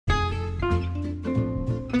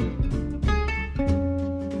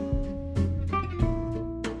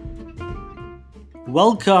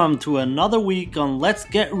Welcome to another week on Let's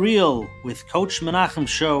Get Real with Coach Menachem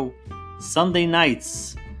Show, Sunday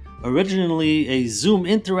nights. Originally a Zoom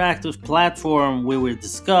interactive platform where we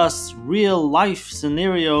discuss real life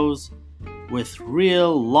scenarios with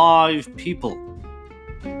real live people.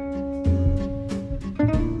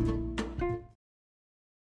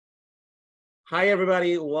 Hi,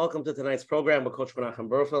 everybody. Welcome to tonight's program with Coach Menachem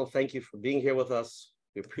Berfeld. Thank you for being here with us.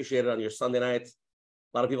 We appreciate it on your Sunday night.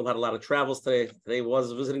 A lot of people had a lot of travels today. Today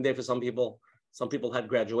was a visiting day for some people. Some people had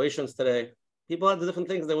graduations today. People had the different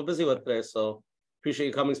things they were busy with today. So appreciate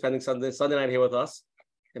you coming, spending Sunday night here with us.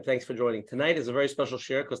 And thanks for joining. Tonight is a very special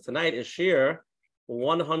shir because tonight is shir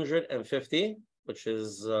 150, which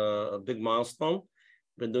is a big milestone.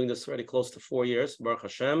 Been doing this already close to 4 years, Baruch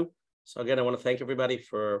Hashem. So again, I want to thank everybody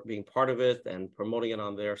for being part of it and promoting it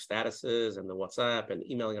on their statuses and the WhatsApp and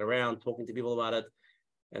emailing it around, talking to people about it.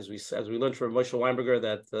 As we learned from Moshe Weinberger,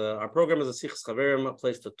 that our program is a Sichas Chaverim, a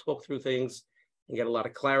place to talk through things and get a lot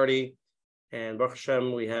of clarity. And Baruch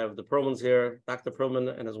Hashem, we have the Perlmans here, Dr.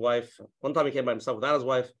 Perlman and his wife. One time he came by himself without his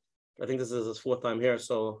wife. I think this is his fourth time here.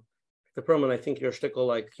 So, Dr. Perlman, I think you're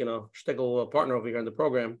shtickle partner over here in the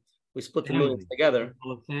program. We split the millions together.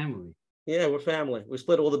 Family. Yeah, we're family. We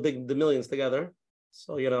split all the millions together.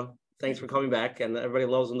 So, thanks for coming back. And everybody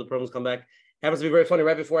loves when the Perlmans come back. Happens to be very funny.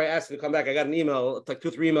 Right before I asked you to come back, I got an email, like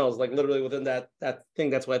 2-3 emails, like literally within that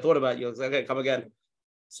thing. That's what I thought about you. I was like, okay, come again.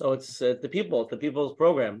 So it's the people's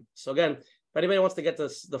program. So again, if anybody wants to get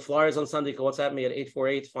the flyers on Sunday, you can WhatsApp me at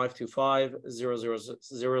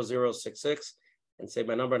 848-525-0066 and save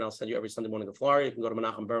my number, and I'll send you every Sunday morning the flyer. You can go to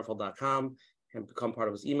menachemberfeld.com and become part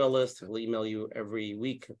of his email list. He'll email you every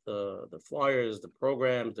week the flyers, the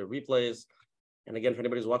programs, the replays. And again, for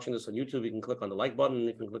anybody who's watching this on YouTube, you can click on the like button.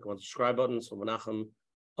 You can click on the subscribe button. So Menachem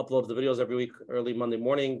uploads the videos every week, early Monday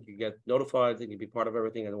morning. You get notified. You can be part of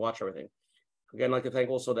everything and watch everything. Again, I'd like to thank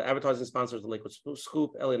also the advertising sponsors, the Lakewood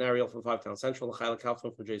Scoop, Ellie and Ariel from 5 Town Central, the Chayla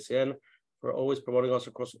Kaufman from JCN, for always promoting us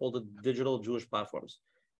across all the digital Jewish platforms.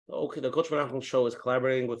 The Coach Menachem Show is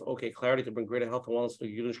collaborating with OK Clarity to bring greater health and wellness to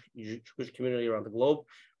the Jewish community around the globe.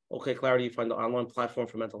 OK Clarity, you find the online platform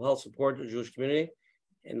for mental health support to the Jewish community.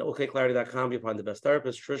 And okclarity.com, you find the best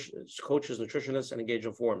therapists, coaches, nutritionists, and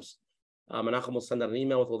engagement forums. Menachem will send out an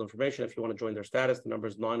email with all the information if you want to join their status. The number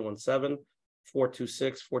is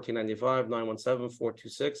 917-426-1495,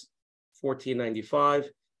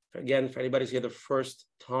 917-426-1495. Again, if anybody's here the first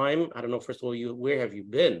time, I don't know, first of all, where have you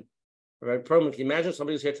been? Right, Perlman, can you imagine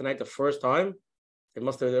somebody who's here tonight the first time? They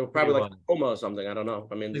were probably like a coma or something. I don't know.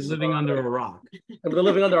 I mean, they're living under a rock. They're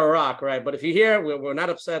living under a rock, right? But if you're here, we're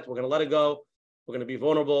not upset. We're going to let it go. We're going to be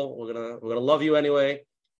vulnerable. We're gonna love you anyway.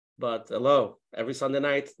 But hello, every Sunday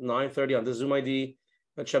night, 9:30 on the Zoom ID.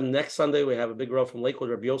 Next Sunday, we have a big row from Lakewood,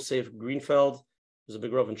 Rabbi Yosef Greenfeld. There's a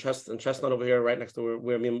big row in Chestnut over here, right next to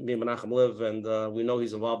where me and Menachem live. And we know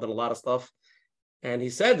he's involved in a lot of stuff. And he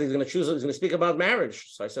said he's going to speak about marriage.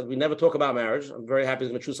 So I said, we never talk about marriage. I'm very happy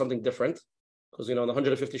he's going to choose something different. Because, in the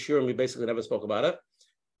 150 shiurim, we basically never spoke about it.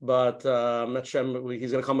 But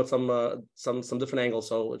he's going to come with some different angles.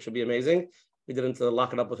 So it should be amazing. We didn't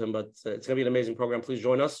lock it up with him, but it's going to be an amazing program. Please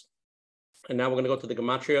join us. And now we're going to go to the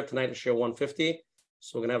Gematria. Tonight is share 150.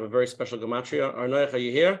 So we're going to have a very special Gematria. Arnoich, are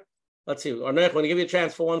you here? Let's see. Arnoich, we're going to give you a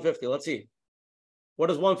chance for 150. Let's see.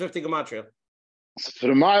 What is 150 Gematria? For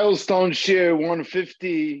the milestone share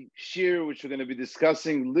 150 share, which we're going to be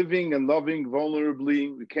discussing, living and loving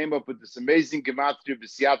vulnerably. We came up with this amazing Gematria,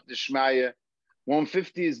 B'siyat Dishmaya.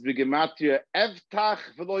 150 is the Gematria,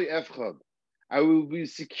 Evtach v'loi Evchad. I will be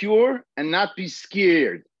secure and not be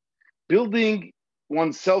scared. Building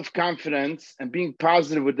one's self-confidence and being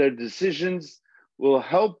positive with their decisions will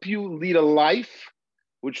help you lead a life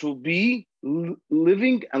which will be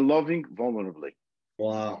living and loving vulnerably.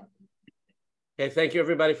 Wow. Okay, thank you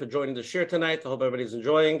everybody for joining the share tonight. I hope everybody's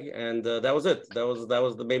enjoying. And that was it. That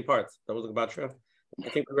was the main part. That was the Gematria. I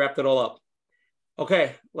think we wrapped it all up.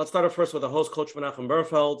 Okay, let's start off first with the host, Coach Menachem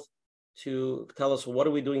Berfeld, to tell us what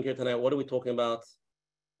are we doing here tonight? What are we talking about?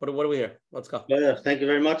 What are we here? Let's go. Thank you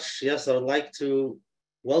very much. Yes, I would like to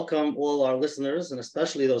welcome all our listeners and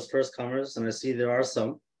especially those first comers. And I see there are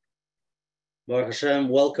some. Baruch Hashem,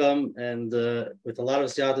 welcome. And with a lot of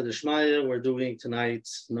Siyata Dishmaya, we're doing tonight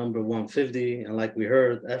number 150. And like we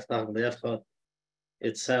heard, Eftach v'Efchad,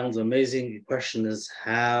 it sounds amazing. The question is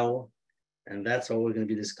how, and that's what we're going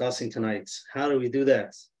to be discussing tonight. How do we do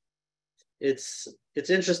that? It's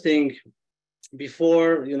interesting.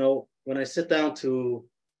 Before, when I sit down to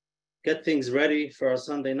get things ready for our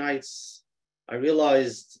Sunday nights, I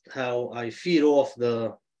realized how I feed off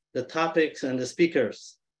the topics and the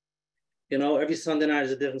speakers. Every Sunday night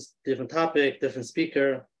is a different topic, different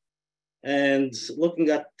speaker. And looking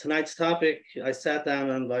at tonight's topic, I sat down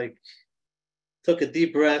and took a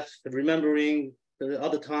deep breath, remembering the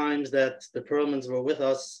other times that the Perlmans were with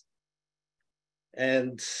us.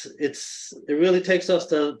 And it really takes us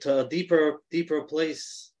to a deeper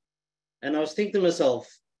place. And I was thinking to myself,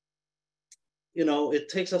 it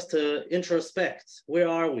takes us to introspect. Where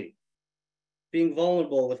are we? Being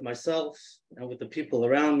vulnerable with myself and with the people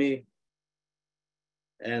around me.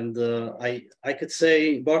 And I could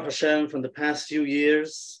say, Baruch Hashem, from the past few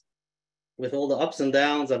years, with all the ups and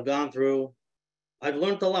downs I've gone through, I've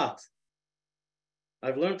learned a lot.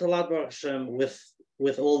 I've learned a lot, Baruch Hashem,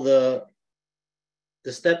 with all the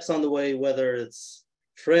steps on the way, whether it's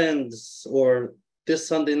friends or this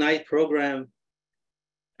Sunday night program.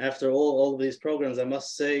 After all of these programs, I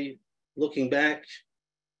must say, looking back,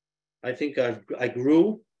 I think I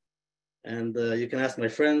grew. And you can ask my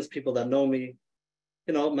friends, people that know me,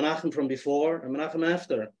 Menachem from before and Menachem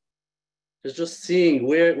after. It's just seeing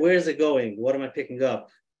where is it going? What am I picking up?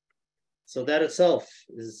 So that itself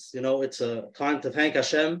is, it's a time to thank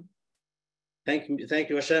Hashem. Thank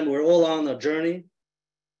you, Hashem. We're all on a journey,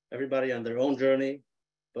 everybody on their own journey,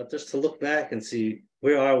 but just to look back and see,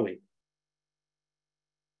 where are we?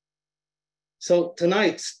 So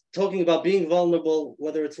tonight, talking about being vulnerable,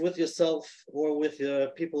 whether it's with yourself or with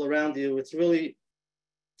people around you, it's really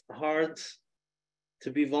hard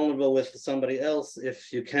to be vulnerable with somebody else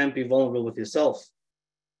if you can't be vulnerable with yourself.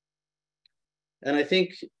 And I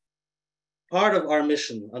think part of our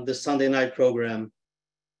mission on this Sunday night program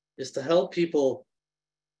is to help people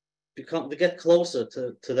to get closer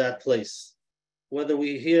to that place. Whether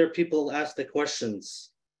we hear people ask the questions,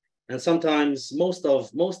 and sometimes most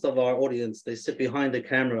of our audience, they sit behind the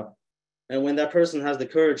camera, and when that person has the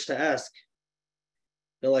courage to ask,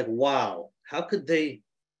 they're like, wow, how could they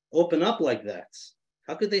open up like that?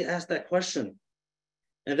 How could they ask that question?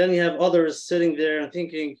 And then you have others sitting there and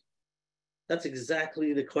thinking, that's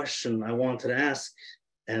exactly the question I wanted to ask,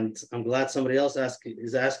 and I'm glad somebody else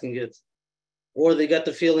is asking it. Or they get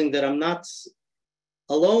the feeling that I'm not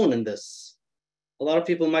alone in this. A lot of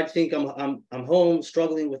people might think I'm home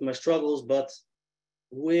struggling with my struggles, but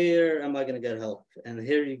where am I going to get help? And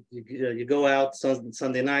here you go out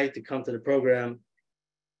Sunday night to come to the program,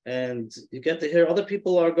 and you get to hear other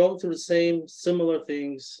people are going through the same similar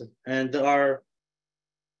things, and there are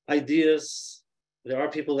ideas, there are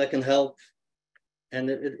people that can help, and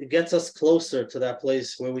it gets us closer to that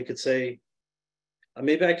place where we could say,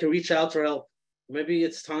 maybe I can reach out for help. Maybe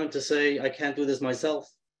it's time to say, I can't do this myself.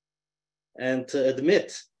 And to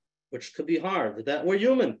admit, which could be hard, that we're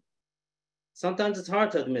human. Sometimes it's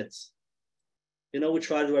hard to admit. We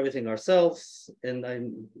try to do everything ourselves, and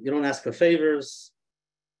you don't ask for favors.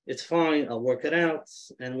 It's fine, I'll work it out.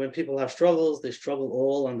 And when people have struggles, they struggle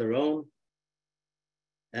all on their own.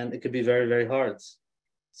 And it could be very, very hard.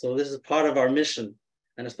 So this is part of our mission.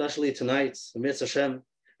 And especially tonight, Mitzvah Hashem,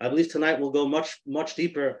 I believe tonight we'll go much, much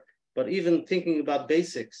deeper. But even thinking about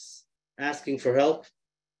basics, asking for help,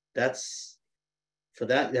 for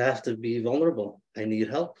that, you have to be vulnerable. I need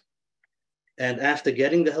help. And after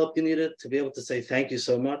getting the help you needed, to be able to say, thank you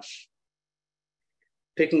so much.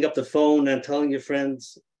 Picking up the phone and telling your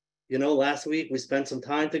friends, last week we spent some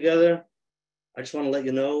time together. I just want to let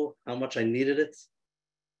you know how much I needed it.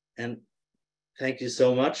 And thank you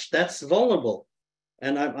so much. That's vulnerable.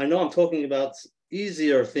 And I know I'm talking about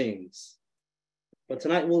easier things, but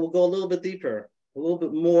tonight we'll go a little bit deeper, a little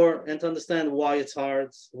bit more, and to understand why it's hard.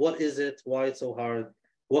 What is it? Why it's so hard?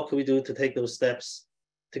 What can we do to take those steps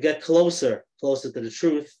to get closer to the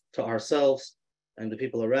truth, to ourselves and the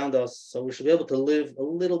people around us? So we should be able to live a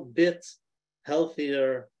little bit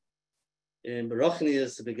healthier in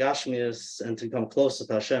Berochnius, Begashmius, and to come closer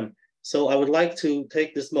to Hashem. So I would like to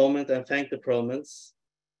take this moment and thank the Perlmans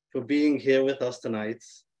for being here with us tonight.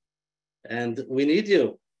 And we need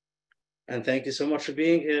you. And thank you so much for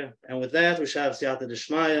being here. And with that, we should have Siyata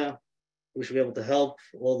Dishmaya. We should be able to help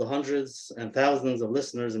all the hundreds and thousands of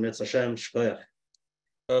listeners in Mitzvah Hashem. Shkoyach.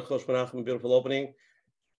 Beautiful opening.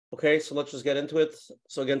 Okay, so let's just get into it.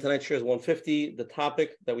 So again, tonight's share is 150. The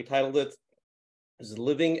topic that we titled it is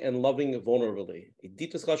living and loving vulnerably. A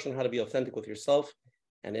deep discussion on how to be authentic with yourself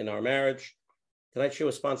and in our marriage. Tonight's share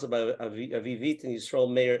was sponsored by Avivit and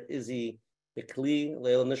Yisrael Mayor Izzy Bikli,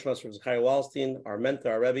 Leil Nishmas from Zechariah Wallerstein, our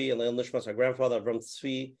mentor, our Rebbe, and Leil Nishmas, our grandfather, Avram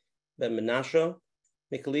Tzvi Ben Menashe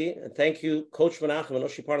Mikli. And thank you, Coach Menachem and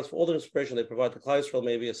Oshi Parnas, for all the inspiration they provide to Klal Yisrael,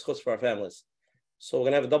 maybe a schutz for our families. So we're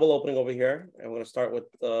going to have a double opening over here, and we're going to start with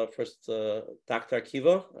first Dr.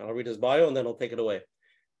 Akiva. I'll read his bio, and then I'll take it away.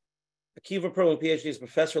 Akiva Perlman, PhD, is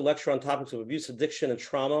professor, lecturer on topics of abuse, addiction, and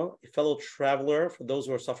trauma, a fellow traveler for those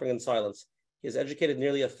who are suffering in silence. He has educated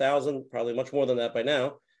nearly 1,000, probably much more than that by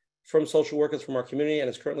now, from social workers from our community, and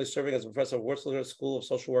is currently serving as a professor of Wurzler School of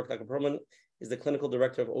Social Work. Dr. Perlman is the clinical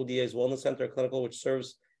director of ODA's Wellness Center, clinical, which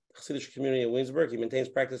serves the Hasidic community in Williamsburg. He maintains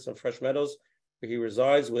practice in Fresh Meadows, where he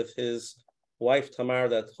resides with his wife, Tamar,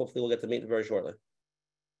 that hopefully we'll get to meet very shortly.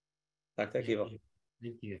 Dr. Akiva.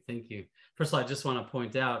 Thank you. First of all, I just want to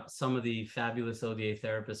point out some of the fabulous ODA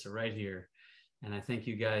therapists are right here. And I thank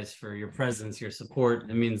you guys for your presence, your support.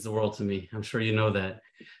 It means the world to me. I'm sure you know that.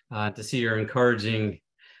 To see your encouraging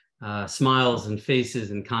smiles and faces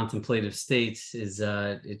and contemplative states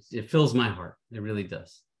it fills my heart. It really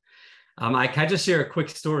does. I can just share a quick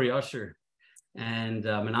story, Usher and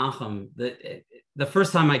Menachem. The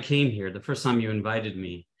first time I came here, the first time you invited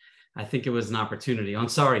me, I think it was an opportunity. I'm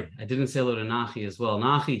sorry, I didn't say hello to Nachi as well.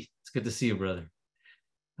 Nachi, it's good to see you, brother.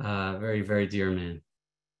 Very, very dear man.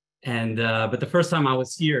 And but the first time I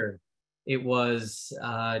was here, it was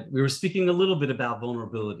we were speaking a little bit about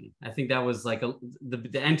vulnerability. I think that was like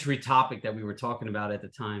the entry topic that we were talking about at the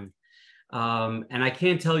time. And I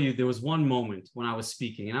can't tell you, there was one moment when I was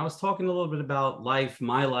speaking, and I was talking a little bit about life,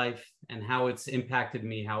 my life, and how it's impacted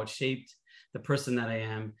me, how it shaped the person that I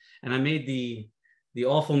am. And I made the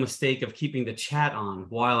awful mistake of keeping the chat on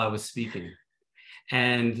while I was speaking.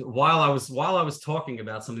 And while I was talking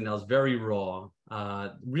about something that was very raw,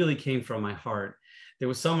 really came from my heart, there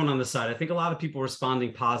was someone on the side. I think a lot of people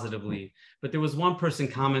responding positively, but there was one person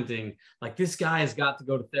commenting like, this guy has got to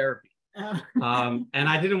go to therapy. And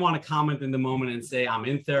I didn't want to comment in the moment and say, I'm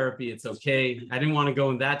in therapy, it's okay. I didn't want to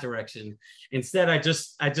go in that direction. Instead, I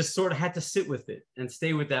just sort of had to sit with it and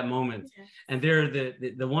stay with that moment. Yes. And there,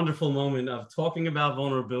 the wonderful moment of talking about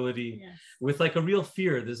vulnerability, yes, with like a real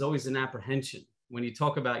fear. There's always an apprehension when you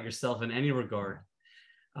talk about yourself in any regard,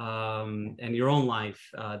 and your own life.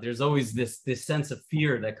 There's always this sense of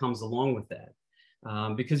fear that comes along with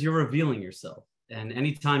that, because you're revealing yourself. And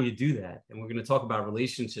anytime you do that, and we're going to talk about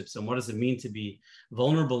relationships and what does it mean to be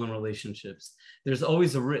vulnerable in relationships, there's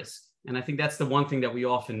always a risk. And I think that's the one thing that we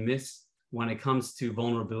often miss when it comes to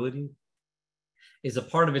vulnerability, is a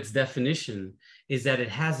part of its definition is that it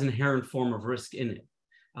has an inherent form of risk in it.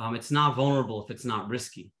 It's not vulnerable if it's not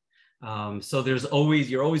risky. So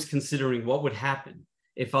you're always considering what would happen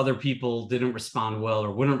if other people didn't respond well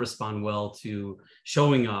or wouldn't respond well to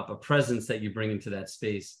showing up, a presence that you bring into that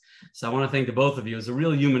space. So I want to thank the both of you. It was a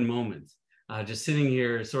real human moment, just sitting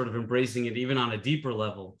here, sort of embracing it even on a deeper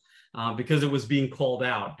level, because it was being called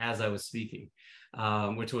out as I was speaking,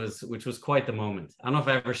 which was quite the moment. I don't know if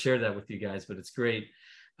I ever shared that with you guys, but it's great.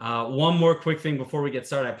 One more quick thing before we get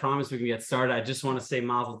started. I promise we can get started. I just want to say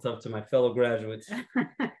mazel tov to my fellow graduates.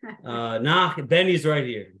 Benny's right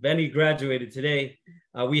here. Benny graduated today.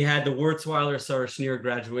 We had the Wurzweiler Sarah Schneer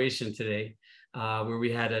graduation today, where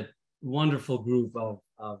we had a wonderful group of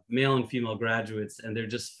male and female graduates, and they're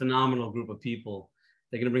just phenomenal group of people.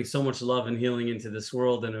 They're going to bring so much love and healing into this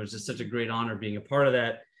world, and it was just such a great honor being a part of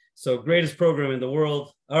that. So greatest program in the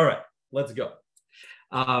world. All right, let's go.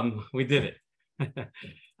 We did it.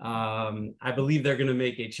 I believe they're going to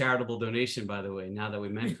make a charitable donation, by the way, now that we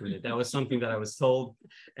mentioned it. That was something that I was told,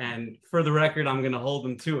 and for the record, I'm going to hold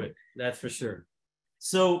them to it. That's for sure.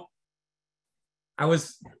 So I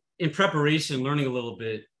was in preparation, learning a little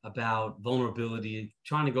bit about vulnerability,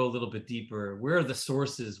 trying to go a little bit deeper. Where are the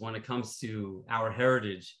sources when it comes to our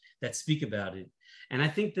heritage that speak about it? And I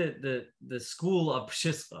think that the school of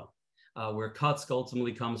Pshischa, where Kutsk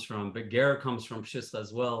ultimately comes from, but Ger comes from Pshischa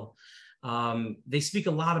as well, they speak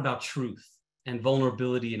a lot about truth and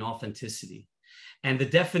vulnerability and authenticity. And the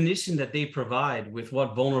definition that they provide with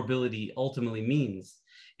what vulnerability ultimately means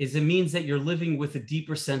is it means that you're living with a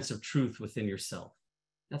deeper sense of truth within yourself.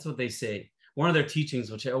 That's what they say. One of their teachings,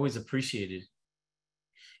 which I always appreciated,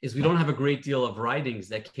 is we don't have a great deal of writings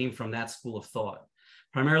that came from that school of thought,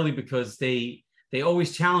 primarily because they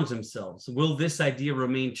always challenge themselves. Will this idea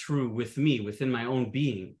remain true with me, within my own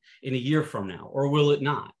being, in a year from now, or will it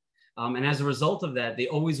not? And as a result of that, they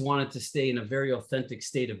always wanted to stay in a very authentic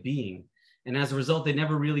state of being. And as a result, they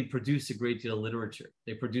never really produce a great deal of literature.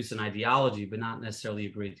 They produce an ideology, but not necessarily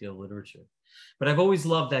a great deal of literature. But I've always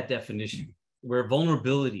loved that definition, where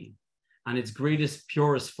vulnerability, on its greatest,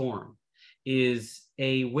 purest form, is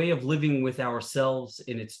a way of living with ourselves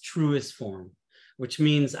in its truest form, which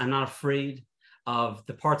means I'm not afraid of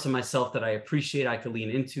the parts of myself that I appreciate, I could lean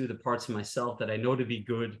into, the parts of myself that I know to be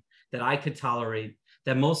good, that I could tolerate,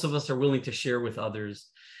 that most of us are willing to share with others.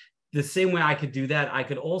 The same way I could do that, I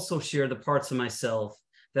could also share the parts of myself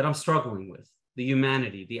that I'm struggling with, the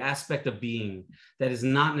humanity, the aspect of being that is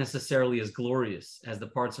not necessarily as glorious as the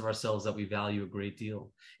parts of ourselves that we value a great deal.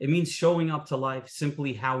 It means showing up to life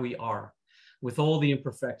simply how we are, with all the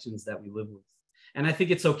imperfections that we live with. And I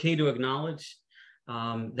think it's okay to acknowledge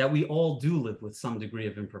that we all do live with some degree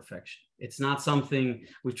of imperfection. It's not something,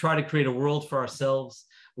 we try to create a world for ourselves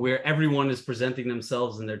where everyone is presenting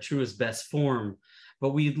themselves in their truest best form,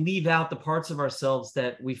 but we leave out the parts of ourselves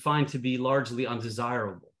that we find to be largely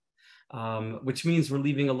undesirable, which means we're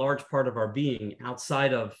leaving a large part of our being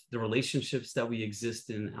outside of the relationships that we exist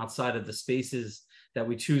in, outside of the spaces that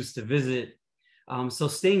we choose to visit. So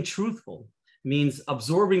staying truthful means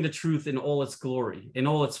absorbing the truth in all its glory, in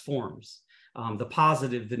all its forms, the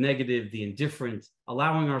positive, the negative, the indifferent,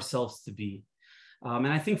 allowing ourselves to be. And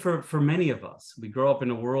I think for many of us, we grow up in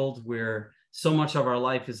a world where so much of our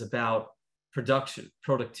life is about production,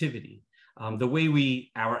 productivity, the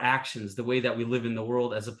way our actions, the way that we live in the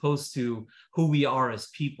world, as opposed to who we are as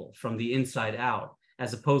people from the inside out,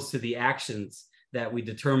 as opposed to the actions that we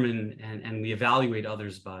determine and we evaluate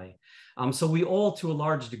others by. So we all, to a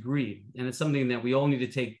large degree, and it's something that we all need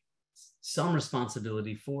to take some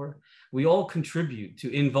responsibility for, we all contribute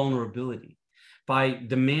to invulnerability by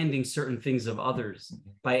demanding certain things of others,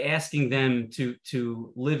 by asking them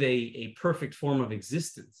to live a perfect form of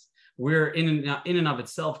existence. We're in and of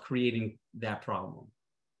itself creating that problem.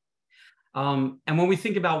 And when we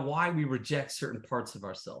think about why we reject certain parts of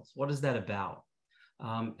ourselves, what is that about?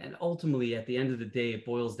 And ultimately, at the end of the day, it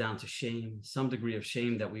boils down to shame, some degree of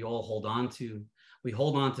shame that we all hold on to. We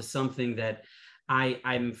hold on to something that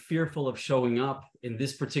I'm fearful of showing up in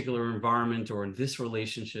this particular environment or in this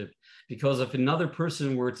relationship, because if another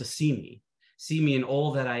person were to see me in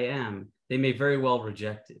all that I am, they may very well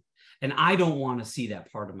reject it. And I don't want to see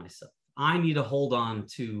that part of myself. I need to hold on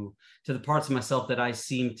to the parts of myself that I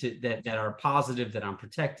seem to, that are positive, that I'm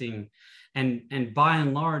protecting. And by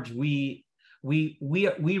and large, we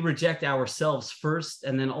reject ourselves first,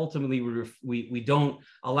 and then ultimately we don't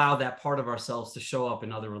allow that part of ourselves to show up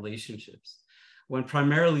in other relationships. When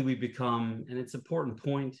primarily we become, and it's an important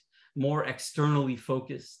point, more externally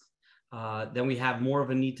focused, then we have more of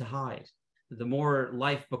a need to hide. The more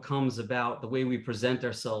life becomes about the way we present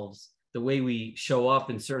ourselves, the way we show up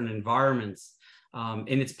in certain environments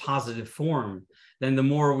in its positive form, then the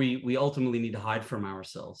more we ultimately need to hide from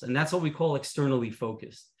ourselves. And that's what we call externally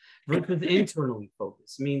focused. Versus internally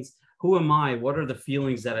focused means, who am I? What are the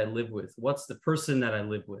feelings that I live with? What's the person that I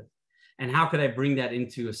live with? And how could I bring that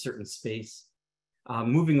into a certain space?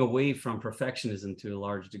 Moving away from perfectionism to a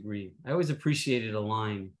large degree. I always appreciated a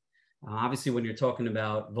line. Obviously, when you're talking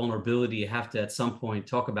about vulnerability, you have to at some point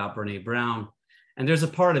talk about Brene Brown. And there's a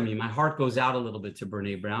part of me, my heart goes out a little bit to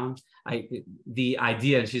Brene Brown. The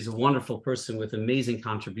idea, and she's a wonderful person with amazing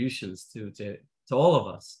contributions to all of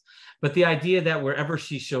us. But the idea that wherever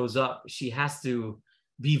she shows up, she has to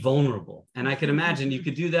be vulnerable. And I can imagine you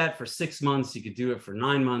could do that for 6 months, you could do it for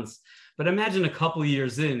 9 months. But imagine a couple of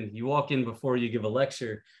years in, you walk in before you give a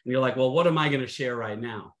lecture and you're like, well, what am I going to share right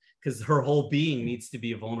now? Because her whole being needs to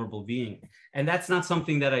be a vulnerable being. And that's not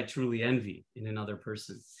something that I truly envy in another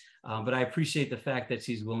person. But I appreciate the fact that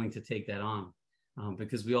she's willing to take that on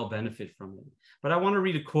because we all benefit from it. But I want to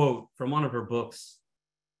read a quote from one of her books.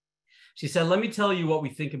 She said, "Let me tell you what we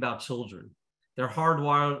think about children. They're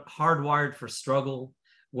hardwired for struggle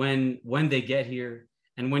when they get here.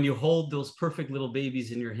 And when you hold those perfect little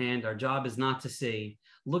babies in your hand, our job is not to say,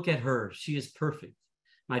 look at her, she is perfect.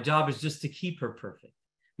 My job is just to keep her perfect.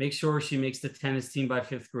 Make sure she makes the tennis team by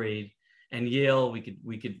 5th grade. And Yale, we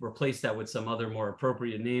could replace that with some other more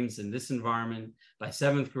appropriate names in this environment, by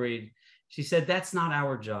 7th grade. She said, that's not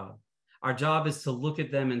our job. Our job is to look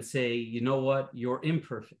at them and say, you know what, you're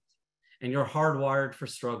imperfect and you're hardwired for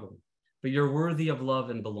struggle, but you're worthy of love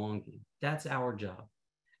and belonging. That's our job.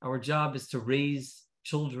 Our job is to raise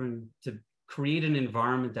children, to create an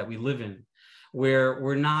environment that we live in where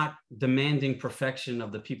we're not demanding perfection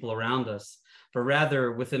of the people around us, but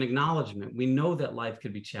rather with an acknowledgement. We know that life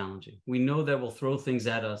could be challenging. We know that we'll throw things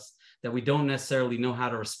at us that we don't necessarily know how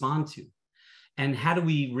to respond to. And how do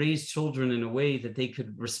we raise children in a way that they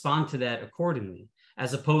could respond to that accordingly,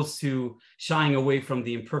 as opposed to shying away from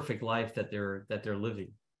the imperfect life that they're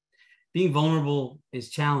living? Being vulnerable is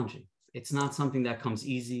challenging. It's not something that comes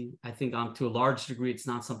easy. I think to a large degree, it's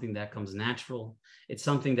not something that comes natural. It's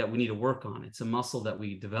something that we need to work on. It's a muscle that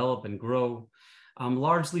we develop and grow,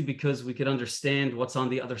 largely because we could understand what's on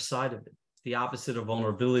the other side of it. It's the opposite of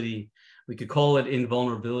vulnerability. We could call it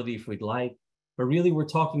invulnerability if we'd like, but really we're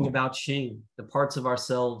talking about shame, the parts of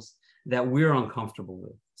ourselves that we're uncomfortable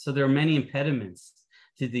with. So there are many impediments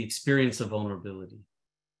to the experience of vulnerability.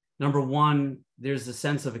 Number one, there's a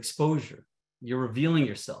sense of exposure. You're revealing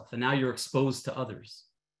yourself, and now you're exposed to others.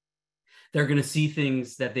 They're going to see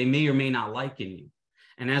things that they may or may not like in you.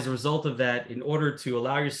 And as a result of that, in order to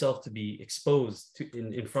allow yourself to be exposed to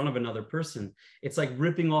in front of another person, it's like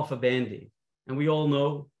ripping off a Band-Aid. And we all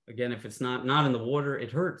know, again, if it's not in the water,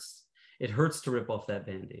 it hurts. It hurts to rip off that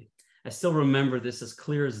Band-Aid. I still remember this as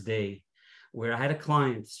clear as day, where I had a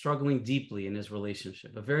client struggling deeply in his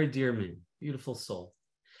relationship, a very dear man, beautiful soul,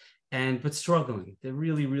 but struggling. They're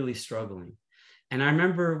really, really struggling. And I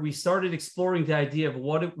remember we started exploring the idea of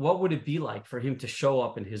what would it be like for him to show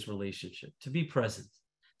up in his relationship, to be present,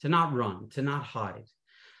 to not run, to not hide,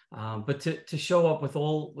 but to show up with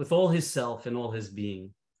all his self and all his being.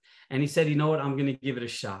 And he said, you know what, I'm going to give it a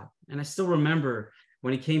shot. And I still remember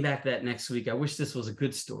when he came back that next week, I wish this was a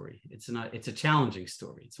good story. It's a challenging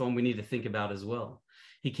story. It's one we need to think about as well.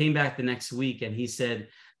 He came back the next week and he said,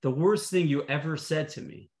 the worst thing you ever said to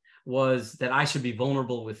me was that I should be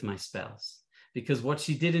vulnerable with my spouse. Because what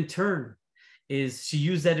she did in turn is she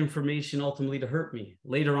used that information ultimately to hurt me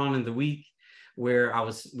later on in the week, where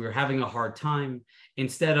we were having a hard time.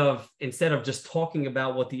 Instead of just talking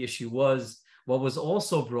about what the issue was, what was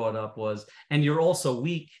also brought up was, and you're also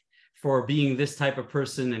weak for being this type of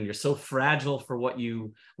person, and you're so fragile for what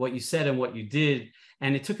you said and what you did.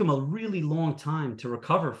 And it took him a really long time to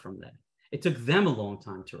recover from that. It took them a long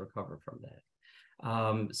time to recover from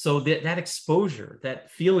that. So that exposure,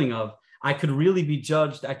 that feeling of, I could really be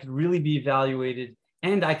judged, I could really be evaluated,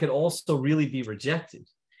 and I could also really be rejected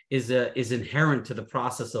is inherent to the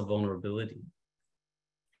process of vulnerability.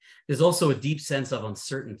 There's also a deep sense of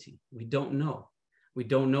uncertainty. We don't know. We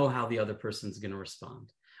don't know how the other person's going to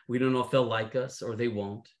respond. We don't know if they'll like us or they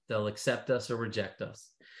won't. They'll accept us or reject us.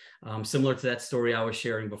 Similar to that story I was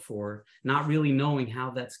sharing before, not really knowing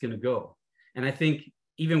how that's going to go. And I think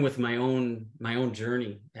even with my own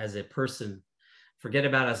journey as a person, forget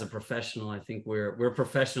about as a professional. I think we're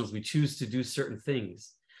professionals. We choose to do certain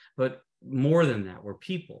things, but more than that, we're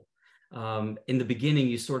people. In the beginning,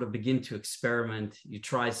 you sort of begin to experiment. You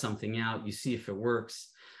try something out. You see if it works,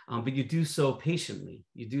 but you do so patiently.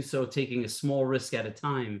 You do so taking a small risk at a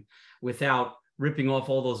time without ripping off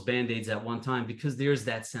all those Band-Aids at one time, because there's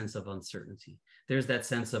that sense of uncertainty. There's that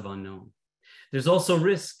sense of unknown. There's also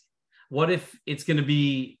risk. What if it's going to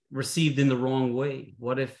be received in the wrong way?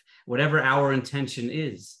 What if whatever our intention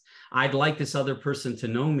is, I'd like this other person to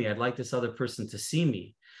know me. I'd like this other person to see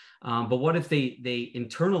me. But what if they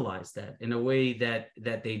internalize that in a way that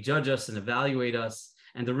they judge us and evaluate us,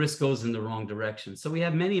 and the risk goes in the wrong direction? So we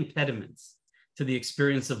have many impediments to the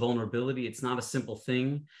experience of vulnerability. It's not a simple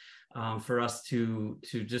thing for us to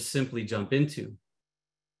just simply jump into.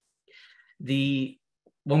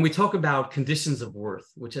 When we talk about conditions of worth,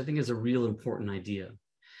 which I think is a real important idea,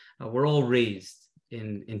 we're all raised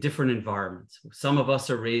in different environments. Some of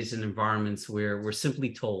us are raised in environments where we're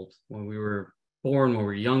simply told when we were born, when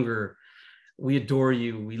we're younger, we adore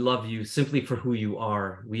you, we love you simply for who you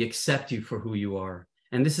are. We accept you for who you are.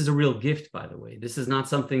 And this is a real gift, by the way. This is not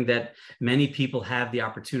something that many people have the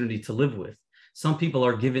opportunity to live with. Some people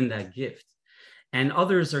are given that gift, and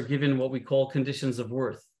others are given what we call conditions of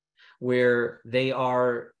worth, where they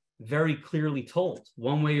are very clearly told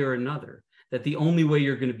one way or another that the only way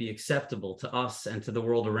you're going to be acceptable to us and to the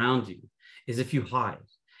world around you is if you hide,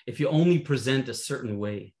 if you only present a certain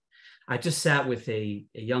way. I just sat with a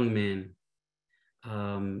young man.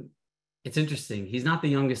 It's interesting. He's not the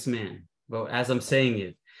youngest man, but as I'm saying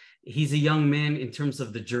it, he's a young man in terms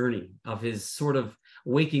of the journey of his sort of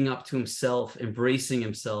waking up to himself, embracing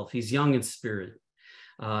himself. He's young in spirit.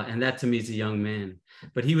 And that to me is a young man.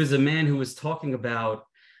 But he was a man who was talking about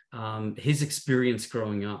his experience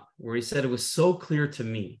growing up, where he said it was so clear to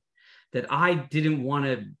me that I didn't want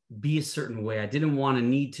to be a certain way. I didn't want to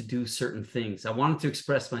need to do certain things. I wanted to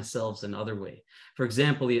express myself in another way. For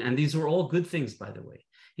example, and these were all good things, by the way.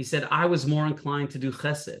 He said, I was more inclined to do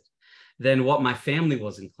chesed than what my family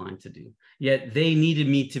was inclined to do. Yet they needed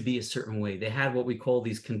me to be a certain way. They had what we call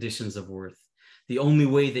these conditions of worth. The only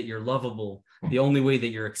way that you're lovable, the only way that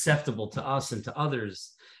you're acceptable to us and to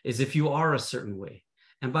others is if you are a certain way.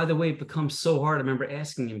 And by the way, it becomes so hard. I remember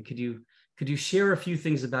asking him, could you share a few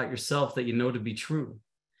things about yourself that you know to be true?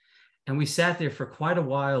 And we sat there for quite a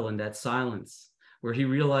while in that silence, where he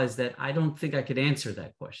realized that I don't think I could answer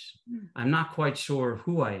that question. I'm not quite sure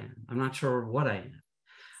who I am. I'm not sure what I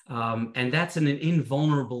am. And that's an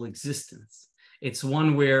invulnerable existence. It's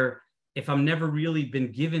one where if I'm never really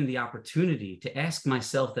been given the opportunity to ask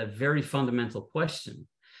myself that very fundamental question,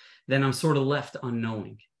 then I'm sort of left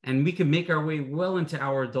unknowing. And we can make our way well into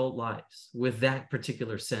our adult lives with that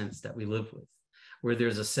particular sense that we live with, where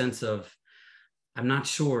there's a sense of, I'm not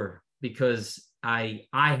sure because I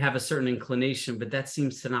have a certain inclination, but that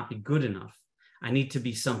seems to not be good enough. I need to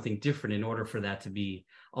be something different in order for that to be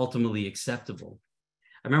ultimately acceptable.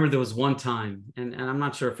 I remember there was one time, and I'm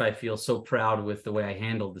not sure if I feel so proud with the way I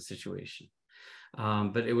handled the situation,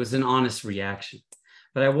 but it was an honest reaction.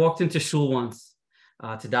 But I walked into shul once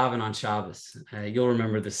to daven on Shabbos. You'll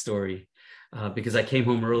remember this story because I came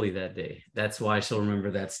home early that day. That's why she'll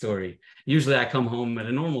remember that story. Usually I come home at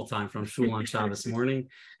a normal time from shul on Shabbos morning.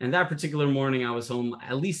 And that particular morning, I was home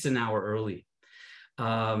at least an hour early.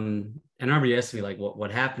 And I remember you asked me, like,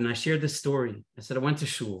 what happened? I shared this story. I said, I went to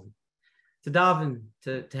shul to daven,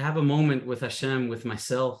 to have a moment with Hashem, with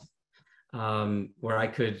myself, where I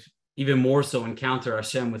could even more so encounter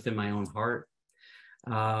Hashem within my own heart.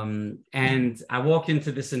 And I walk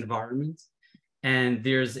into this environment, and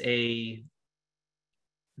there was a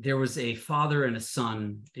father and a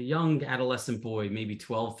son, a young adolescent boy, maybe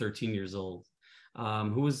 12, 13 years old,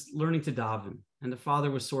 who was learning to daven, and the father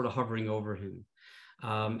was sort of hovering over him.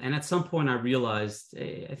 And at some point I realized,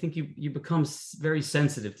 I think you become very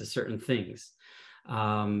sensitive to certain things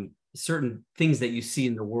that you see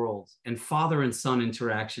in the world, and father and son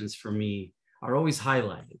interactions for me are always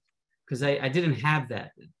highlighted because I didn't have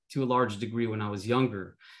that to a large degree when I was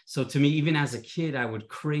younger. So to me, even as a kid, I would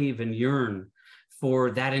crave and yearn for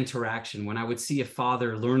that interaction. When I would see a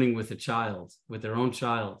father learning with a child, with their own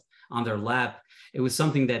child on their lap, it was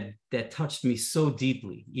something that touched me so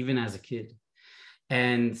deeply, even as a kid.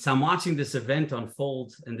 And so I'm watching this event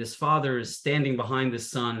unfold, and this father is standing behind the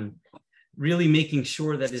son, really making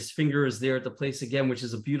sure that his finger is there at the place again, which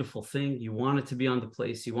is a beautiful thing. You want it to be on the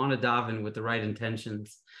place. You want to daven with the right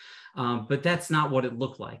intentions. But that's not what it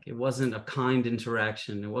looked like. It wasn't a kind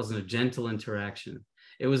interaction. It wasn't a gentle interaction.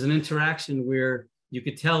 It was an interaction where you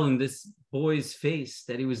could tell in this boy's face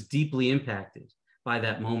that he was deeply impacted by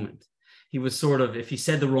that moment. He was sort of, if he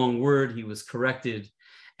said the wrong word, he was corrected.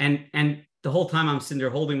 And the whole time I'm sitting there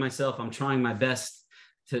holding myself, I'm trying my best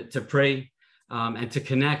to pray and to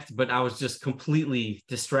connect, but I was just completely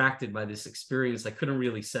distracted by this experience. I couldn't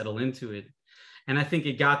really settle into it. And I think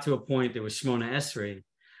it got to a point, it was Shemona Esrei,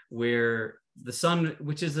 where the sun,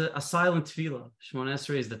 which is a silent tefillah. Shemona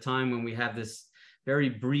Esrei is the time when we have this very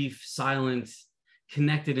brief, silent,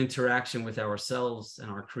 connected interaction with ourselves and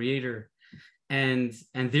our Creator. And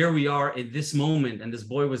there we are at this moment, and this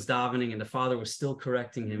boy was davening, and the father was still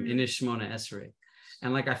correcting him in his Shemona Esrei.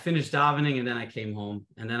 And like I finished davening, and then I came home,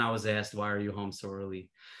 and then I was asked, why are you home so early?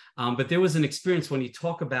 But there was an experience when you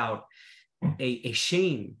talk about a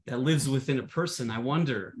shame that lives within a person. I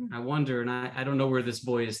wonder, and I don't know where this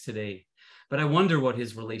boy is today, but I wonder what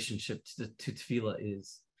his relationship to tefillah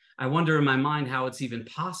is. I wonder in my mind how it's even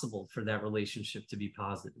possible for that relationship to be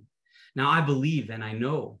positive. Now, I believe, and I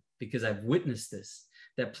know, because I've witnessed this,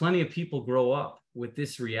 that plenty of people grow up with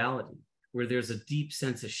this reality where there's a deep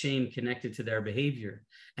sense of shame connected to their behavior,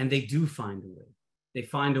 and they do find a way. They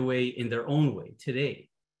find a way in their own way today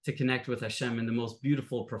to connect with Hashem in the most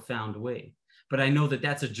beautiful, profound way. But I know that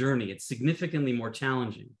that's a journey. It's significantly more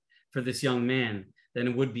challenging for this young man than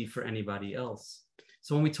it would be for anybody else.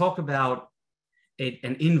 So when we talk about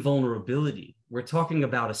an invulnerability, we're talking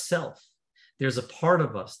about a self. There's a part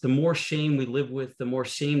of us, the more shame we live with, the more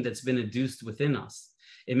shame that's been induced within us.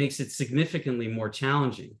 It makes it significantly more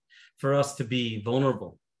challenging for us to be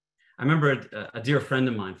vulnerable. I remember a dear friend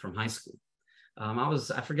of mine from high school.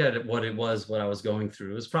 I forget what I was going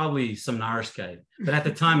through. It was probably some narishkeit, but at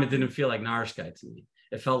the time it didn't feel like narishkeit to me.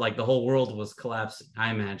 It felt like the whole world was collapsing,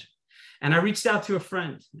 I imagine. And I reached out to a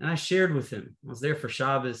friend and I shared with him. I was there for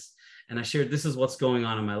Shabbos and I shared, this is what's going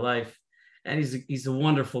on in my life. And he's a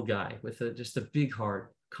wonderful guy with just a big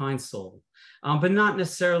heart, kind soul, but not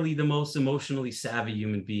necessarily the most emotionally savvy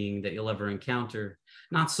human being that you'll ever encounter,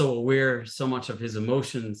 not so aware so much of his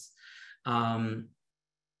emotions. And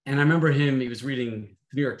I remember he was reading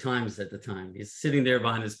the New York Times at the time. He's sitting there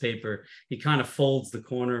behind his paper. He kind of folds the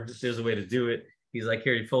corner, if there's a way to do it. He's like,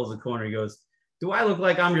 here, he folds the corner. He goes, do I look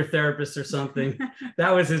like I'm your therapist or something? That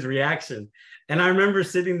was his reaction. And I remember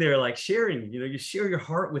sitting there like sharing, you share your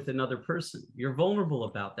heart with another person. You're vulnerable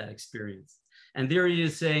about that experience. And there he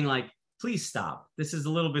is saying like, please stop. This is a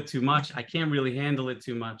little bit too much. I can't really handle it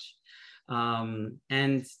too much.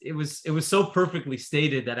 And it was so perfectly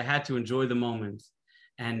stated that I had to enjoy the moment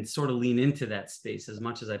and sort of lean into that space as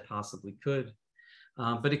much as I possibly could.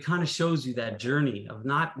 But it kind of shows you that journey of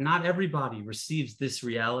not everybody receives this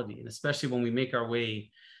reality. And especially when we make our way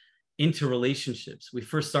into relationships, we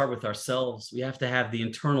first start with ourselves. We have to have the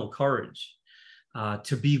internal courage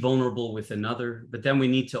to be vulnerable with another. But then we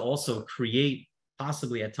need to also create,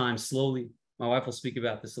 possibly at times slowly, my wife will speak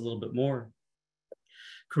about this a little bit more,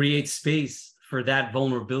 create space for that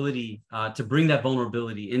vulnerability, to bring that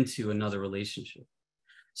vulnerability into another relationship.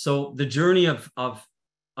 So the journey of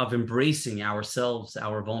embracing ourselves,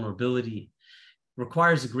 our vulnerability,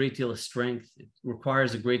 requires a great deal of strength. It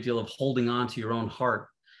requires a great deal of holding on to your own heart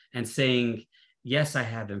and saying, yes, I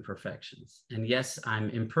have imperfections. And yes, I'm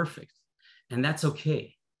imperfect. And that's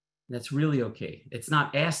okay. That's really okay. It's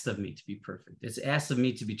not asked of me to be perfect. It's asked of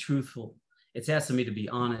me to be truthful. It's asked of me to be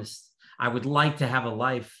honest. I would like to have a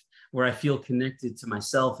life where I feel connected to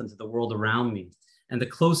myself and to the world around me. And the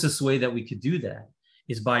closest way that we could do that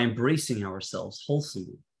is by embracing ourselves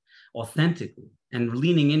wholesomely, authentically, and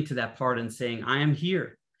leaning into that part and saying, I am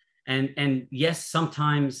here. And yes,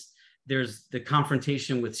 sometimes there's the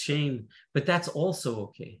confrontation with shame, but that's also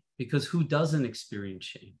okay, because who doesn't experience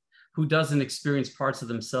shame? Who doesn't experience parts of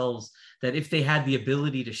themselves that if they had the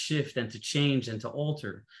ability to shift and to change and to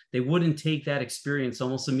alter, they wouldn't take that experience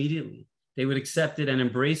almost immediately. They would accept it and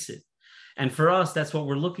embrace it. And for us, that's what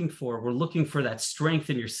we're looking for. We're looking for that strength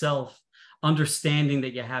in yourself, understanding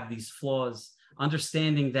that you have these flaws,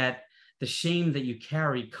 understanding that the shame that you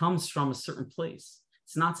carry comes from a certain place.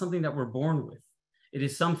 It's not something that we're born with. It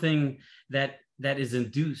is something that is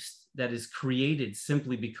induced, that is created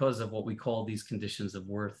simply because of what we call these conditions of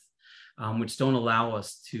worth, which don't allow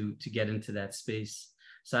us to get into that space.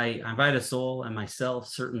 So I invite us all, and myself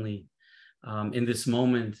certainly, in this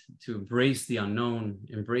moment, to embrace the unknown,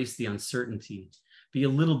 embrace the uncertainty, be a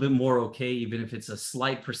little bit more okay, even if it's a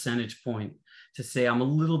slight percentage point, to say I'm a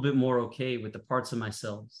little bit more okay with the parts of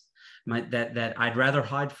myself that I'd rather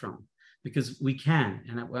hide from, because we can.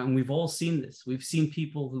 And we've all seen this. We've seen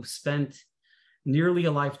people who've spent nearly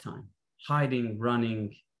a lifetime hiding,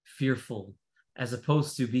 running, fearful, as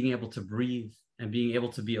opposed to being able to breathe and being able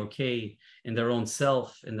to be okay in their own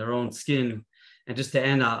self, in their own skin. And just to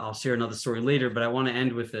end, I'll share another story later, but I want to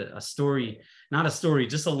end with a story, not a story,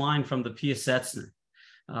 just a line from the P.S. Setzner.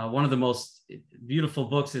 One of the most beautiful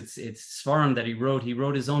books, it's Svarim that he wrote. He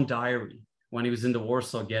wrote his own diary when he was in the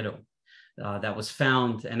Warsaw Ghetto. That was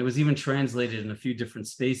found, and it was even translated in a few different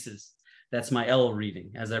spaces. That's my El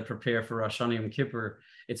reading as I prepare for Rosh Hashanah Yom Kippur.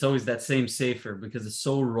 It's always that same sefer because it's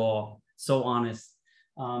so raw, so honest.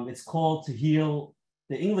 It's called To Heal.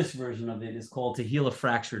 The English version of it is called To Heal a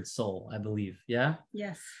Fractured Soul, I believe. Yeah?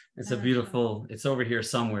 Yes. It's a beautiful, it's over here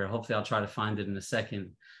somewhere. Hopefully I'll try to find it in a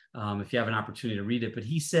second if you have an opportunity to read it. But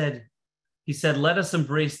he said, let us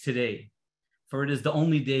embrace today, for it is the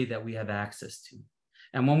only day that we have access to.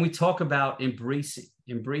 And when we talk about embracing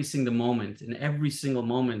the moment, in every single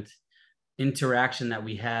moment interaction that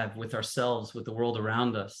we have with ourselves, with the world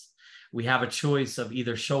around us, we have a choice of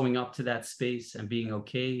either showing up to that space and being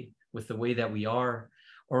okay with the way that we are,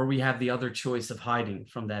 or we have the other choice of hiding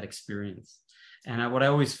from that experience. And what I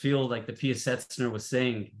always feel like the P.S. Setzner was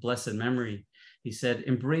saying, blessed memory, he said,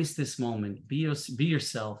 embrace this moment, be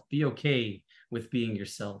yourself, be okay with being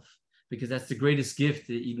yourself, because that's the greatest gift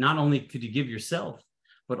that not only could you give yourself,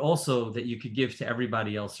 but also that you could give to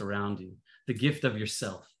everybody else around you, the gift of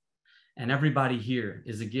yourself. And everybody here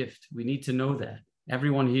is a gift. We need to know that.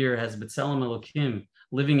 Everyone here has B'Tselem Elokim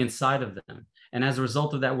living inside of them. And as a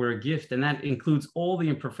result of that, we're a gift. And that includes all the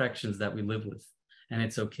imperfections that we live with. And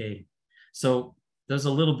it's okay. So there's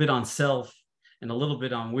a little bit on self and a little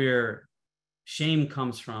bit on where shame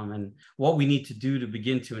comes from and what we need to do to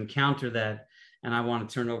begin to encounter that. And I want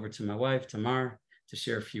to turn over to my wife, Tamar, to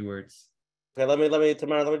share a few words. Okay,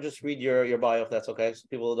 Tamar, let me just read your bio, if that's okay, so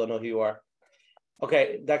people don't know who you are.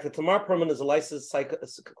 Okay, Dr. Tamar Perlman is a licensed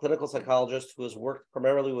clinical psychologist who has worked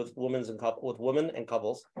primarily with women and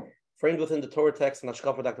couples. Framed within the Torah text and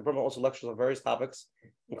Hashkafa, Dr. Perlman also lectures on various topics,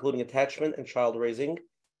 including attachment and child raising,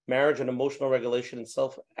 marriage and emotional regulation, and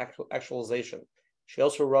self-actualization. She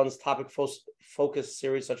also runs topic-focused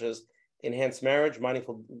series such as Enhanced Marriage,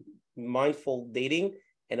 Mindful Dating,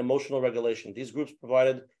 and Emotional Regulation. These groups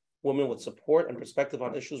provided women with support and perspective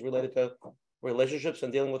on issues related to relationships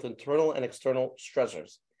and dealing with internal and external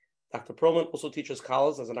stressors. Dr. Perlman also teaches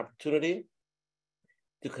college as an opportunity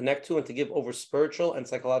to connect to and to give over spiritual and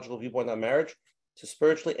psychological viewpoint on marriage to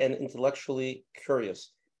spiritually and intellectually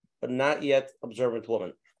curious, but not yet observant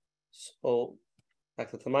women. So,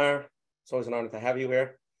 Dr. Tamar, it's always an honor to have you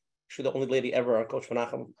here. She's the only lady ever on Coach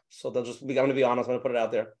Menachem. So I'm going to be honest, I'm going to put it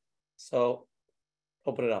out there. So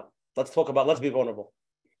open it up. Let's be vulnerable.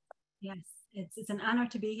 Yes, it's an honor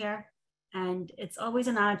to be here. And it's always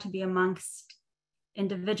an honor to be amongst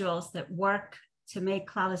individuals that work to make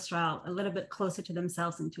Klal Yisrael a little bit closer to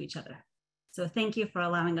themselves and to each other. So thank you for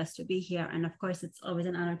allowing us to be here. And of course, it's always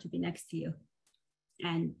an honor to be next to you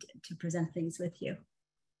and to present things with you.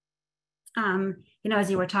 As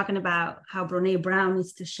you were talking about how Brene Brown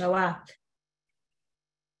needs to show up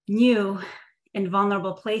new in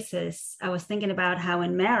vulnerable places, I was thinking about how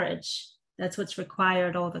in marriage, that's what's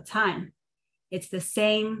required all the time. It's the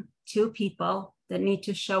same two people that need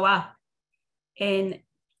to show up in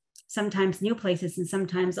sometimes new places and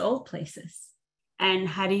sometimes old places. And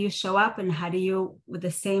how do you show up, and how do you, with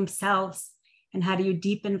the same selves, and how do you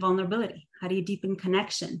deepen vulnerability? How do you deepen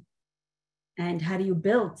connection? And how do you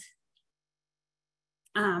build?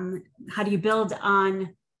 How do you build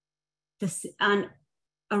on this, on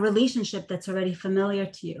a relationship that's already familiar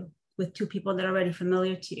to you, with two people that are already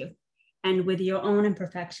familiar to you, and with your own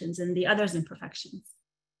imperfections and the other's imperfections?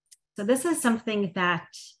 So this is something that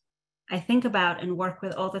I think about and work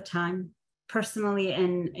with all the time, personally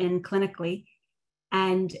and clinically.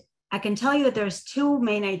 And I can tell you that there's two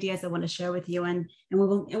main ideas I want to share with you, and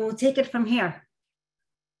we'll take it from here.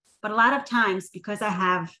 But a lot of times, because I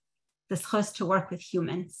have this chus to work with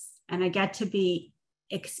humans, and I get to be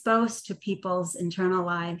exposed to people's internal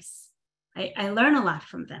lives, I learn a lot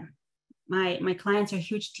from them. My clients are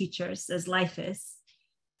huge teachers, as life is.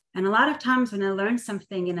 And a lot of times when I learn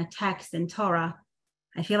something in a text in Torah,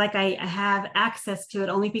 I feel like I have access to it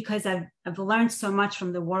only because I've learned so much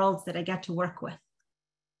from the worlds that I get to work with.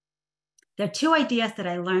 There are two ideas that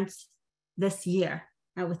I learned this year,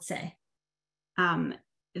 I would say,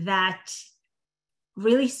 that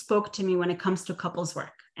really spoke to me when it comes to couples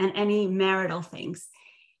work and any marital things.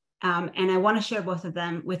 And I want to share both of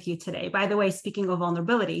them with you today. By the way, speaking of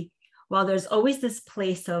vulnerability, while there's always this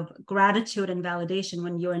place of gratitude and validation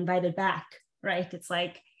when you're invited back, right? It's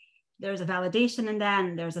like there's a validation in that,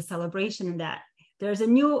 and there's a celebration in that. There's a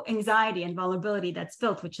new anxiety and vulnerability that's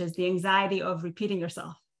built, which is the anxiety of repeating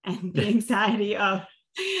yourself and the anxiety of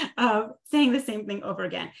saying the same thing over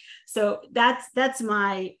again. So that's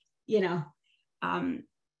my,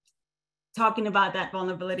 talking about that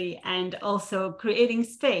vulnerability, and also creating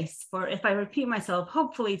space for, if I repeat myself,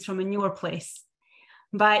 hopefully it's from a newer place.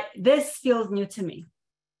 But this feels new to me.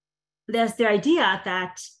 There's the idea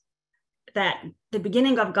that the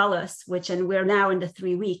beginning of Galus, and we're now in the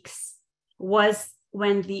 3 weeks, was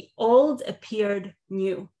when the old appeared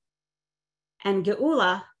new. And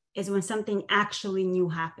Geula is when something actually new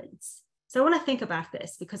happens. So I want to think about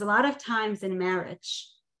this, because a lot of times in marriage,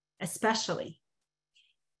 especially,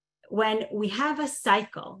 when we have a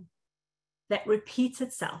cycle that repeats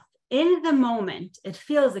itself, in the moment, it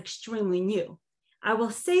feels extremely new. I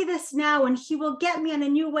will say this now, and he will get me in a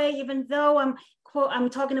new way, even though I'm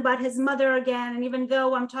talking about his mother again, and even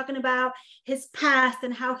though I'm talking about his past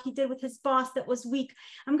and how he did with his boss that was weak.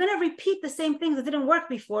 I'm going to repeat the same things that didn't work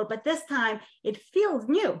before, but this time it feels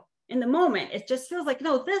new in the moment. It just feels like,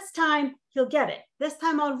 no, this time he'll get it. This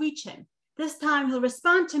time I'll reach him. This time he'll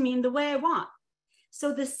respond to me in the way I want.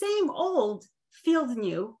 So the same old feels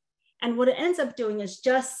new, and what it ends up doing is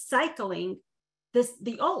just cycling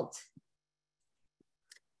the old.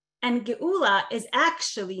 And Geula is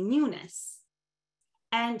actually newness.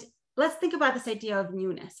 And let's think about this idea of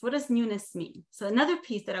newness. What does newness mean? So another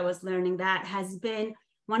piece that I was learning that has been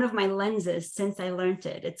one of my lenses since I learned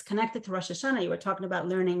it. It's connected to Rosh Hashanah. You were talking about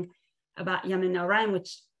learning about Yom Noraim,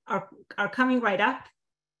 which are coming right up.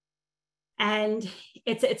 And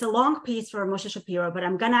it's a long piece for Moshe Shapiro, but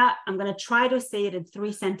I'm gonna try to say it in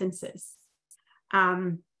 3 sentences.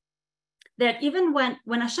 That even when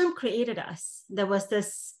Hashem created us, there was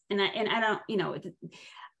this, and I don't,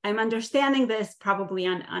 I'm understanding this probably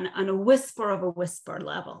on a whisper of a whisper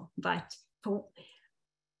level, but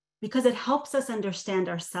because it helps us understand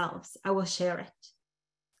ourselves, I will share it.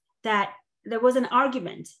 That there was an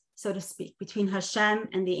argument, so to speak, between Hashem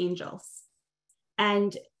and the angels.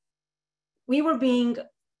 And we were being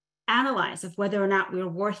analyzed of whether or not we were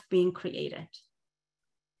worth being created.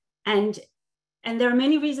 And there are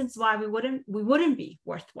many reasons why we wouldn't be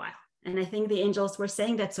worthwhile. And I think the angels were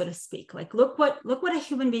saying that, so to speak, like, look what a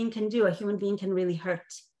human being can do. A human being can really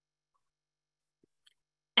hurt.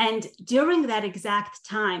 And during that exact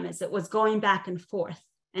time, as it was going back and forth,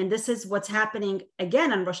 and this is what's happening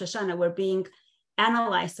again on Rosh Hashanah, we're being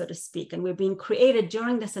analyzed, so to speak, and we're being created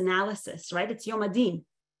during this analysis, right? It's Yom Adin.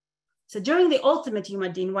 So during the ultimate Yom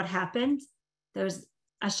Adin, what happened?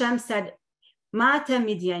 Hashem said, Ma atem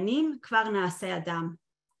midyanim kvar naaseh adam.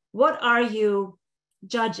 What are you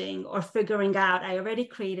judging or figuring out? I already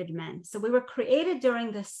created men. So we were created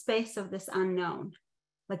during the space of this unknown,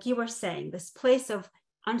 like you were saying, this place of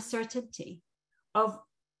uncertainty,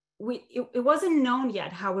 it wasn't known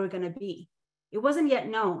yet how we were going to be. It wasn't yet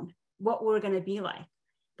known what we were going to be like.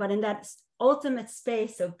 But in that ultimate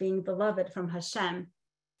space of being beloved from Hashem,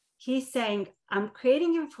 he's saying, I'm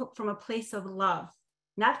creating you from a place of love,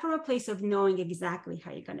 not from a place of knowing exactly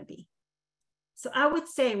how you're going to be. So I would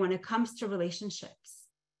say when it comes to relationships,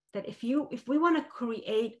 that if we want to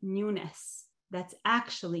create newness that's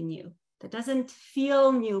actually new, that doesn't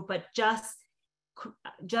feel new, but just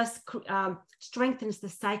strengthens the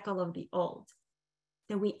cycle of the old,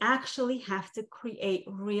 that we actually have to create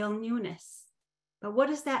real newness. But what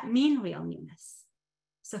does that mean, real newness?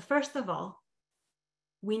 So first of all,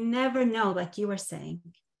 we never know, like you were saying,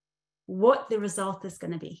 what the result is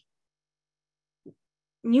going to be.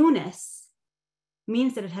 Newness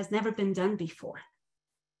means that it has never been done before.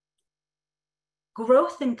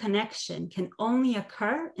 Growth and connection can only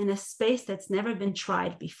occur in a space that's never been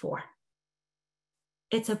tried before.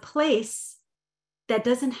 It's a place that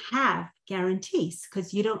doesn't have guarantees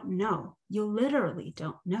because you don't know. You literally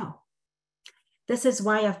don't know. This is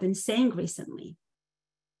why I've been saying recently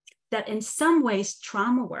that in some ways,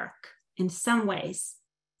 trauma work, in some ways,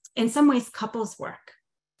 couples work,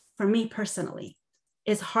 for me personally,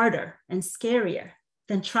 is harder and scarier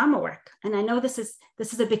than trauma work. And I know this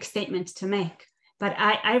is a big statement to make, but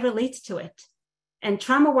I relate to it. And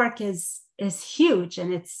trauma work is huge,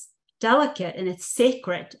 and it's delicate, and it's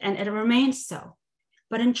sacred, and it remains so.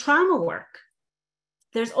 But in trauma work,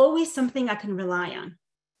 there's always something I can rely on.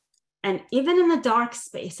 And even in a dark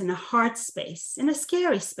space, in a hard space, in a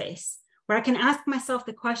scary space, where I can ask myself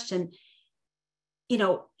the question, you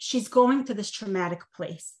know, she's going to this traumatic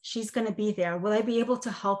place. She's going to be there. Will I be able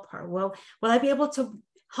to help her? Will I be able to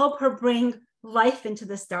help her bring life into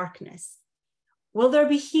this darkness? Will there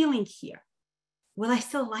be healing here? Will I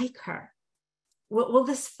still like her? Will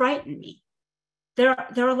this frighten me? There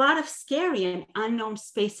are a lot of scary and unknown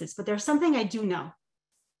spaces, but there's something I do know.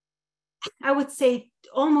 I would say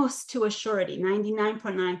almost to a surety,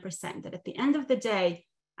 99.9%, that at the end of the day,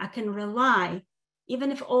 I can rely,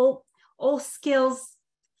 even if all skills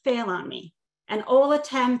fail on me, and all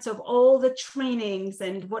attempts of all the trainings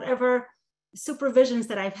and whatever supervisions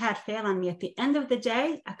that I've had fail on me, at the end of the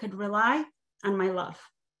day, I could rely on my love.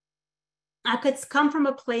 I could come from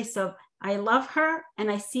a place of, I love her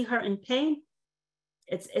and I see her in pain.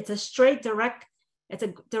 It's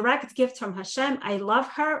a direct gift from Hashem. I love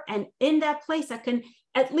her. And in that place, I can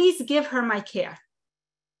at least give her my care.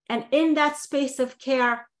 And in that space of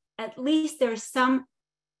care, at least there's some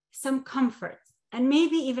comfort and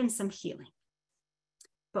maybe even some healing.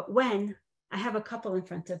 But when I have a couple in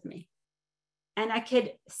front of me and I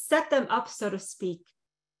could set them up, so to speak,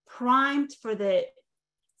 primed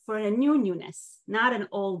for a new newness, not an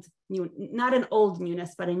old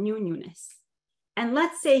newness, but a new newness. And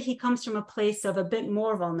let's say he comes from a place of a bit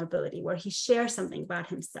more vulnerability where he shares something about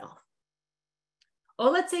himself. Or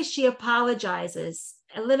let's say she apologizes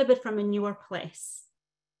a little bit from a newer place.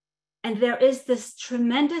 And there is this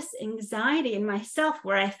tremendous anxiety in myself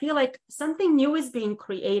where I feel like something new is being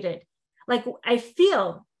created. Like I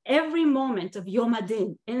feel every moment of Yom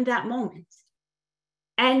Adin in that moment.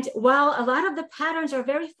 And while a lot of the patterns are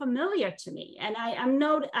very familiar to me, and I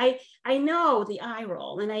know the eye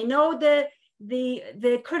roll, and I know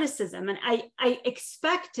the criticism, and I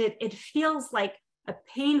expect it, it feels like a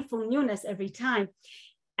painful newness every time.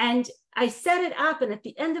 And I set it up, and at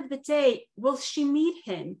the end of the day, will she meet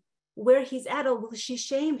him where he's at, or will she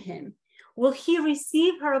shame him? Will he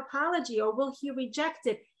receive her apology, or will he reject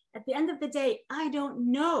it? At the end of the day, I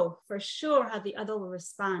don't know for sure how the other will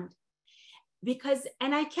respond.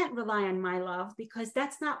 And I can't rely on my love, because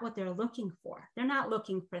that's not what they're looking for. They're not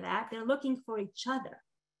looking for that. They're looking for each other.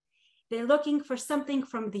 They're looking for something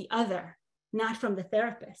from the other, not from the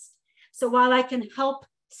therapist. So while I can help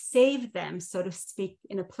save them, so to speak,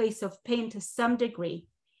 in a place of pain to some degree,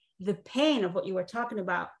 the pain of what you were talking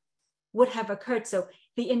about would have occurred. So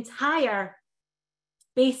the entire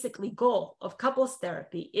basically goal of couples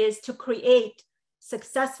therapy is to create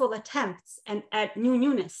successful attempts and at new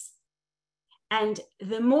newness. And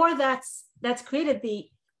the more that's created,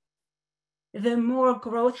 the more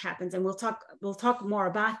growth happens. And we'll talk more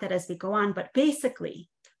about that as we go on. But basically,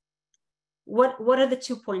 what are the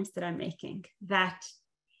 2 points that I'm making? That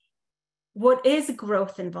what is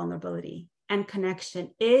growth and vulnerability and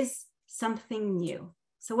connection is something new.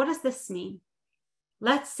 So what does this mean?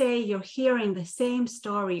 Let's say you're hearing the same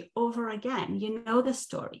story over again. You know the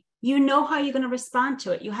story. You know how you're going to respond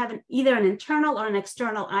to it. You have either an internal or an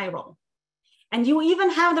external eye roll. And you even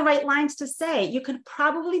have the right lines to say. You could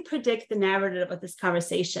probably predict the narrative of this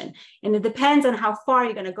conversation. And it depends on how far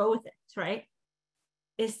you're going to go with it, right?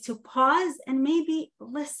 Is to pause and maybe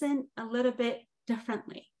listen a little bit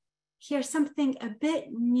differently. Hear something a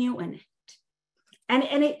bit new in it.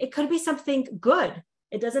 And it could be something good.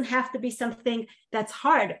 It doesn't have to be something that's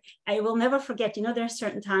hard. I will never forget, there are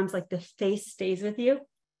certain times like the face stays with you.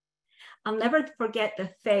 I'll never forget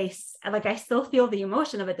the face, like I still feel the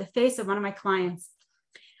emotion of it, the face of one of my clients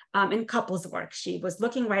in couples work. She was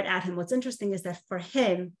looking right at him. What's interesting is that for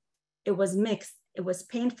him, it was mixed. It was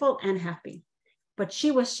painful and happy. But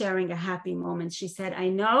she was sharing a happy moment. She said, I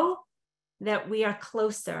know that we are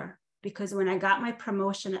closer because when I got my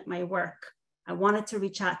promotion at my work, I wanted to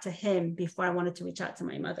reach out to him before I wanted to reach out to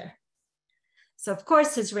my mother. So of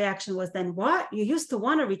course his reaction was then, what? You used to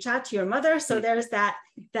want to reach out to your mother? So there's that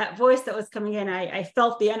voice that was coming in. I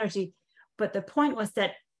felt the energy. But the point was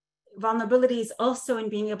that vulnerability is also in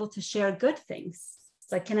being able to share good things.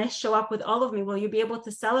 It's like, can I show up with all of me? Will you be able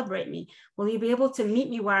to celebrate me? Will you be able to meet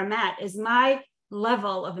me where I'm at? Is my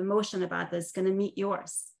level of emotion about this going to meet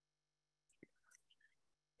yours?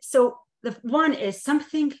 So the one is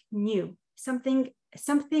something new, something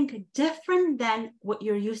different than what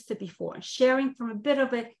you're used to before, sharing from a bit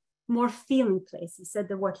of a more feeling place. You said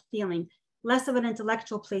the word feeling, less of an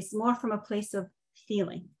intellectual place, more from a place of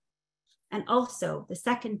feeling. And also the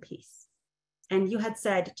second piece, and you had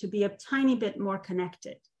said to be a tiny bit more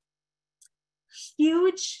connected.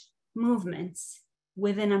 Huge movements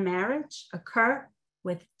within a marriage occur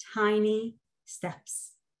with tiny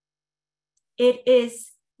steps. It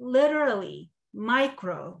is literally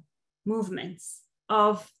micro movements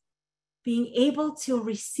of being able to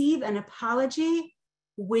receive an apology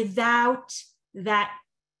without that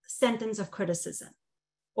sentence of criticism,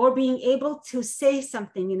 or being able to say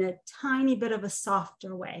something in a tiny bit of a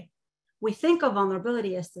softer way. We think of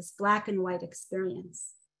vulnerability as this black and white experience,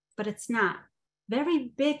 but it's not.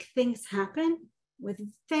 Very big things happen with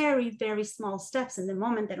very, very small steps. In the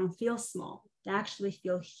moment, they don't feel small. They actually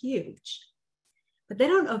feel huge, but they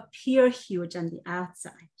don't appear huge on the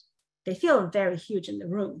outside. They feel very huge in the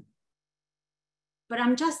room. But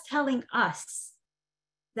I'm just telling us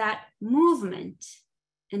that movement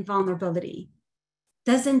and vulnerability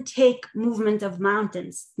doesn't take movement of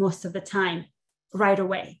mountains most of the time right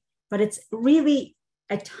away, but it's really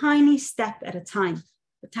a tiny step at a time,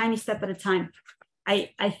 a tiny step at a time.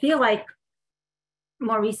 I feel like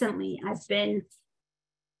more recently, I've been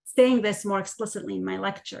saying this more explicitly in my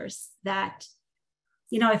lectures that,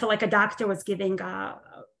 I feel like a doctor was giving, a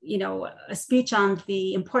speech on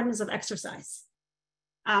the importance of exercise.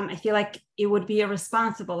 I feel like it would be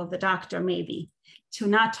irresponsible of the doctor maybe to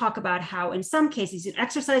not talk about how in some cases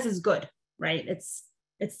exercise is good, right?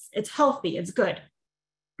 It's healthy, it's good.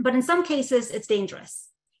 But in some cases it's dangerous.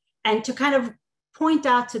 And to kind of point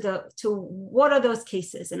out to what are those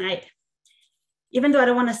cases. And even though I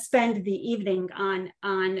don't want to spend the evening on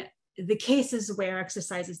the cases where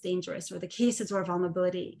exercise is dangerous or the cases where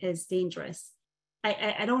vulnerability is dangerous,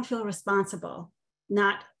 I don't feel responsible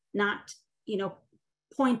not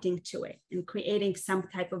pointing to it and creating some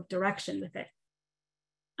type of direction with it.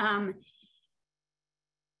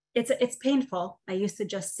 It's painful. I used to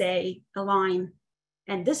just say a line,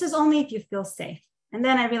 and this is only if you feel safe. And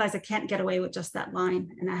then I realized I can't get away with just that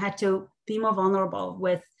line. And I had to be more vulnerable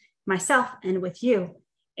with myself and with you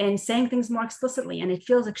and saying things more explicitly. And it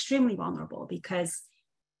feels extremely vulnerable because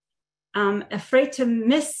I'm afraid to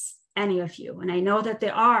miss any of you. And I know that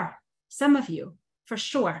there are some of you, for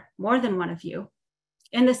sure, more than one of you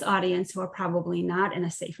in this audience who are probably not in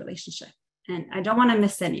a safe relationship. And I don't want to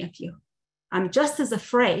miss any of you. I'm just as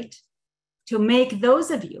afraid to make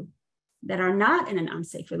those of you that are not in an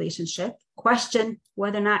unsafe relationship question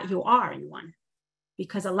whether or not you are in one.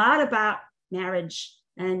 Because a lot about marriage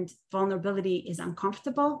and vulnerability is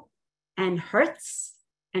uncomfortable and hurts,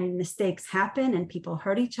 and mistakes happen and people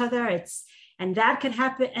hurt each other. And that could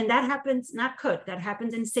happen, and that happens, not could, that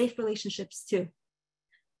happens in safe relationships too.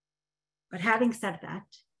 But having said that,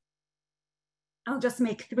 I'll just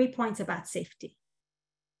make 3 points about safety.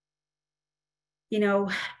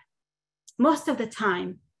 Most of the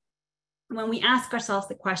time, when we ask ourselves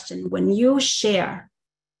the question, when you share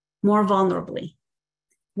more vulnerably,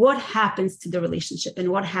 what happens to the relationship and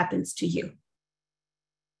what happens to you?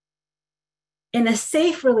 In a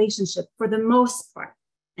safe relationship, for the most part,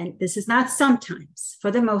 and this is not sometimes, for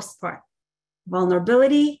the most part,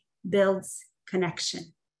 vulnerability builds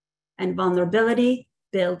connection, and vulnerability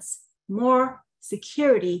builds more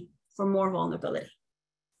security for more vulnerability.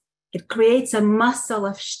 It creates a muscle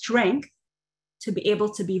of strength to be able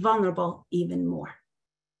to be vulnerable even more.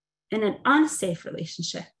 In an unsafe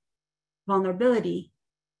relationship, vulnerability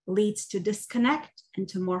leads to disconnect and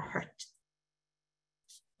to more hurt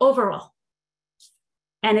overall.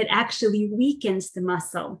 And it actually weakens the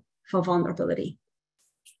muscle for vulnerability.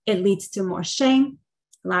 It leads to more shame.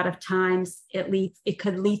 A lot of times it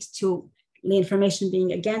could lead to the information being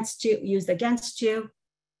used against you.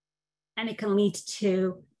 And it can lead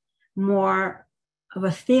to more of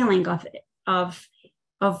a feeling of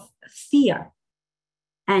fear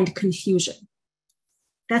and confusion.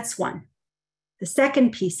 That's one. The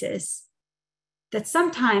second piece is that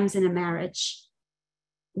sometimes in a marriage,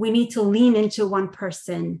 we need to lean into one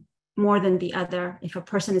person more than the other. If a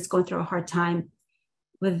person is going through a hard time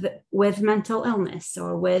with mental illness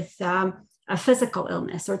or with a physical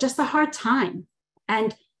illness or just a hard time,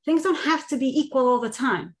 and things don't have to be equal all the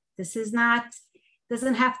time. This is not,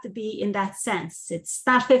 doesn't have to be in that sense. It's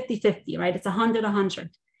not 50-50, right? It's 100-100.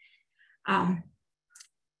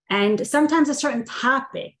 And sometimes a certain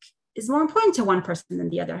topic is more important to one person than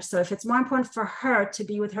the other. So if it's more important for her to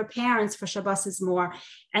be with her parents for Shabbosim more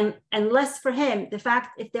and less for him, the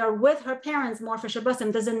fact if they're with her parents more for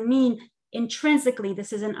Shabbosim doesn't mean intrinsically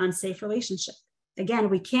this is an unsafe relationship. Again,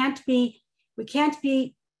 we can't do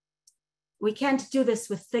this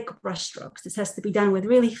with thick brushstrokes. This has to be done with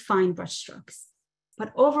really fine brushstrokes.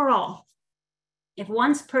 But overall, if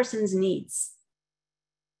one person's needs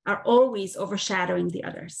are always overshadowing the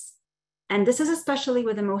others, and this is especially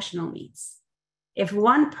with emotional needs, if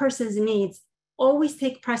one person's needs always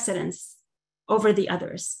take precedence over the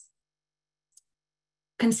others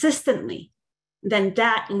consistently, then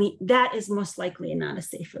that is most likely not a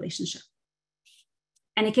safe relationship.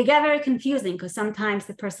 And it can get very confusing because sometimes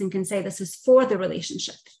the person can say this is for the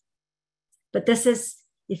relationship. But this is,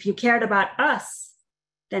 if you cared about us,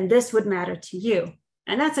 then this would matter to you.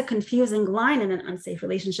 And that's a confusing line in an unsafe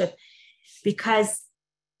relationship because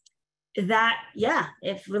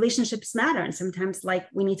if relationships matter, and sometimes like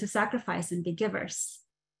we need to sacrifice and be givers.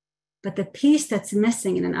 But the piece that's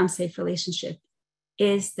missing in an unsafe relationship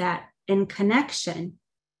is that in connection,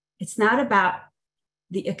 it's not about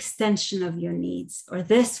the extension of your needs, or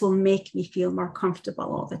this will make me feel more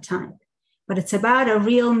comfortable all the time. But it's about a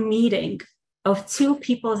real meeting of two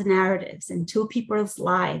people's narratives and two people's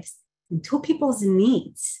lives and two people's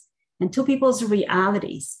needs and two people's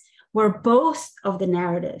realities, where both of the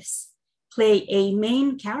narratives play a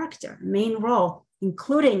main character, main role,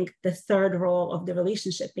 including the third role of the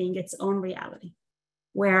relationship being its own reality,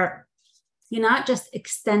 where you're not just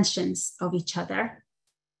extensions of each other,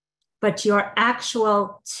 but you're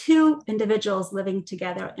actual two individuals living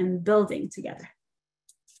together and building together.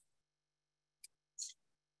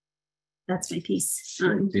 That's my piece.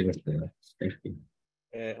 Beautiful. Thank you.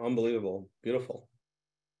 Unbelievable. Beautiful.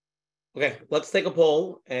 Okay, let's take a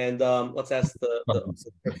poll and let's ask the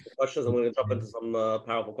questions. I'm going to jump into some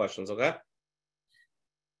powerful questions, okay?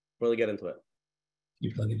 Really get into it.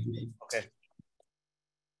 Okay.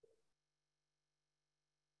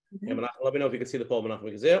 Yeah, let me know if you can see the poll. We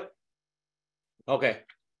can see it. Okay,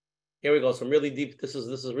 here we go. Some really deep. This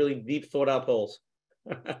is really deep, thought out polls.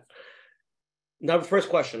 Now, the first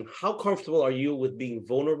question: how comfortable are you with being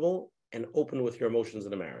vulnerable and open with your emotions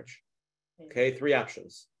in a marriage? Okay, 3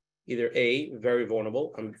 options. Either A, very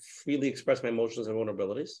vulnerable. I'm freely express my emotions and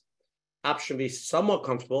vulnerabilities. Option B, somewhat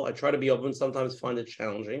comfortable. I try to be open. Sometimes find it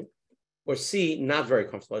challenging. Or C, not very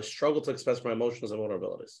comfortable. I struggle to express my emotions and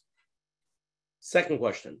vulnerabilities. Second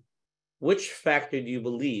question: which factor do you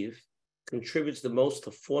believe contributes the most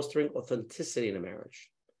to fostering authenticity in a marriage?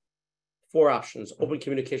 4 options: open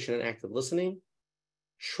communication and active listening,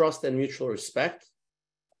 trust and mutual respect,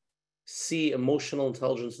 C, emotional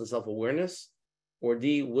intelligence and self-awareness, or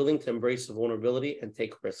D, willing to embrace vulnerability and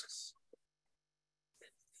take risks.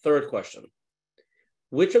 Third question: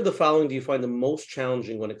 which of the following do you find the most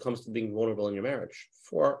challenging when it comes to being vulnerable in your marriage?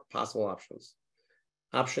 4 possible options.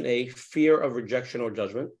 Option A, fear of rejection or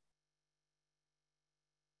judgment.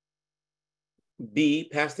 B,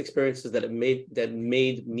 past experiences that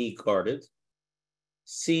made me guarded.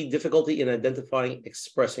 C, difficulty in identifying,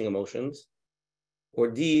 expressing emotions. Or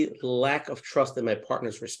D, lack of trust in my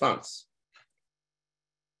partner's response.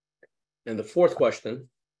 And the fourth question: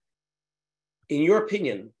 in your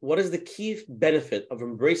opinion, what is the key benefit of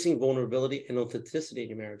embracing vulnerability and authenticity in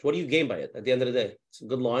your marriage? What do you gain by it at the end of the day? It's a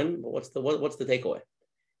good line, but what's the takeaway?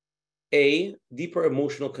 A, deeper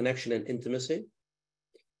emotional connection and intimacy.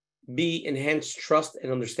 B, enhanced trust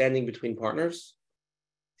and understanding between partners.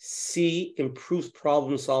 C, improved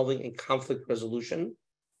problem solving and conflict resolution.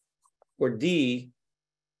 Or D,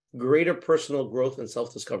 greater personal growth and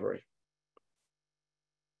self-discovery.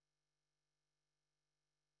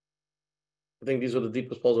 I think these are the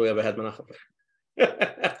deepest polls we ever had, Menachem.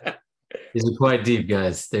 These are quite deep,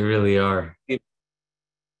 guys. They really are.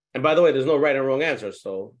 And by the way, there's no right and wrong answer,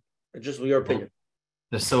 so it's just your opinion.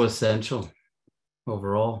 They're so essential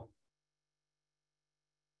overall.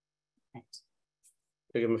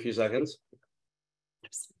 Give them a few seconds.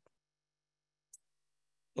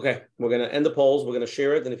 Okay, we're going to end the polls. We're going to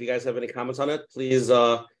share it. And if you guys have any comments on it, please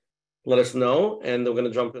let us know. And we're going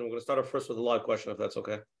to jump in. We're going to start off first with a live question, if that's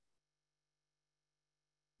okay.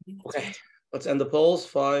 Okay, let's end the polls.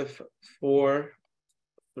 5, 4,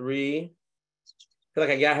 3. I feel like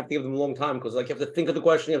I have to give them a long time because like you have to think of the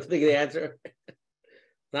question, you have to think of the answer.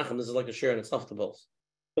 Nachum, this is like a share and it's tough to both.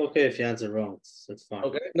 It's okay if you answer wrong. It's fine.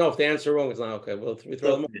 Okay. No, if the answer wrong, it's not okay. Well, we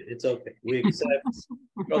throw them. It's okay. We accept.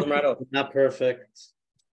 Throw them right out. Not perfect.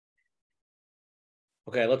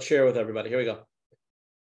 Okay, let's share with everybody. Here we go.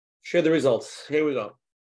 Share the results. Here we go.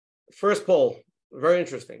 First poll, very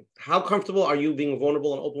interesting. How comfortable are you being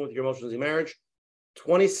vulnerable and open with your emotions in marriage?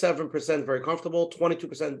 27% very comfortable,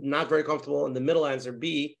 22% not very comfortable. And the middle answer,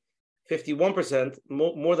 B, 51%,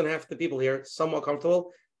 more than half the people here, somewhat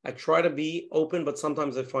comfortable. I try to be open, but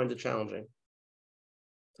sometimes I find it challenging.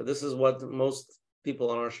 So this is what most people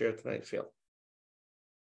on our share tonight feel.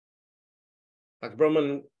 Dr.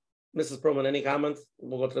 Perlman, Mrs. Perlman, any comments?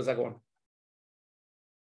 We'll go to the second one.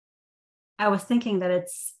 I was thinking that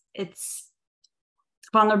it's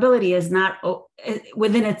vulnerability is not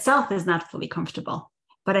within itself is not fully comfortable.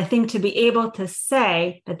 But I think to be able to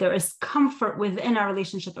say that there is comfort within our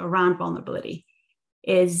relationship around vulnerability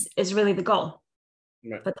is really the goal.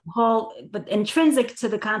 Right. But intrinsic to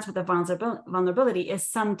the concept of vulnerability is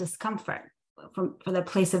some discomfort from the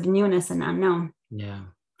place of newness and unknown. Yeah.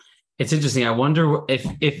 It's interesting. I wonder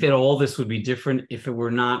if all this would be different if it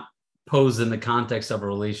were not posed in the context of a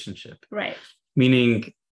relationship. Right.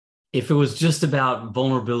 Meaning, if it was just about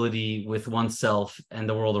vulnerability with oneself and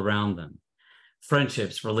the world around them,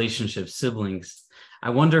 friendships, relationships, siblings, I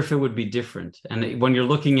wonder if it would be different. And when you're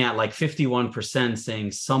looking at like 51%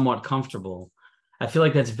 saying somewhat comfortable, I feel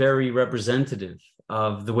like that's very representative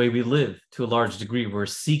of the way we live to a large degree. We're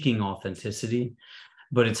seeking authenticity,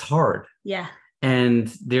 but it's hard. Yeah. And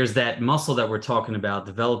there's that muscle that we're talking about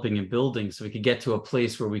developing and building so we could get to a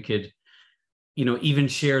place where we could, even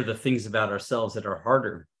share the things about ourselves that are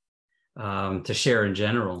harder to share in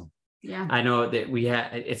general. Yeah. I know that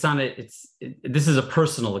this is a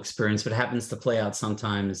personal experience, but it happens to play out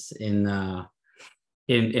sometimes in a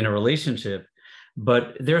relationship.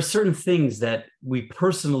 But there are certain things that we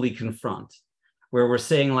personally confront where we're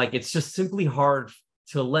saying like, it's just simply hard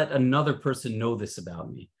to let another person know this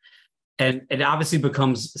about me. And it obviously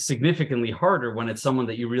becomes significantly harder when it's someone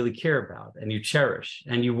that you really care about and you cherish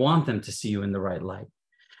and you want them to see you in the right light.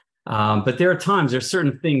 But there's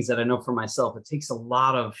certain things that I know for myself, it takes a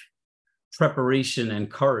lot of preparation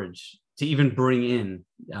and courage to even bring in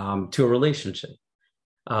to a relationship.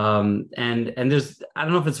 And there's, I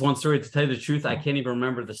don't know if it's one story, to tell you the truth, I can't even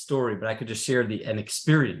remember the story, but I could just share an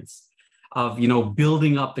experience of,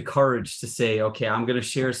 building up the courage to say, okay, I'm going to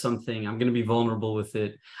share something. I'm going to be vulnerable with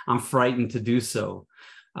it. I'm frightened to do so.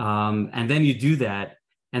 And then you do that.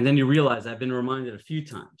 And then you realize, I've been reminded a few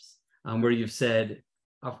times where you've said,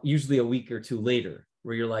 usually a week or two later,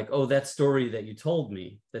 where you're like, oh, that story that you told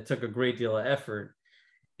me that took a great deal of effort.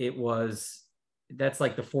 That's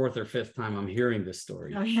like the fourth or fifth time I'm hearing this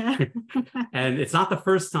story. Oh, yeah. And it's not the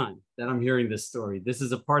first time that I'm hearing this story. This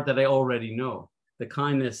is a part that I already know. The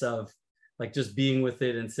kindness of like just being with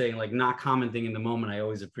it and saying, like, not commenting in the moment, I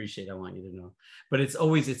always appreciate, I want you to know. But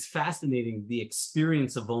it's fascinating. The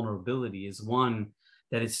experience of vulnerability is one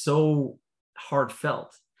that is so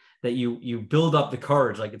heartfelt that you build up the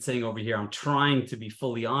courage, like it's saying over here, I'm trying to be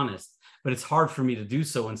fully honest, but it's hard for me to do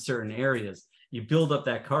so in certain areas. You build up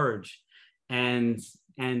that courage and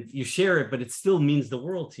you share it, but it still means the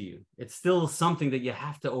world to you. It's still something that you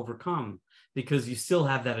have to overcome because you still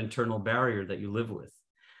have that internal barrier that you live with.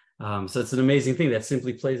 So it's an amazing thing that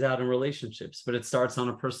simply plays out in relationships, but it starts on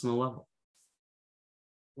a personal level.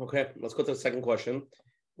 Okay, let's go to the second question.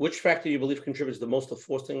 Which factor you believe contributes the most to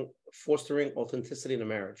fostering authenticity in a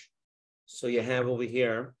marriage? So you have over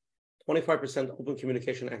here, 25% open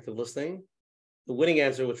communication, active listening. The winning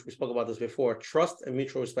answer, which we spoke about this before, trust and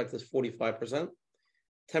mutual respect is 45%.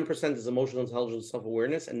 10% is emotional intelligence,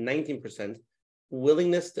 self-awareness, and 19%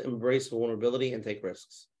 willingness to embrace vulnerability and take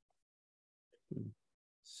risks.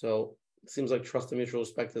 So it seems like trust and mutual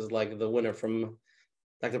respect is like the winner from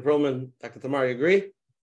Dr. Perlman. Dr. Tamar, you agree?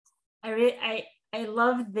 I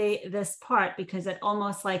love this part because it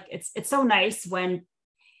almost like it's so nice when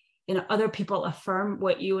other people affirm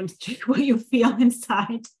what you feel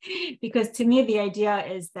inside, because to me the idea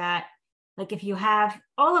is that like if you have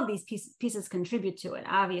all of these pieces contribute to it,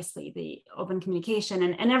 obviously the open communication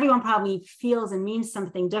and everyone probably feels and means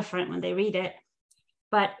something different when they read it,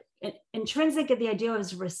 but intrinsic of the idea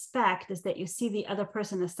is respect is that you see the other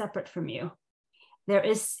person as separate from you.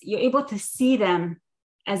 You're able to see them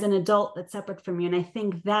as an adult that's separate from you. And I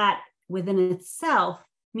think that within itself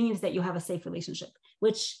means that you have a safe relationship,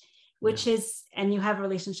 which is, and you have a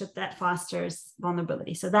relationship that fosters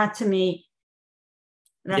vulnerability. So that to me,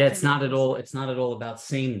 it's not at all about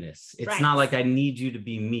sameness. It's right. Not like I need you to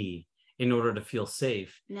be me in order to feel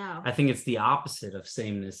safe. No. I think it's the opposite of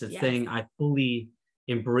sameness. It's saying I fully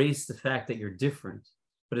embrace the fact that you're different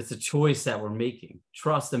but it's a choice that we're making.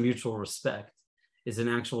 Trust and mutual respect is an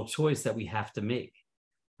actual choice that we have to make.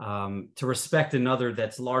 To respect another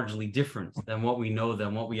that's largely different than what we know,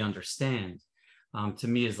 than what we understand, to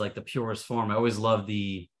me is like the purest form. I always love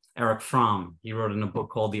the Erich Fromm. He wrote in a book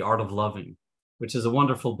called The Art of Loving, which is a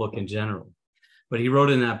wonderful book in general. But he wrote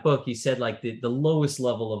in that book, he said like the lowest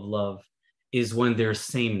level of love is when there's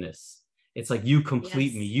sameness. It's like you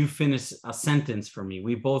complete me, you finish a sentence for me.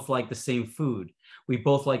 We both like the same food. We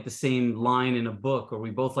both like the same line in a book, or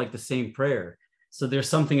we both like the same prayer. So there's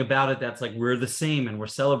something about it that's like we're the same and we're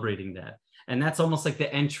celebrating that. And that's almost like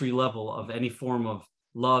the entry level of any form of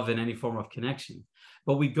love and any form of connection.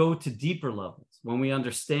 But we go to deeper levels when we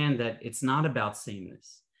understand that it's not about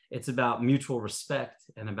sameness. It's about mutual respect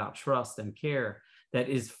and about trust and care that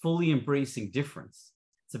is fully embracing difference.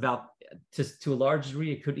 It's about, to a large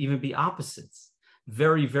degree, it could even be opposites,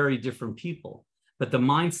 very, very different people. But the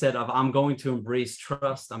mindset of I'm going to embrace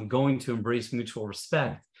trust, I'm going to embrace mutual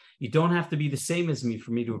respect. You don't have to be the same as me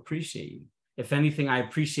for me to appreciate you. If anything, I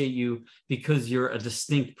appreciate you because you're a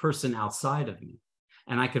distinct person outside of me.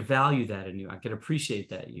 And I could value that in you. I could appreciate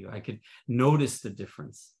that in you. I could notice the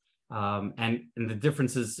difference. And the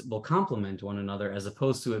differences will complement one another as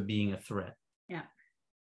opposed to it being a threat. Yeah.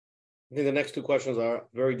 I think the next two questions are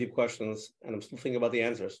very deep questions, and I'm still thinking about the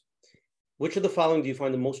answers. Which of the following do you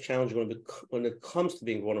find the most challenging when it comes to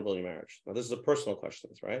being vulnerable in your marriage? Now, this is a personal question,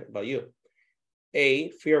 right? About you. A,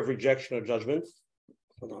 fear of rejection or judgment.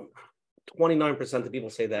 Hold on. 29% of people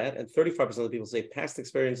say that, and 35% of people say past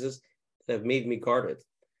experiences that have made me guarded.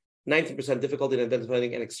 19% difficulty in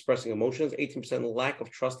identifying and expressing emotions. 18% lack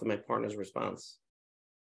of trust in my partner's response.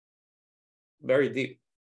 Very deep.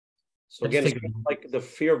 So again, it's like the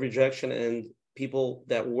fear of rejection, and people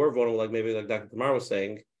that were vulnerable, like maybe like Dr. Tamar was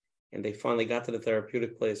saying, and they finally got to the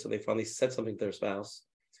therapeutic place, so they finally said something to their spouse,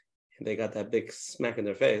 and they got that big smack in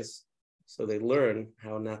their face. So they learn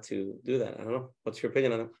how not to do that. I don't know. What's your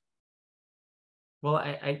opinion on it? Well,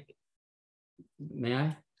 I may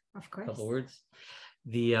I? Of course. A couple words.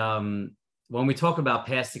 When we talk about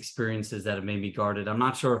past experiences that have made me guarded, I'm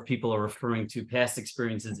not sure if people are referring to past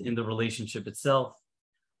experiences in the relationship itself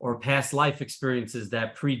or past life experiences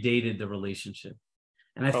that predated the relationship.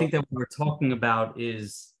 And I think that what we're talking about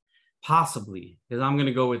is possibly, because I'm going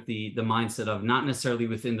to go with the mindset of not necessarily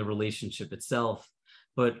within the relationship itself,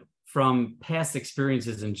 but from past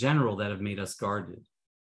experiences in general that have made us guarded.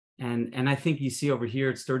 And I think you see over here,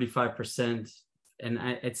 it's 35%. And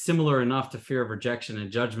it's similar enough to fear of rejection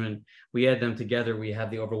and judgment. We add them together, we have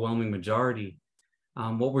the overwhelming majority.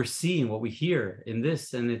 What we're seeing, what we hear in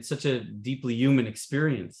this, and it's such a deeply human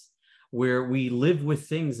experience where we live with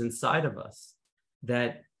things inside of us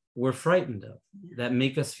that we're frightened of, that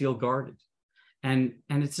make us feel guarded. And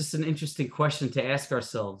it's just an interesting question to ask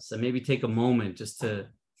ourselves, and maybe take a moment just to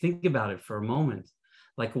think about it for a moment.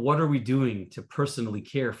 Like, what are we doing to personally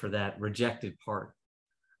care for that rejected part?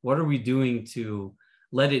 What are we doing to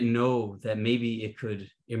let it know that maybe it could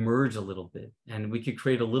emerge a little bit and we could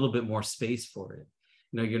create a little bit more space for it?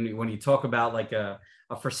 You know, when you talk about like a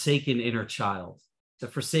forsaken inner child, the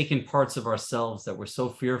forsaken parts of ourselves that we're so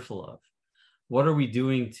fearful of, what are we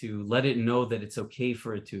doing to let it know that it's okay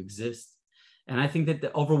for it to exist? And I think that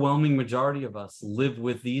the overwhelming majority of us live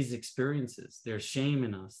with these experiences. There's shame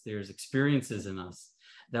in us. There's experiences in us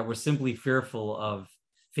that we're simply fearful of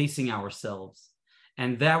facing ourselves.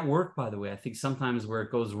 And that work, by the way, I think sometimes where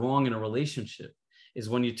it goes wrong in a relationship is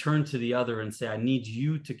when you turn to the other and say, I need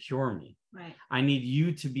you to cure me. Right. I need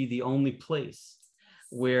you to be the only place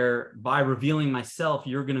where by revealing myself,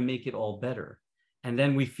 you're going to make it all better. And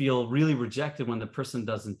then we feel really rejected when the person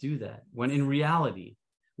doesn't do that. When in reality,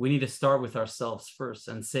 we need to start with ourselves first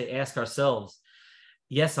and ask ourselves,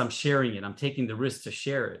 yes, I'm sharing it. I'm taking the risk to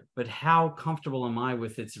share it. But how comfortable am I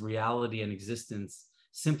with its reality and existence,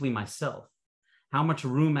 simply myself? How much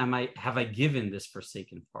room have I given this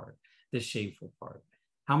forsaken part, this shameful part?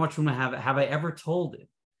 How much room have I ever told it?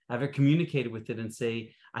 Have I communicated with it and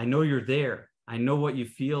say, I know you're there. I know what you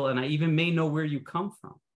feel. And I even may know where you come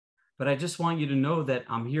from. But I just want you to know that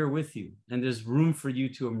I'm here with you. And there's room for you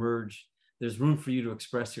to emerge. There's room for you to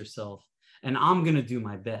express yourself. And I'm going to do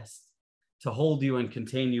my best to hold you and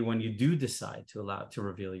contain you when you do decide to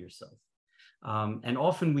reveal yourself. And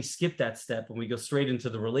often we skip that step and we go straight into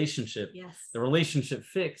the relationship. Yes. The relationship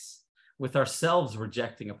fix with ourselves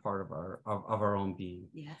rejecting a part of our own being.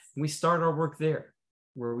 Yes. And we start our work there,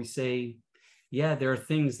 where we say, yeah, there are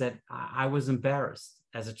things that I was embarrassed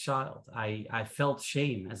as a child. I felt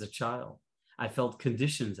shame as a child. I felt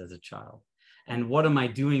conditions as a child. And what am I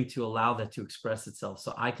doing to allow that to express itself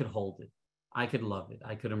so I could hold it, I could love it,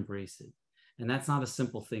 I could embrace it? And that's not a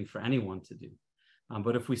simple thing for anyone to do.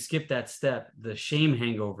 But if we skip that step, the shame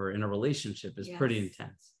hangover in a relationship is pretty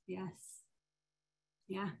intense. Yes.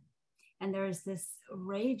 Yeah. And there's this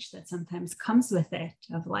rage that sometimes comes with it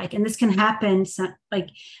of like, and this can happen, like,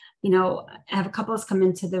 I have a couples come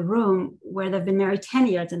into the room where they've been married 10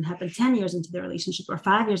 years and happened 10 years into the relationship or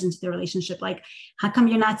 5 years into the relationship. Like, how come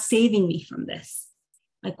you're not saving me from this?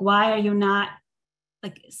 Like, why are you not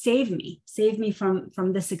like, save me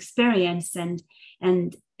from this experience?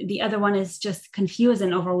 And the other one is just confused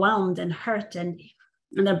and overwhelmed and hurt. And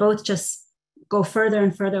they're both just go further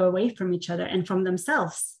and further away from each other and from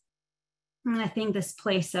themselves. And I think this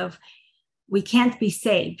place of, we can't be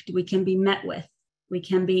saved, we can be met with, we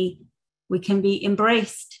can be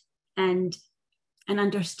embraced and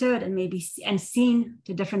understood and maybe and seen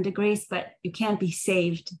to different degrees, but you can't be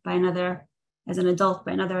saved by another, as an adult,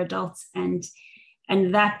 by another adult. And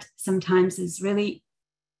that sometimes is really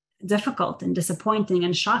difficult and disappointing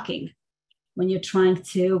and shocking when you're trying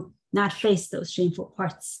to not face those shameful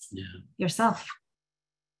parts yourself.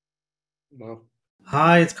 Wow.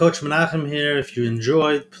 Hi, it's Coach Menachem here. If you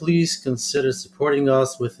enjoyed, please consider supporting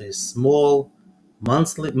us with a small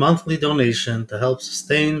monthly donation to help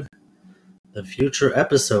sustain the future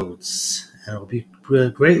episodes. And it will be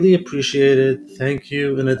greatly appreciated. Thank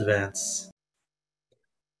you in advance.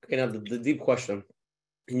 Okay, now the deep question.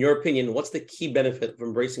 In your opinion, what's the key benefit of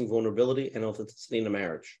embracing vulnerability and authenticity in a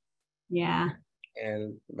marriage? Yeah.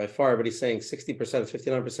 And by far, everybody's saying 60%,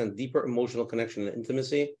 59% deeper emotional connection and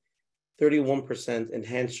intimacy, 31%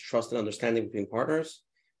 enhanced trust and understanding between partners,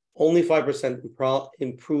 only 5%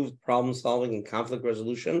 improved problem solving and conflict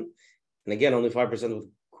resolution, and again, only 5% with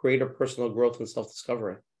greater personal growth and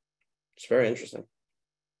self-discovery. It's very interesting.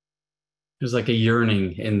 There's like a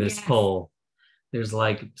yearning in this poll. There's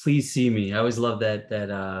like, please see me. I always love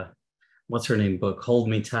that what's her name book, Hold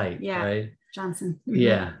Me Tight, right? Johnson.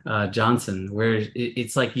 Yeah, Johnson, where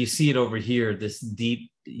it's like you see it over here, this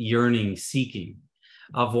deep yearning, seeking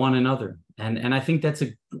of one another. And I think that's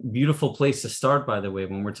a beautiful place to start, by the way,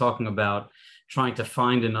 when we're talking about trying to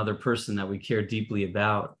find another person that we care deeply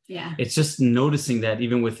about. Yeah. It's just noticing that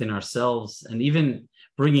even within ourselves, and even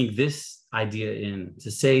bringing this idea in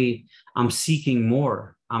to say, I'm seeking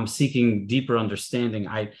more. I'm seeking deeper understanding.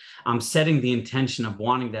 I'm setting the intention of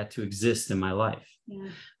wanting that to exist in my life. Yeah.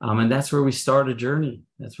 And that's where we start a journey.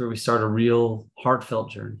 That's where we start a real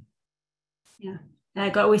heartfelt journey. Yeah.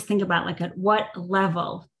 And I always think about like at what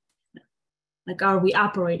level like are we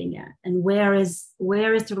operating at, and where is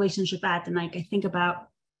the relationship at? And like I think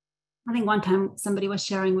one time somebody was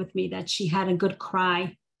sharing with me that she had a good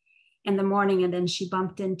cry in the morning, and then she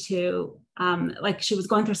bumped into like she was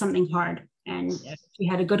going through something hard, and she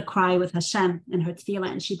had a good cry with Hashem and her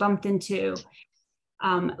tefillah, and she bumped into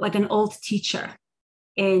like an old teacher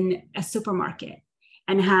in a supermarket,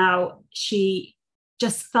 and how she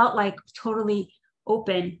just felt like totally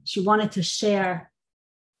open. She wanted to share.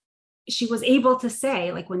 She was able to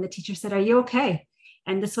say, like when the teacher said, "Are you okay?"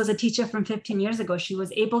 And this was a teacher from 15 years ago. She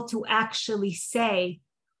was able to actually say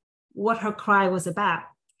what her cry was about.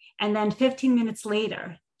 And then 15 minutes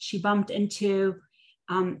later, she bumped into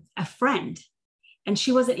a friend, and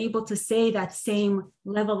she wasn't able to say that same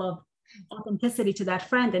level of authenticity to that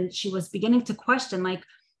friend. And she was beginning to question, like,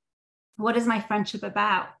 what is my friendship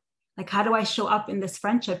about? Like, how do I show up in this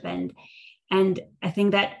friendship? And I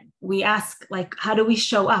think that we ask, like, how do we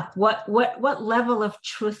show up? What level of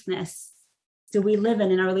truthness do we live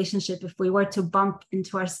in our relationship if we were to bump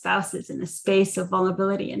into our spouses in a space of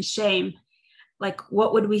vulnerability and shame? Like,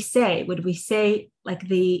 what would we say? Would we say like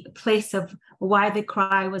the place of why the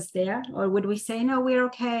cry was there? Or would we say, no, we're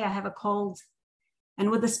okay, I have a cold? And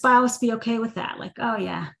would the spouse be okay with that? Like, oh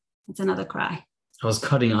yeah, it's another cry. I was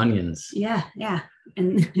cutting onions. Yeah.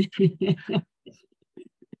 And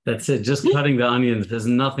that's it. Just cutting the onions has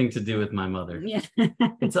nothing to do with my mother. Yeah.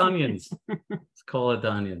 It's onions. Let's call it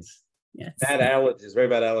the onions. Yes. Bad allergies, very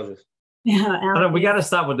bad allergies. Yeah. We got to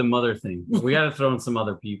stop with the mother thing. We got to throw in some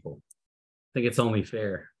other people. I think it's only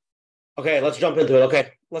fair. Okay, let's jump into it. Okay,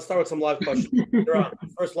 let's start with some live questions. You're on.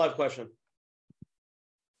 First live question.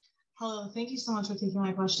 Hello, thank you so much for taking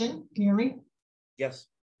my question. Can you hear me? Yes.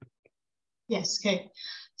 Yes, okay.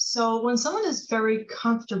 So when someone is very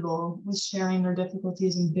comfortable with sharing their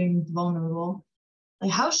difficulties and being vulnerable,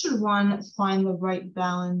 like how should one find the right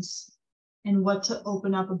balance in what to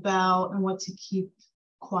open up about and what to keep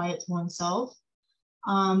quiet to oneself?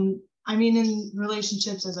 I mean, in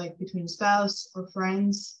relationships as like between spouse or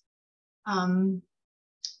friends,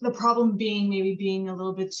 the problem being maybe being a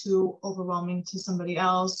little bit too overwhelming to somebody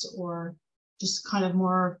else, or just kind of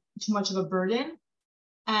too much of a burden.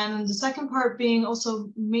 And the second part being also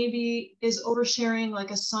maybe is oversharing like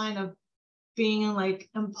a sign of being like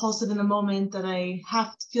impulsive in the moment that I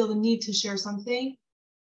have to feel the need to share something?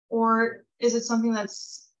 Or is it something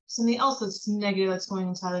that's something else that's negative that's going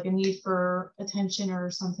inside, like a need for attention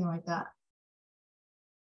or something like that?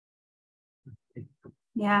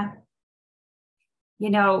 Yeah. You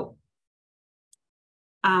know,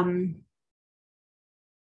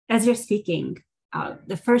 as you're speaking,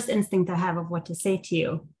 the first instinct I have of what to say to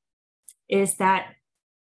you is that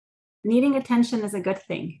needing attention is a good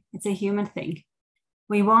thing. It's a human thing.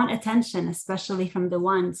 We want attention, especially from the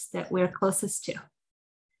ones that we're closest to.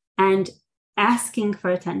 And asking for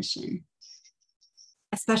attention,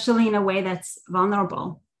 especially in a way that's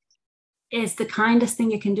vulnerable, is the kindest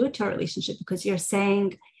thing you can do to a relationship, because you're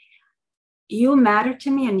saying, you matter to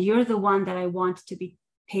me and you're the one that I want to be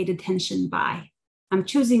paid attention by. I'm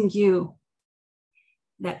choosing you,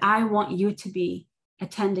 that I want you to be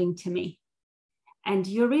attending to me. And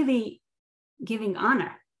you're really giving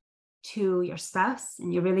honor to your spouse,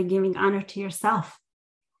 and you're really giving honor to yourself.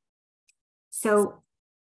 So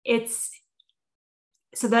that's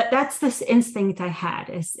this instinct I had,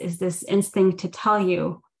 is this instinct to tell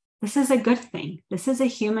you, this is a good thing. This is a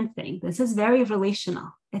human thing. This is very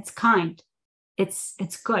relational. It's kind.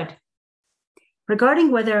 It's good.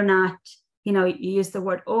 Regarding whether or not, you use the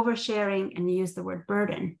word oversharing and you use the word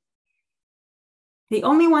burden, the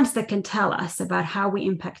only ones that can tell us about how we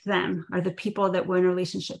impact them are the people that we're in a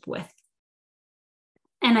relationship with.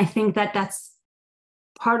 And I think that that's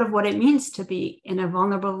part of what it means to be in a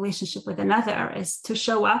vulnerable relationship with another, is to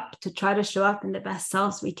try to show up in the best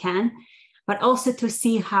selves we can, but also to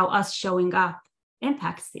see how us showing up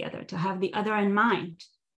impacts the other, to have the other in mind,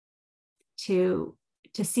 to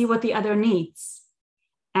see what the other needs.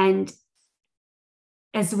 And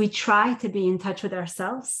as we try to be in touch with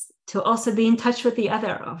ourselves, to also be in touch with the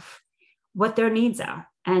other of what their needs are.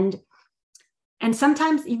 And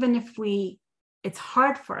sometimes even if it's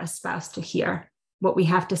hard for a spouse to hear what we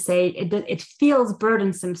have to say, it feels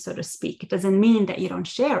burdensome, so to speak. It doesn't mean that you don't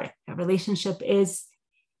share it. A relationship is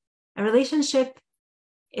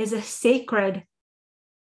a sacred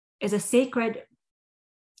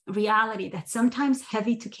reality that's sometimes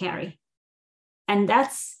heavy to carry. And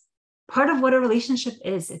that's part of what a relationship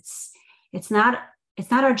is. It's not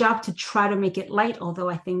our job to try to make it light, although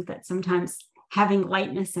I think that sometimes having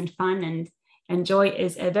lightness and fun and joy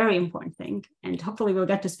is a very important thing. And hopefully we'll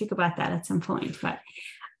get to speak about that at some point. But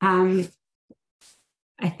I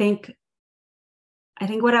think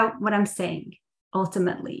what I'm saying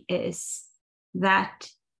ultimately is that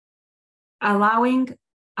allowing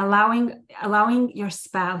your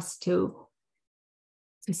spouse to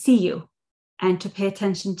see you and to pay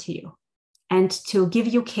attention to you and to give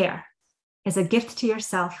you care is a gift to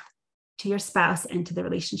yourself, to your spouse, and to the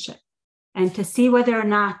relationship. And to see whether or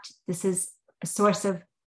not this is a source of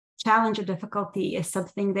challenge or difficulty is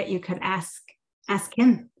something that you could ask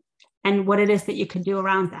him, and what it is that you could do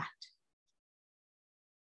around that.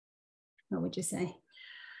 What would you say?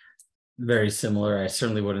 Very similar. I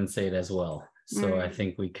certainly wouldn't say it as well. So I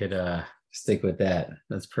think we could stick with that.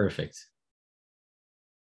 That's perfect.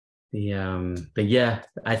 But yeah,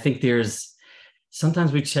 I think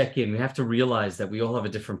sometimes we check in. We have to realize that we all have a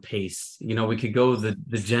different pace. We could go the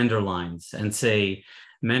gender lines and say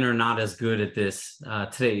men are not as good at this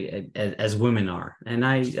today as women are. And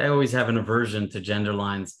I always have an aversion to gender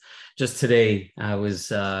lines. Just today, I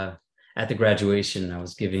was at the graduation. I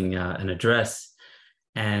was giving an address,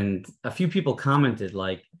 and a few people commented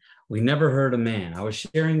like, we never heard a man. I was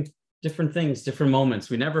sharing different things, different moments.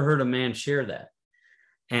 We never heard a man share that.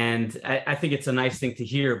 And I think it's a nice thing to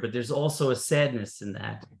hear, but there's also a sadness in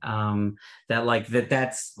that,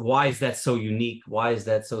 that's why is that so unique? Why is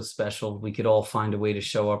that so special? We could all find a way to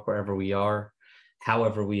show up wherever we are,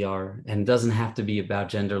 however we are, and it doesn't have to be about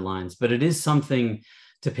gender lines, but it is something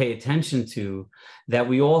to pay attention to, that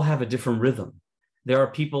we all have a different rhythm. There are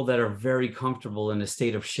people that are very comfortable in a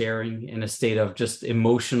state of sharing, in a state of just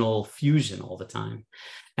emotional fusion all the time.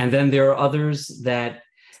 And then there are others that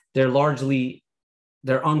they're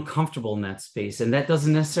uncomfortable in that space. And that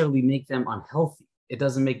doesn't necessarily make them unhealthy. It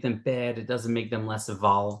doesn't make them bad. It doesn't make them less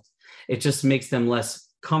evolved. It just makes them less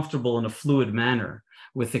comfortable in a fluid manner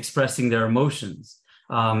with expressing their emotions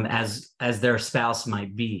as their spouse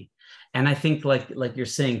might be. And I think like you're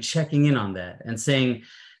saying, checking in on that and saying,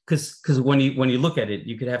 because when you look at it,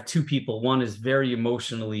 you could have two people. One is very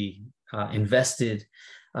emotionally invested,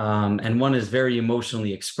 and one is very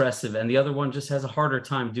emotionally expressive, and the other one just has a harder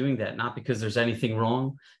time doing that, not because there's anything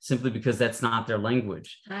wrong, simply because that's not their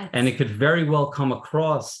language. Right. And it could very well come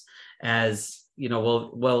across as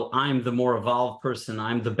well, I'm the more evolved person.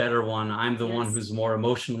 I'm the better one. I'm the one who's more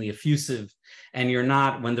emotionally effusive. And you're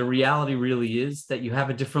not, when the reality really is that you have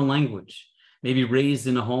a different language, maybe raised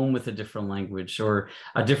in a home with a different language or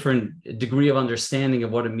a different degree of understanding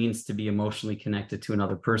of what it means to be emotionally connected to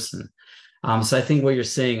another person. So I think what you're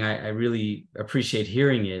saying, I really appreciate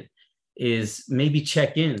hearing it, is maybe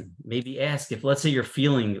check in, maybe ask if, let's say you're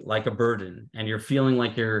feeling like a burden and you're feeling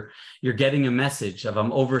like you're getting a message of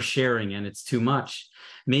I'm oversharing and it's too much.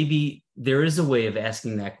 Maybe there is a way of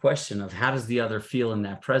asking that question of how does the other feel in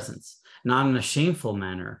that presence? Not in a shameful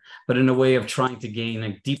manner, but in a way of trying to gain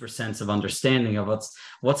a deeper sense of understanding of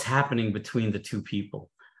what's happening between the two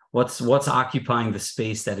people. What's occupying the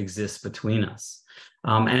space that exists between us.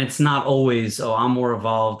 And it's not always, oh, I'm more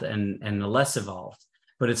evolved and less evolved,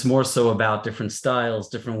 but it's more so about different styles,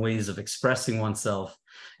 different ways of expressing oneself.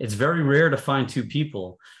 It's very rare to find two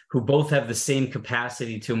people who both have the same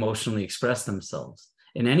capacity to emotionally express themselves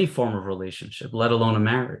in any form of relationship, let alone a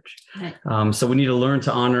marriage. Right. So we need to learn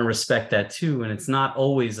to honor and respect that too. And it's not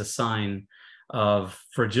always a sign of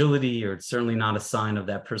fragility, or it's certainly not a sign of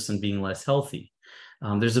that person being less healthy.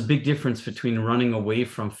 There's a big difference between running away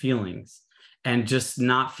from feelings and just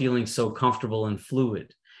not feeling so comfortable and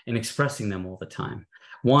fluid in expressing them all the time.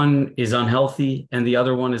 One is unhealthy and the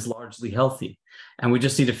other one is largely healthy. And we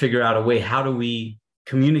just need to figure out a way, how do we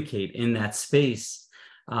communicate in that space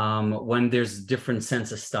when there's a different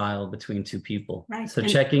sense of style between two people. Right. So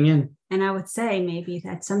checking in. And I would say maybe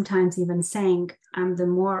that sometimes even saying I'm the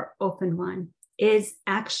more open one is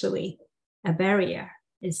actually a barrier,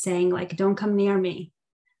 is saying like, don't come near me.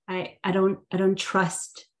 I don't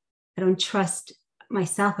trust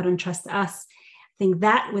myself. I don't trust us. I think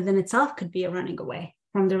that within itself could be a running away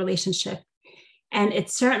from the relationship. And it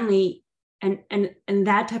certainly, and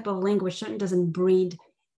that type of language certainly doesn't breed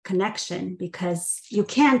connection, because you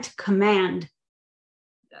can't command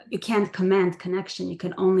connection. You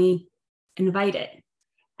can only invite it.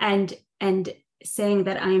 And saying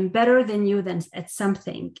that I am better than you than at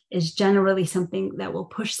something is generally something that will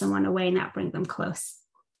push someone away, not bring them close.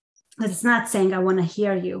 Because it's not saying I want to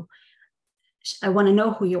hear you. I want to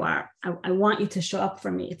know who you are. I want you to show up for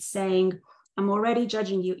me. It's saying I'm already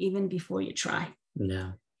judging you even before you try.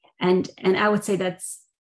 Yeah. And I would say that's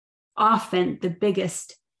often the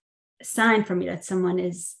biggest sign for me that someone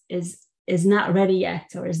is not ready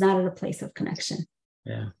yet, or is not at a place of connection.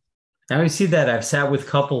 Yeah. I always see that. I've sat with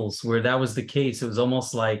couples where that was the case. It was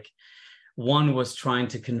almost like one was trying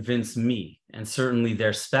to convince me, and certainly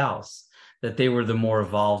their spouse, that they were the more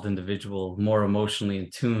evolved individual, more emotionally in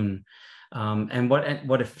tune. And what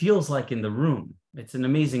it feels like in the room, it's an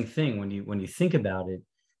amazing thing when you think about it,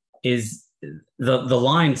 is the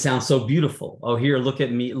line sounds so beautiful. Oh, here, look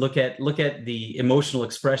at me, look at the emotional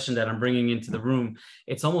expression that I'm bringing into the room.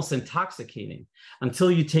 It's almost intoxicating until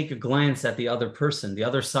you take a glance at the other person, the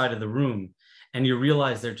other side of the room, and you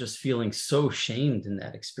realize they're just feeling so shamed in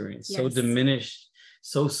that experience, yes, so diminished,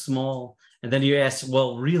 so small. And then you ask,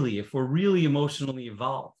 well, really, if we're really emotionally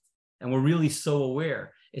evolved and we're really so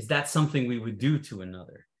aware, is that something we would do to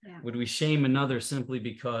another? Yeah. Would we shame another simply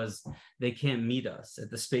because they can't meet us at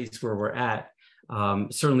the space where we're at,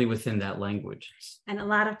 certainly within that language? And a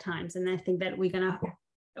lot of times, and I think that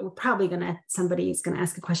somebody's gonna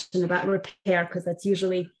ask a question about repair, because that's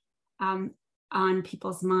usually on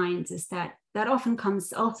people's minds, is that often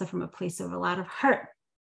comes also from a place of a lot of hurt,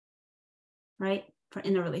 right?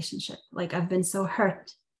 In a relationship, like I've been so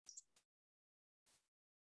hurt.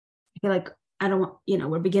 I feel like I don't want,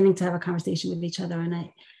 we're beginning to have a conversation with each other, and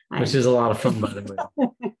which is a lot of fun, by the way.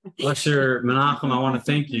 Usher Menachem, I want to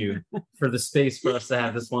thank you for the space for us to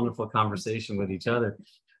have this wonderful conversation with each other.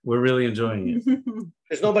 We're really enjoying it.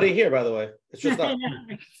 There's nobody here, by the way. It's just us.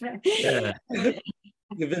 Yeah.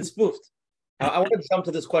 You've been spoofed. I want to jump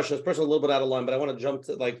to this question. This person's a little bit out of line, but I want to jump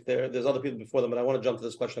to, like, there's other people before them, but I want to jump to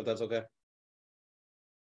this question if that's okay.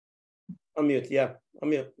 Unmute, yeah.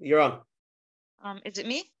 Unmute. You're on. Is it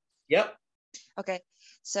me? Yep. Okay.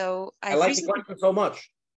 So I like the question so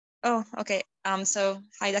much. Oh, okay. So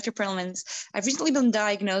hi, Dr. Perlman. I've recently been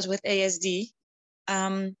diagnosed with ASD.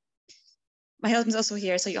 My husband's also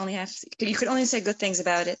here, so you could only say good things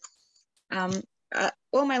about it.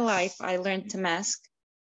 All my life, I learned to mask.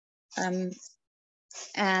 And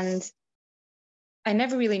I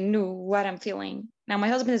never really knew what I'm feeling. Now, my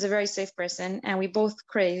husband is a very safe person, and we both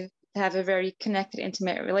crave to have a very connected,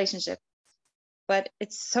 intimate relationship. But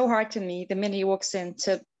it's so hard to me the minute he walks in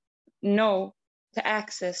to know, to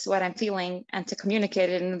access what I'm feeling and to communicate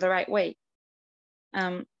it in the right way.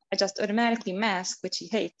 I just automatically mask, which he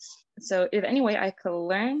hates. So is there any way I could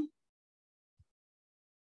learn?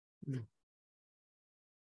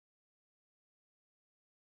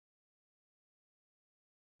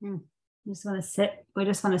 We just want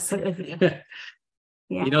to sit with you.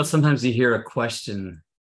 Yeah. You know, sometimes you hear a question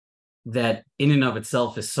that in and of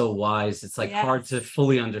itself is so wise. It's like hard to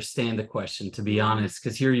fully understand the question, to be honest,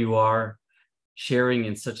 because here you are sharing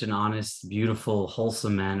in such an honest, beautiful,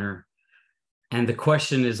 wholesome manner. And the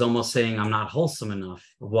question is almost saying, I'm not wholesome enough,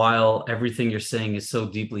 while everything you're saying is so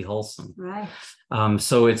deeply wholesome. Right.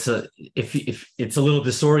 So it's a little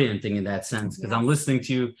disorienting in that sense, because I'm listening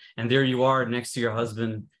to you and there you are next to your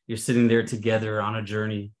husband. You're sitting there together on a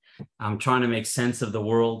journey. I'm trying to make sense of the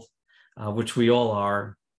world, which we all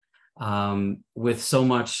are, with so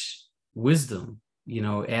much wisdom, you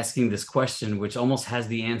know, asking this question, which almost has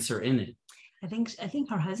the answer in it. I think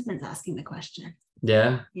her husband's asking the question.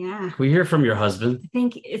 Yeah. Yeah. We hear from your husband. I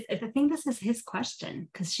think this is his question,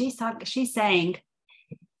 because she's saying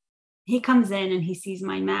he comes in and he sees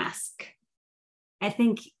my mask. I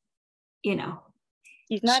think, you know,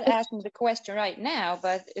 he's not asking the question right now,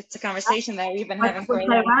 but it's a conversation that we've been having for a long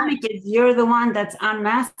time. What's ironic is you're the one that's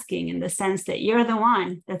unmasking, in the sense that you're the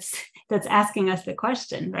one that's asking us the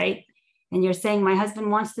question, right? And you're saying my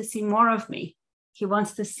husband wants to see more of me. He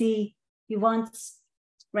wants,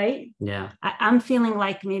 right? Yeah. I'm feeling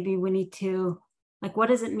like maybe we need to, like, what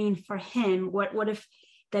does it mean for him? What if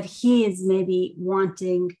that he is maybe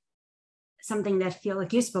wanting something that feel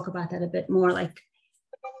like you spoke about that a bit more, like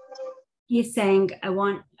he's saying, I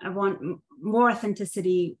want more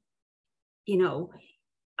authenticity, you know,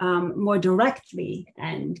 more directly.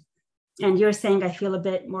 And you're saying, I feel a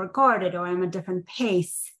bit more guarded, or I'm a different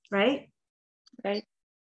pace, right? Right.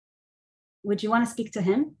 Would you want to speak to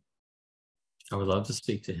him? I would love to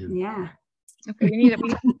speak to him. Yeah. Okay, we need to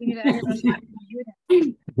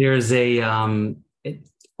There's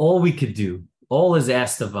all we could do, all is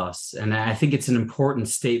asked of us. And I think it's an important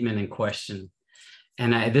statement and question.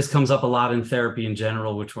 And this comes up a lot in therapy in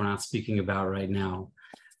general, which we're not speaking about right now.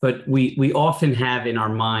 But we often have in our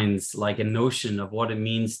minds like a notion of what it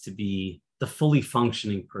means to be the fully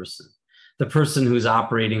functioning person, the person who's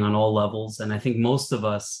operating on all levels. And I think most of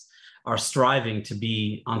us are striving to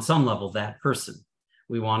be on some level that person.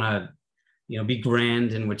 We want to, you know, be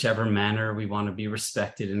grand in whichever manner. We want to be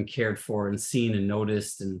respected and cared for and seen and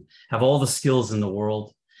noticed and have all the skills in the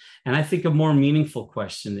world. And I think a more meaningful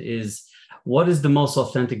question is, what is the most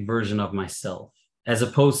authentic version of myself, as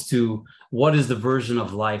opposed to what is the version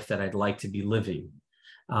of life that I'd like to be living?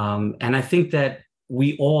 And I think that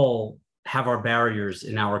we all have our barriers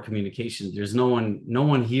in our communication. There's no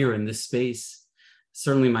one here in this space,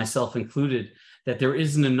 certainly myself included, that there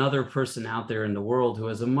isn't another person out there in the world who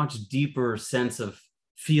has a much deeper sense of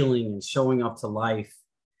feeling and showing up to life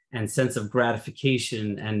and sense of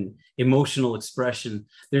gratification and emotional expression.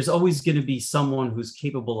 There's always going to be someone who's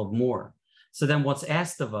capable of more. So then what's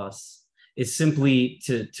asked of us is simply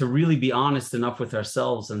to really be honest enough with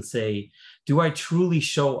ourselves and say, do I truly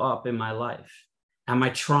show up in my life? Am I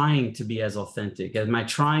trying to be as authentic? Am I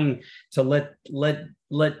trying to let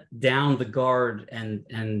down the guard and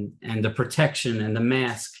the protection and the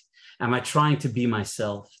mask? Am I trying to be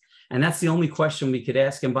myself? And that's the only question we could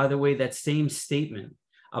ask. And by the way, that same statement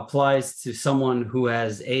applies to someone who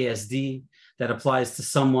has ASD. That applies to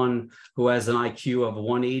someone who has an IQ of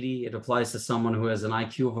 180. It applies to someone who has an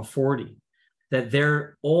IQ of a 40. That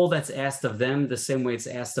they're all that's asked of them, the same way it's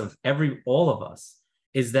asked of all of us,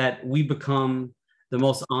 is that we become the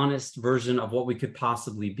most honest version of what we could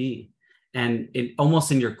possibly be. And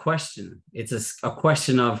almost in your question, it's a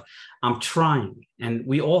question of, I'm trying, and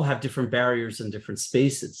we all have different barriers in different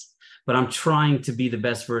spaces, but I'm trying to be the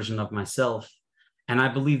best version of myself. And I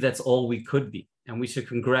believe that's all we could be. And we should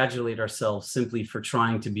congratulate ourselves simply for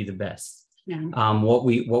trying to be the best, what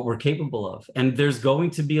we're capable of. And there's going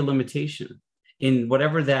to be a limitation in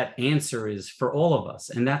whatever that answer is for all of us.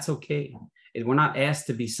 And that's okay. We're not asked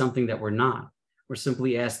to be something that we're not. We're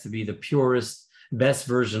simply asked to be the purest, best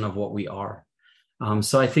version of what we are.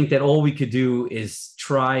 So I think that all we could do is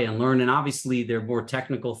try and learn. And obviously there are more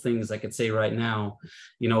technical things I could say right now,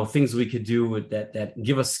 you know, things we could do with that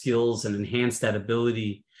give us skills and enhance that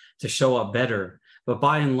ability to show up better. But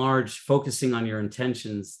by and large, focusing on your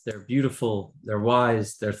intentions, they're beautiful, they're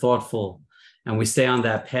wise, they're thoughtful. And we stay on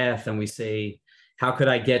that path and we say, how could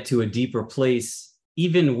I get to a deeper place,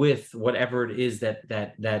 even with whatever it is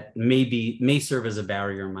that may serve as a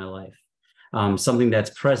barrier in my life, something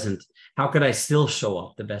that's present? How could I still show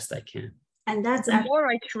up the best I can? And that's the more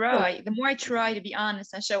I try to be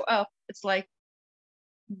honest and show up, it's like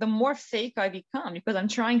the more fake I become, because I'm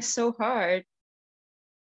trying so hard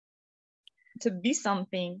to be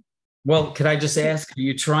something. Well, could I just ask, are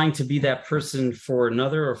you trying to be that person for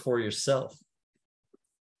another or for yourself?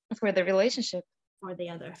 For the relationship. Or the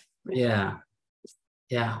other. Yeah.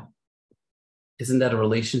 Yeah. Isn't that a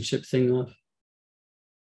relationship thing, love?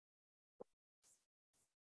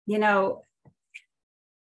 You know,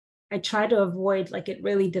 I try to avoid like it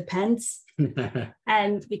really depends.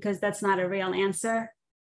 And because that's not a real answer.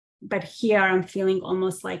 But here I'm feeling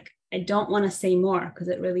almost like I don't want to say more because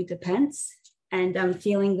it really depends. And I'm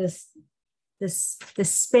feeling this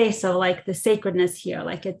space of like the sacredness here.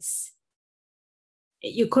 Like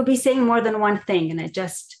you could be saying more than one thing. And it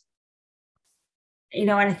just, and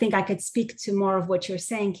I think I could speak to more of what you're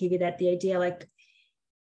saying, Kivi, that the idea like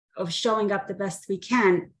of showing up the best we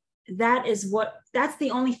can, that's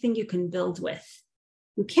the only thing you can build with.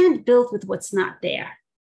 You can't build with what's not there.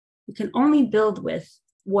 You can only build with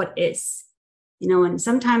what is, and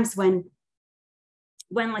sometimes when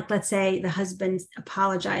like, let's say the husband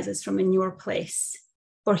apologizes from a newer place,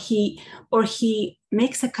 or he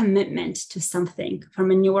makes a commitment to something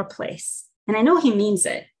from a newer place. And I know he means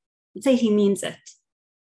it. Let's say he means it.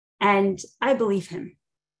 And I believe him.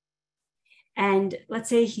 And let's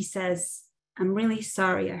say he says, I'm really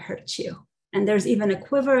sorry I hurt you. And there's even a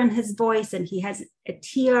quiver in his voice, and he has a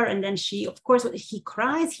tear. And then of course, he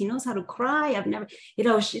cries. He knows how to cry. I've never,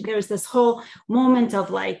 there's this whole moment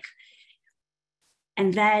of like,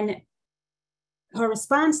 and then her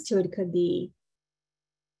response to it could be,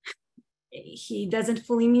 he doesn't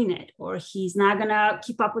fully mean it, or he's not going to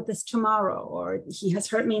keep up with this tomorrow, or he has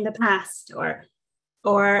hurt me in the past, or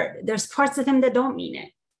there's parts of him that don't mean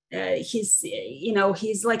it.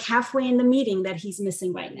 He's like halfway in the meeting that he's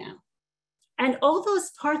missing right now. And all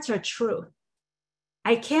those parts are true.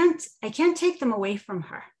 I can't take them away from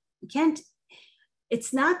her.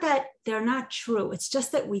 It's not that they're not true. It's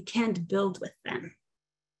just that we can't build with them.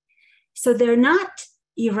 So they're not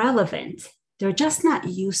irrelevant. They're just not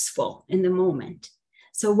useful in the moment.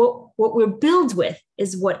 So what we're built with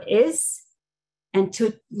is what is, and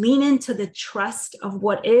to lean into the trust of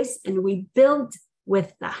what is, and we build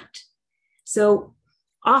with that. So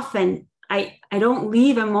often I don't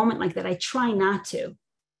leave a moment like that. I try not to,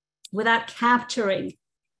 without capturing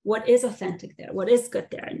what is authentic there, what is good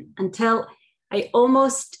there, and until I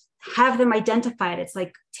almost have them identified. It's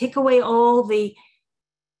like, take away all the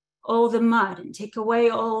mud, and take away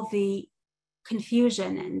all the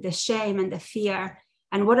confusion and the shame and the fear.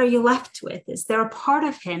 And what are you left with? Is there a part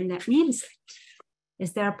of him that means it?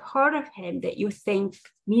 Is there a part of him that you think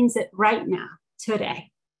means it right now,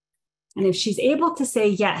 today? And if she's able to say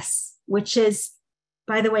yes, which is,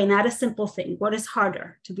 by the way, not a simple thing. What is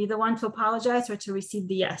harder, to be the one to apologize or to receive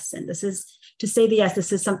the yes? And this is, to say the yes,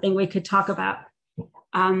 this is something we could talk about,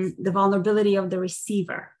 the vulnerability of the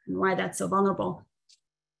receiver and why that's so vulnerable.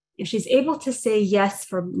 If she's able to say yes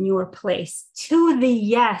from your place to the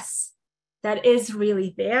yes that is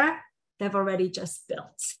really there, they've already just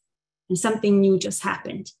built, and something new just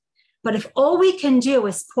happened. But if all we can do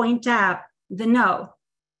is point out the no,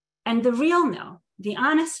 and the real no, the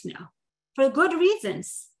honest no, for good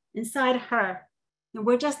reasons inside her, then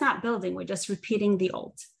we're just not building, we're just repeating the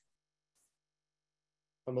old.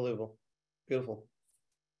 Unbelievable. Beautiful.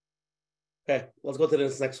 Okay, let's go to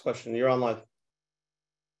this next question. You're on live.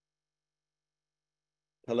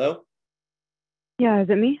 Hello? Yeah, is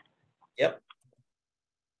it me? Yep.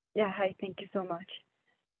 Yeah, hi, thank you so much.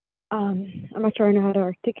 I'm not sure I know how to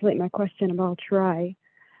articulate my question, but I'll try.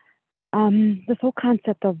 This whole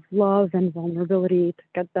concept of love and vulnerability, to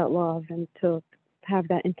get that love and to have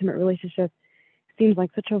that intimate relationship, seems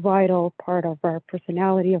like such a vital part of our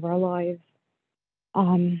personality, of our lives.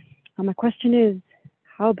 And my question is,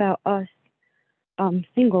 how about us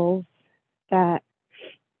singles that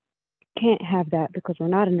can't have that because we're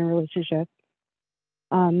not in a relationship?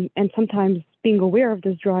 And sometimes being aware of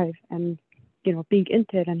this drive and, being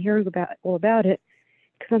into it and hearing all about it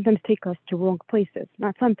can sometimes take us to wrong places.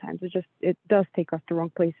 Not sometimes, it does take us to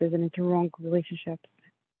wrong places and into wrong relationships.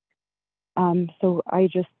 So I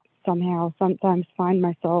just somehow sometimes find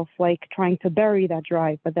myself like trying to bury that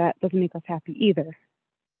drive, but that doesn't make us happy either.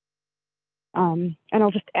 And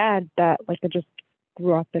I'll just add that, like, I just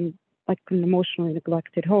grew up in like an emotionally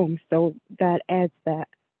neglected home, so that adds that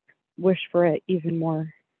wish for it even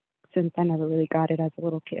more, since I never really got it as a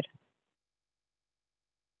little kid.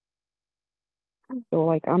 So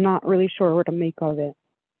like, I'm not really sure what to make of it.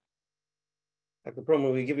 Dr.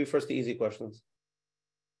 Perlman, we give you first the easy questions.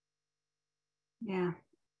 Yeah.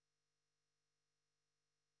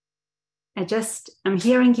 I'm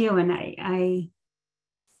hearing you, and I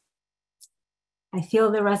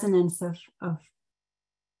feel the resonance of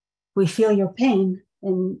we feel your pain,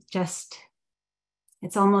 and just,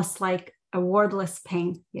 it's almost like a wordless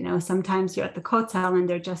pain. Sometimes you're at the kotel and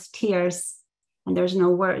they're just tears and there's no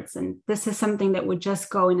words. And this is something that would just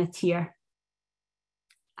go in a tear.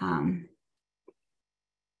 You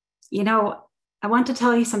know, I want to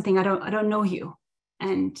tell you something. I don't know you,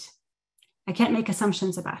 and I can't make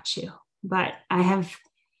assumptions about you, but I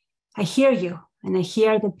hear you, and I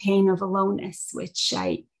hear the pain of aloneness, which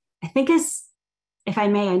I think is, if I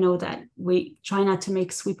may, I know that we try not to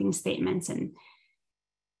make sweeping statements, and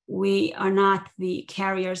we are not the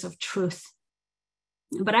carriers of truth.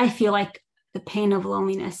 But I feel like the pain of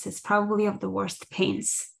loneliness is probably of the worst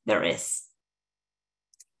pains there is.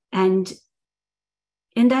 And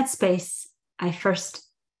in that space, I first,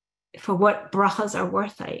 for what brachas are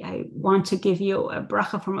worth, I want to give you a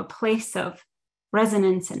bracha from a place of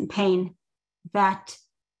resonance and pain, that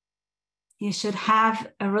you should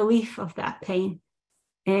have a relief of that pain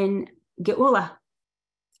in geula,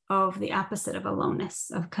 of the opposite of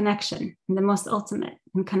aloneness, of connection in the most ultimate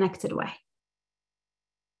and connected way.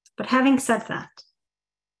 But having said that,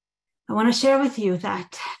 I want to share with you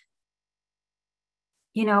that,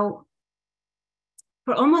 you know,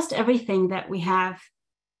 for almost everything that we have,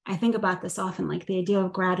 I think about this often, like the idea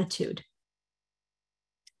of gratitude.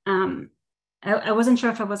 I wasn't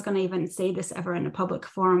sure if I was going to even say this ever in a public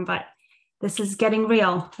forum, but this is getting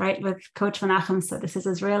real, right? With Coach Menachem, so this is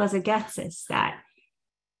as real as it gets, is that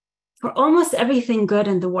for almost everything good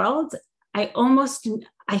in the world, I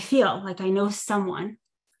feel like I know someone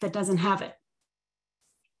that doesn't have it.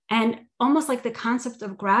 And almost like the concept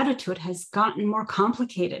of gratitude has gotten more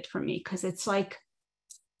complicated for me, because it's like,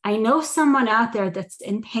 I know someone out there that's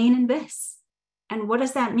in pain in this. And what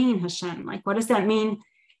does that mean, Hashem? Like, what does that mean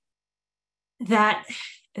that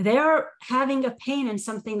they're having a pain in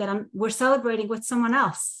something that we're celebrating with someone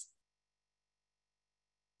else?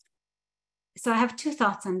 So I have two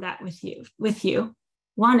thoughts on that with you.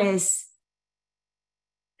 One is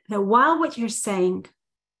that while what you're saying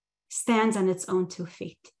stands on its own 2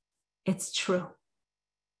 feet, it's true.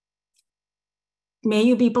 May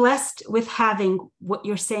you be blessed with having what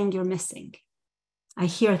you're saying you're missing. I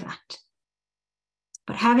hear that.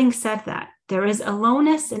 But having said that, there is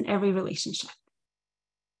aloneness in every relationship.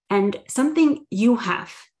 And something you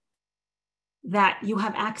have that you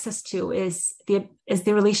have access to is the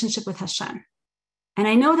relationship with Hashem. And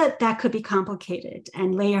I know that that could be complicated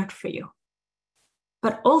and layered for you.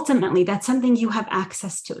 But ultimately, that's something you have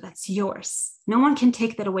access to. That's yours. No one can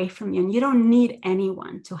take that away from you. And you don't need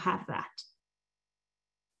anyone to have that.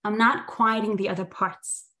 I'm not quieting the other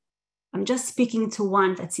parts. I'm just speaking to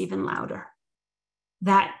one that's even louder.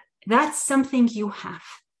 That's something you have.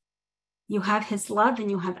 You have his love and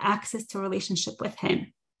you have access to a relationship with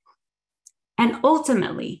him. And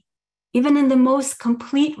ultimately, even in the most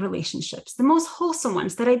complete relationships, the most wholesome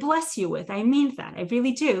ones that I bless you with, I mean that, I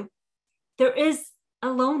really do, there is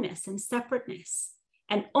aloneness and separateness.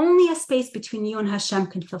 And only a space between you and Hashem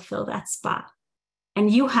can fulfill that spot.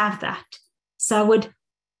 And you have that. So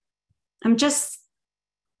I'm just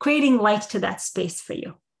creating light to that space for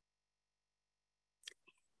you.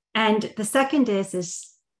 And the second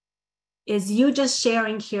is you just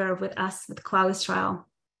sharing here with us, with Klal Yisrael,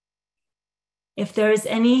 if there is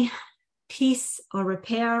any peace or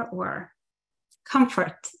repair or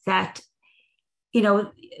comfort that, you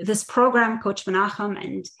know, this program, Coach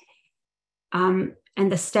Menachem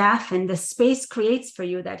and the staff and the space creates for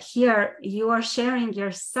you, that here you are sharing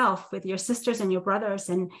yourself with your sisters and your brothers.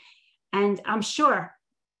 And I'm sure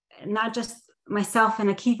not just myself and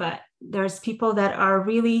Akiva, there's people that are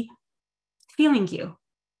really feeling you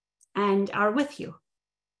and are with you.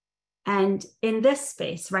 And in this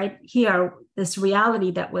space, right here, this reality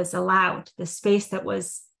that was allowed, the space that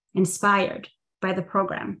was inspired by the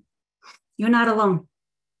program, you're not alone.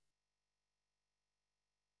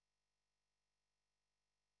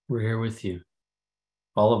 We're here with you,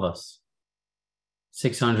 all of us,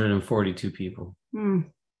 642 people,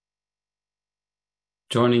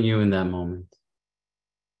 joining you in that moment,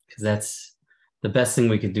 because that's the best thing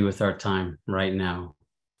we could do with our time right now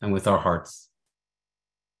and with our hearts.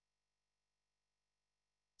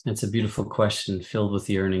 It's a beautiful question filled with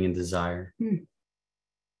yearning and desire. And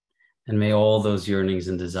may all those yearnings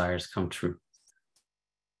and desires come true.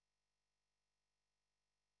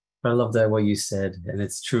 But I love that what you said, and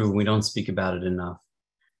it's true, we don't speak about it enough,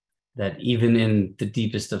 that even in the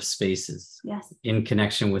deepest of spaces, yes, in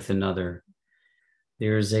connection with another,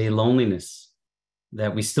 there's a loneliness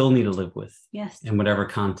that we still need to live with, yes, in whatever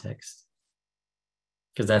context,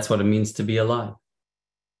 because that's what it means to be alive.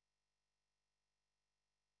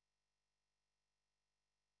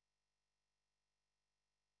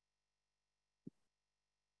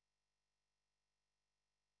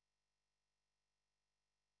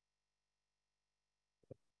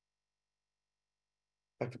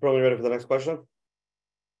 Dr. Perlman, ready for the next question?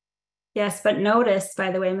 Yes, but notice,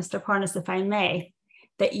 by the way, Mr. Parnas, if I may,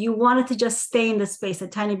 that you wanted to just stay in this space a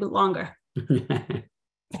tiny bit longer.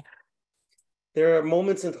 There are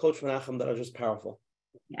moments in Coach Menachem that are just powerful.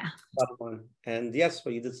 Yeah. And yes,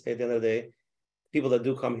 what you did say at the end of the day, people that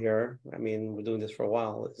do come here, I mean, we're doing this for a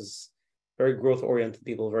while, is very growth-oriented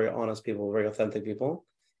people, very honest people, very authentic people.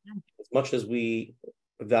 Yeah. As much as we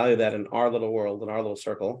value that in our little world, in our little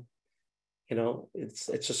circle, you know, it's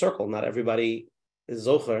a circle. Not everybody is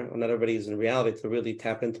zocher, or not everybody is in reality to really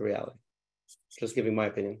tap into reality. Just giving my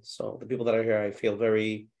opinion. So the people that are here, I feel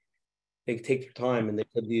they take their time, and they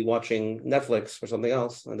could be watching Netflix or something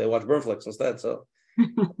else, and they watch Burnflix instead. So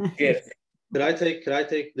yeah. Could I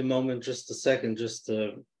take the moment just a second just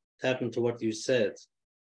to tap into what you said?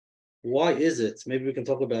 Why is it, maybe we can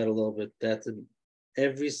talk about it a little bit, that in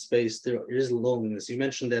every space there is loneliness? You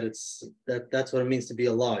mentioned that that's what it means to be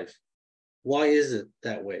alive. Why is it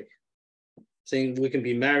that way? Saying we can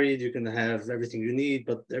be married, you can have everything you need,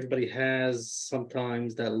 but everybody has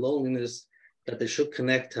sometimes that loneliness that they should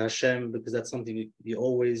connect to Hashem, because that's something you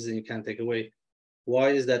always and you can't take away. Why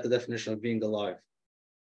is that the definition of being alive?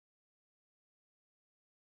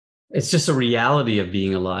 It's just a reality of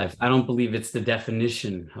being alive. I don't believe it's the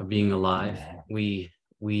definition of being alive. We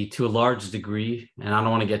to a large degree, and I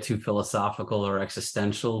don't want to get too philosophical or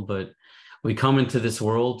existential, but we come into this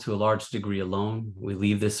world to a large degree alone. We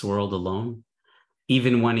leave this world alone.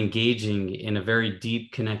 Even when engaging in a very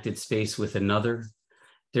deep connected space with another,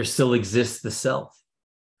 there still exists the self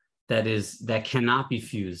that cannot be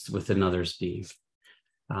fused with another's being.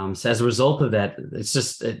 So as a result of that, it's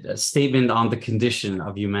just a statement on the condition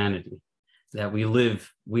of humanity, that we live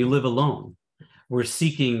alone. We're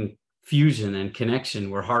seeking fusion and connection.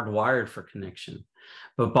 We're hardwired for connection.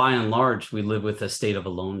 But by and large, we live with a state of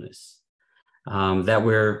aloneness that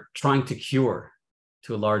we're trying to cure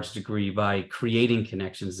to a large degree by creating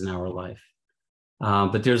connections in our life.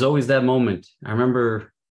 But there's always that moment. I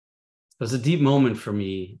remember it was a deep moment for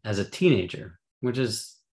me as a teenager, which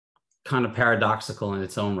is kind of paradoxical in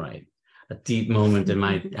its own right, a deep moment in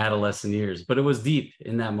my adolescent years, but it was deep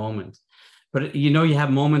in that moment. But you know, you have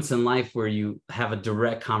moments in life where you have a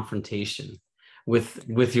direct confrontation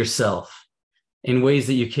with yourself in ways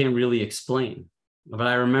that you can't really explain. But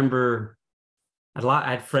I remember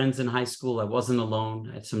I had friends in high school. I wasn't alone.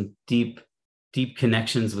 I had some deep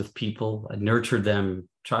connections with people. I nurtured them,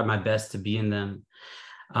 tried my best to be in them.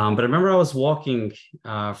 But I remember I was walking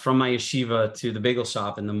from my yeshiva to the bagel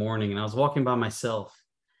shop in the morning, and I was walking by myself,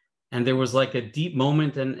 and there was like a deep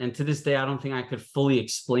moment. And to this day, I don't think I could fully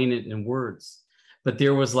explain it in words, but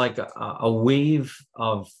there was like a wave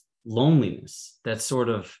of loneliness that sort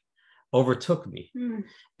of overtook me.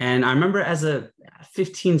 And I remember as a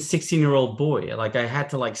 15, 16-year-old boy, like I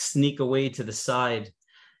had to like sneak away to the side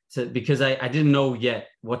because I didn't know yet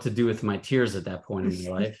what to do with my tears at that point in my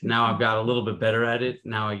life. Now I've got a little bit better at it.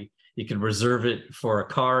 Now you could reserve it for a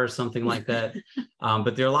car or something like that.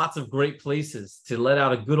 But there are lots of great places to let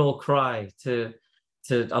out a good old cry, to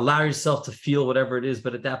allow yourself to feel whatever it is.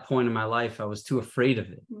 But at that point in my life, I was too afraid of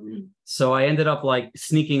it. So I ended up like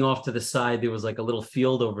sneaking off to the side. There was like a little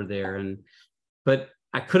field over there. But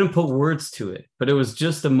I couldn't put words to it. But it was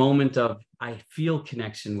just a moment of, I feel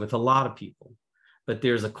connection with a lot of people. But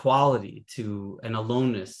there's a quality to an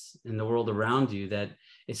aloneness in the world around you that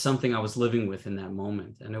is something I was living with in that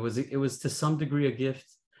moment. And it was to some degree a gift,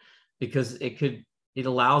 because it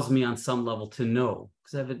allows me on some level to know,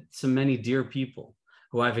 because I have so many dear people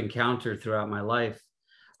who I've encountered throughout my life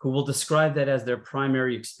who will describe that as their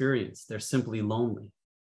primary experience. They're simply lonely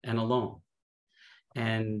and alone.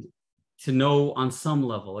 And to know on some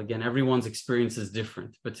level, again, everyone's experience is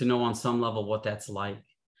different, but to know on some level what that's like,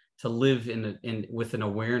 to live with an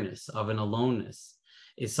awareness of an aloneness,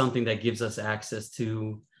 is something that gives us access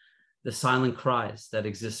to the silent cries that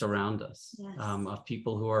exist around us, yes. Of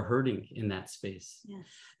people who are hurting in that space, yes.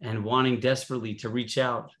 and wanting desperately to reach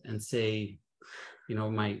out and say, you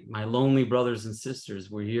know, my lonely brothers and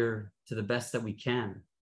sisters, we're here to the best that we can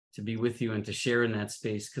to be with you and to share in that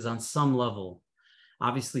space. Because on some level,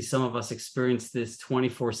 obviously some of us experience this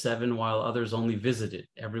 24/7, while others only visit it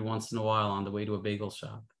every once in a while on the way to a bagel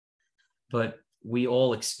shop. But we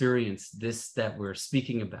all experience this that we're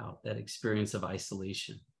speaking about, that experience of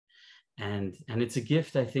isolation. And it's a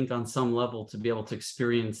gift, I think, on some level, to be able to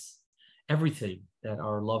experience everything that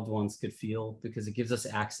our loved ones could feel, because it gives us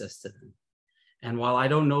access to them. And while I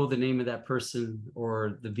don't know the name of that person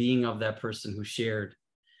or the being of that person who shared,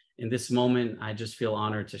 in this moment, I just feel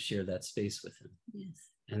honored to share that space with him. Yes.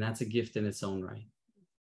 And that's a gift in its own right.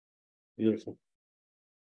 Beautiful.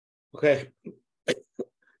 Okay.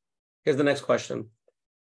 Here's the next question.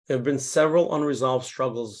 There have been several unresolved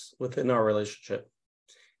struggles within our relationship.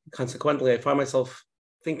 Consequently, I find myself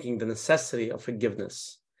thinking the necessity of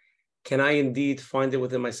forgiveness. Can I indeed find it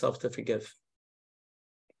within myself to forgive?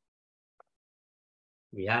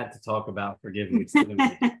 We had to talk about forgiveness, didn't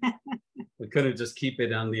we? We couldn't just keep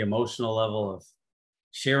it on the emotional level of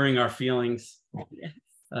sharing our feelings.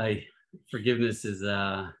 Forgiveness is It's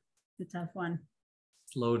a tough one.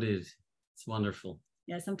 it's loaded. It's wonderful.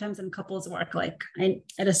 Yeah, sometimes in couples work, like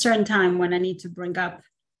at a certain time when I need to bring up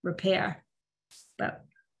repair, but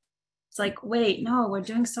it's like, wait, no, we're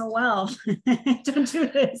doing so well. Don't do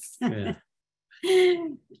this. Yeah.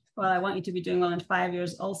 Well, I want you to be doing well in 5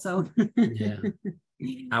 years also. Yeah.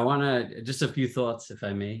 I want to, just a few thoughts, if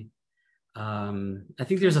I may. I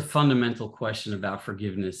think there's a fundamental question about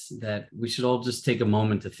forgiveness that we should all just take a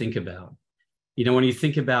moment to think about. You know, when you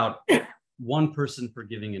think about one person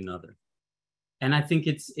forgiving another, and I think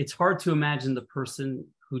it's hard to imagine the person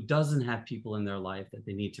who doesn't have people in their life that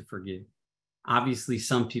they need to forgive. Obviously,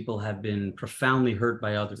 some people have been profoundly hurt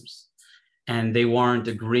by others, and they warrant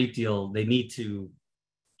a great deal. They need to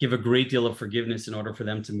give a great deal of forgiveness in order for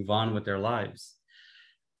them to move on with their lives.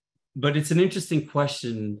 But it's an interesting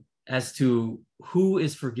question as to who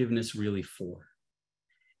is forgiveness really for?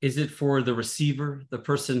 Is it for the receiver, the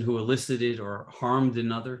person who elicited or harmed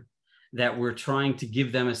another, that we're trying to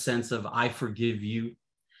give them a sense of, I forgive you,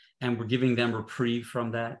 and we're giving them reprieve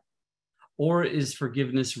from that? Or is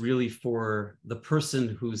forgiveness really for the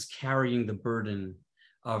person who's carrying the burden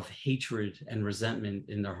of hatred and resentment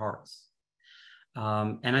in their hearts?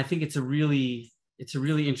 And I think it's a really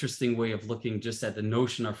interesting way of looking just at the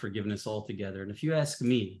notion of forgiveness altogether. And if you ask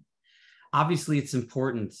me, obviously it's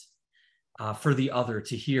important for the other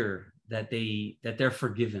to hear that they're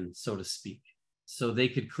forgiven, so to speak, so they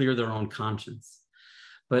could clear their own conscience.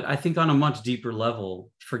 But I think on a much deeper level,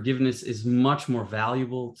 forgiveness is much more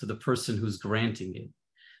valuable to the person who's granting it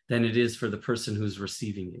than it is for the person who's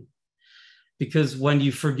receiving it. Because when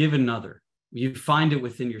you forgive another, you find it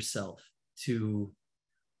within yourself to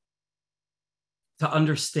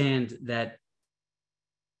understand that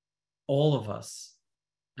all of us,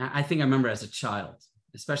 I think I remember as a child,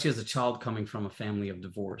 especially as a child coming from a family of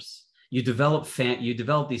divorce, you develop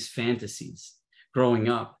these fantasies growing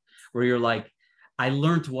up where you're like, I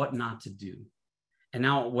learned what not to do. And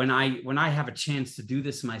now when I have a chance to do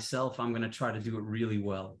this myself, I'm going to try to do it really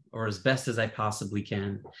well, or as best as I possibly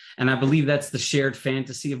can. And I believe that's the shared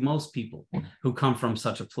fantasy of most people who come from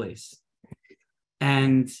such a place.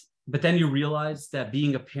 But then you realize that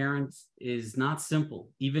being a parent is not simple,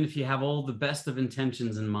 even if you have all the best of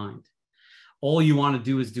intentions in mind. All you want to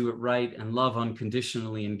do is do it right and love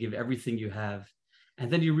unconditionally and give everything you have.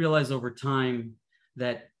 And then you realize over time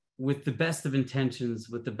that with the best of intentions,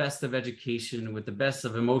 with the best of education, with the best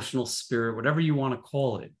of emotional spirit, whatever you want to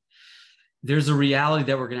call it, there's a reality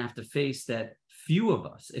that we're going to have to face that few of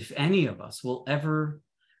us, if any of us, will ever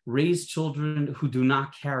raise children who do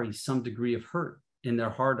not carry some degree of hurt in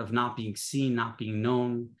their heart of not being seen, not being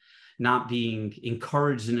known, not being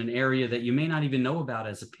encouraged in an area that you may not even know about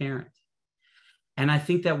as a parent. And I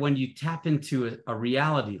think that when you tap into a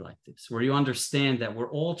reality like this, where you understand that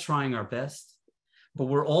we're all trying our best, but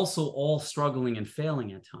we're also all struggling and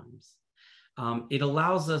failing at times, it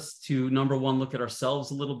allows us to, number one, look at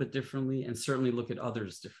ourselves a little bit differently and certainly look at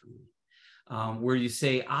others differently, where you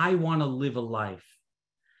say, I want to live a life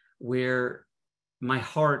where my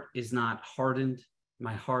heart is not hardened,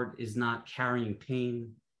 my heart is not carrying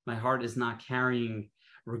pain, my heart is not carrying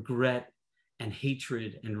regret and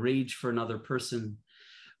hatred and rage for another person,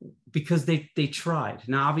 because they tried.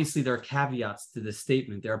 Now, obviously, there are caveats to this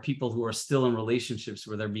statement. There are people who are still in relationships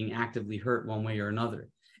where they're being actively hurt one way or another.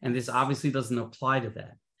 And this obviously doesn't apply to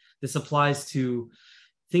that. This applies to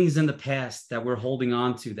things in the past that we're holding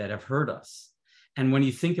on to that have hurt us. And when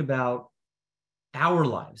you think about our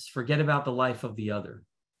lives, forget about the life of the other.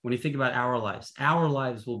 When you think about our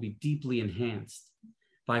lives will be deeply enhanced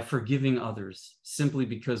by forgiving others simply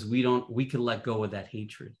because we could let go of that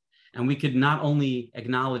hatred. And we could not only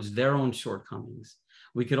acknowledge their own shortcomings,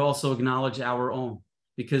 we could also acknowledge our own,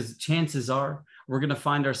 because chances are we're going to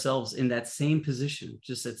find ourselves in that same position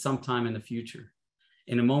just at some time in the future,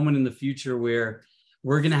 in a moment in the future where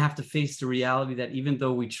we're going to have to face the reality that even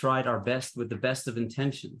though we tried our best with the best of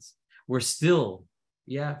intentions, we're still,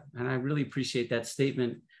 and I really appreciate that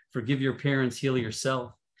statement, forgive your parents, heal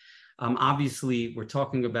yourself. Obviously, we're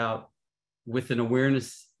talking about with an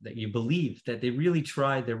awareness that you believe that they really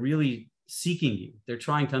tried, they're really seeking you, they're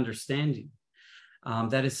trying to understand you.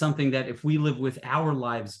 That is something that if we live with, our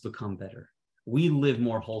lives become better. We live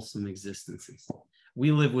more wholesome existences.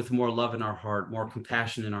 we live with more love in our heart, more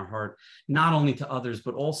compassion in our heart, not only to others,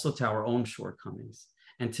 but also to our own shortcomings.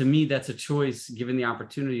 And to me, that's a choice, given the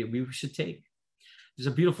opportunity, we should take. There's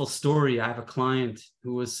a beautiful story. I have a client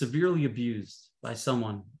who was severely abused by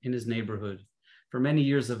someone in his neighborhood for many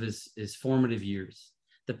years of his formative years.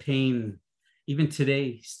 The pain, even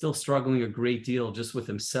today, still struggling a great deal just with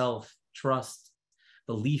himself, trust,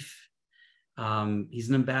 belief. He's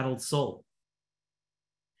an embattled soul.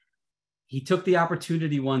 He took the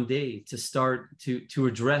opportunity one day to start to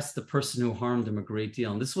address the person who harmed him a great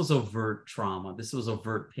deal. And this was overt trauma. This was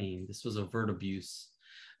overt pain. This was overt abuse.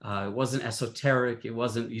 It wasn't esoteric. It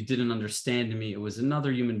wasn't, you didn't understand me. It was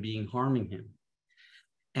another human being harming him.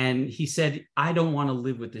 And he said, I don't want to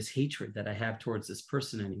live with this hatred that I have towards this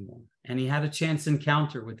person anymore. And he had a chance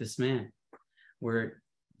encounter with this man where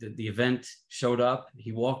the event showed up.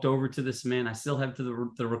 He walked over to this man. I still have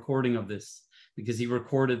the recording of this, because he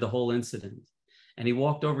recorded the whole incident. And he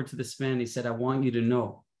walked over to this man. He said, I want you to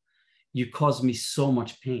know, you caused me so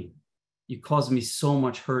much pain. You caused me so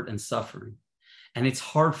much hurt and suffering. And it's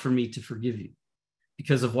hard for me to forgive you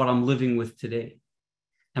because of what I'm living with today.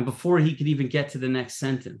 And before he could even get to the next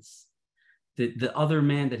sentence, the other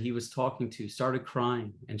man that he was talking to started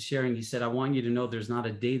crying and sharing. He said, I want you to know there's not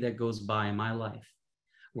a day that goes by in my life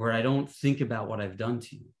where I don't think about what I've done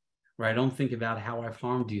to you, where I don't think about how I've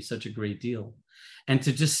harmed you such a great deal. And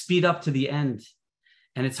to just speed up to the end.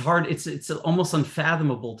 And it's hard, it's almost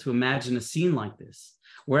unfathomable to imagine a scene like this,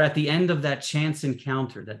 where at the end of that chance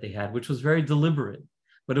encounter that they had, which was very deliberate,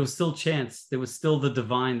 but it was still chance, there was still the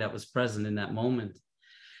divine that was present in that moment.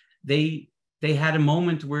 They had a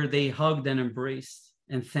moment where they hugged and embraced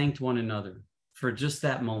and thanked one another for just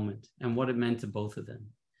that moment and what it meant to both of them,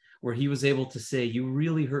 where he was able to say, you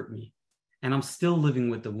really hurt me. And I'm still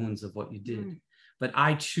living with the wounds of what you did. But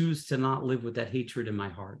I choose to not live with that hatred in my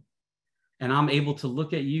heart. And I'm able to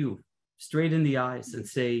look at you straight in the eyes and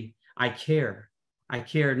say, I care. I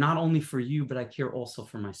care not only for you, but I care also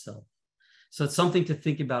for myself. So it's something to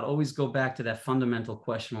think about. Always go back to that fundamental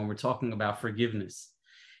question when we're talking about forgiveness,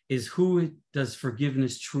 is who does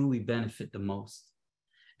forgiveness truly benefit the most?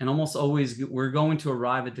 And almost always we're going to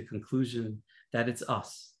arrive at the conclusion that it's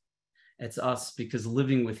us. It's us, because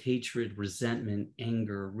living with hatred, resentment,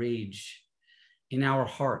 anger, rage in our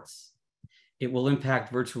hearts, it will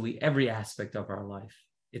impact virtually every aspect of our life.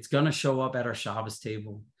 It's going to show up at our Shabbos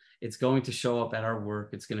table. It's going to show up at our work.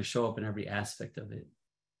 It's going to show up in every aspect of it.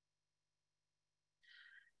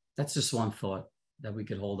 That's just one thought that we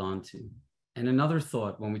could hold on to. And another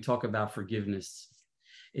thought when we talk about forgiveness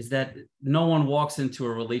is that no one walks into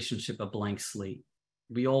a relationship a blank slate.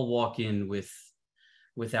 We all walk in with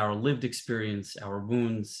our lived experience, our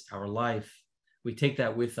wounds, our life. We take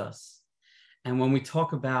that with us. And when we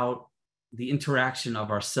talk about the interaction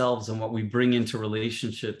of ourselves and what we bring into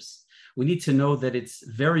relationships, we need to know that it's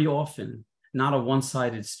very often not a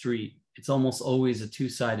one-sided street. It's almost always a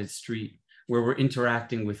two-sided street where we're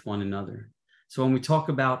interacting with one another. So when we talk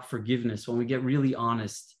about forgiveness, when we get really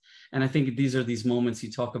honest, and I think these are these moments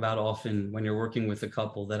you talk about often when you're working with a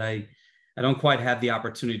couple that I don't quite have the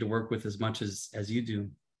opportunity to work with as much as you do,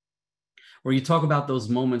 where you talk about those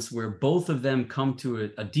moments where both of them come to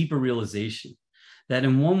a deeper realization that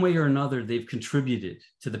in one way or another, they've contributed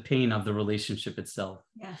to the pain of the relationship itself.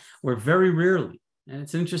 Yes. Where very rarely, and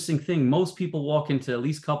it's an interesting thing, most people walk into at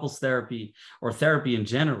least couples therapy or therapy in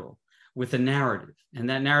general with a narrative. And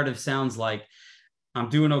that narrative sounds like, I'm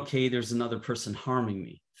doing okay, there's another person harming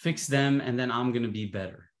me. Fix them, and then I'm going to be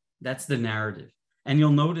better. That's the narrative. And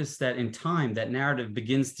you'll notice that in time, that narrative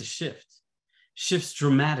begins to shifts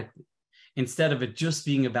dramatically. Instead of it just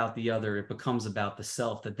being about the other, it becomes about the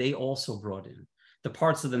self that they also brought in, the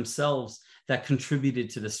parts of themselves that contributed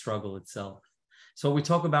to the struggle itself. So when we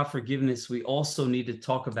talk about forgiveness, we also need to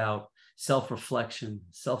talk about self-reflection,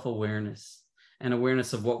 self-awareness, and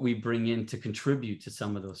awareness of what we bring in to contribute to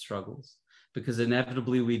some of those struggles, because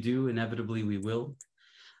inevitably we do, inevitably we will.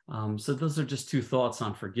 So those are just two thoughts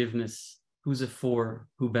on forgiveness. Who's it for?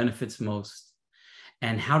 Who benefits most?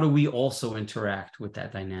 And how do we also interact with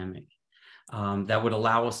that dynamic? That would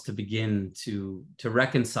allow us to begin to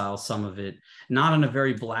reconcile some of it, not in a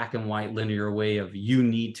very black and white linear way of you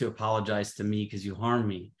need to apologize to me because you harmed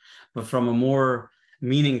me, but from a more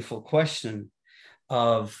meaningful question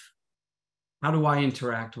of how do I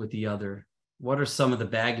interact with the other? What are some of the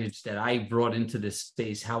baggage that I brought into this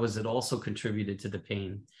space? How has it also contributed to the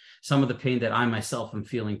pain? Some of the pain that I myself am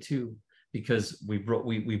feeling too, because we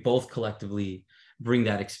both collectively bring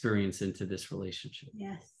that experience into this relationship.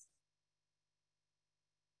 Yes.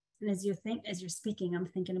 And as you're speaking, I'm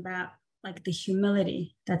thinking about like the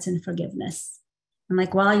humility that's in forgiveness, And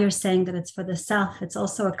like, while you're saying that it's for the self, it's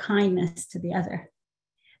also a kindness to the other.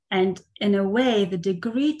 And in a way, the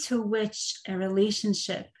degree to which a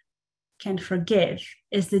relationship can forgive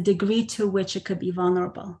is the degree to which it could be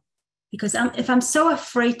vulnerable. Because if I'm so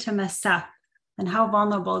afraid to mess up, then how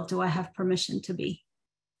vulnerable do I have permission to be?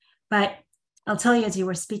 But I'll tell you, as you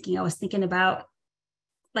were speaking, I was thinking about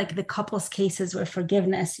like the couples cases where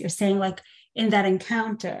forgiveness, you're saying like in that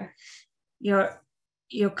encounter,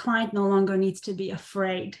 your client no longer needs to be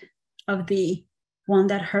afraid of the one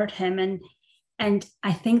that hurt him. And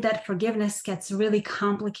I think that forgiveness gets really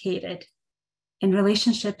complicated in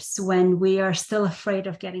relationships when we are still afraid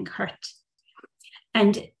of getting hurt.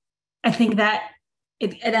 And I think that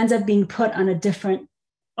it ends up being put on a different,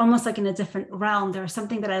 almost like in a different realm. There was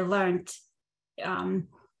something that I learned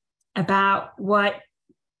about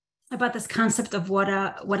this concept of what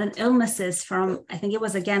an illness is from, I think it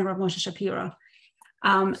was again Rav Moshe Shapiro.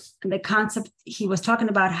 The concept, he was talking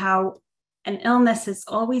about how an illness is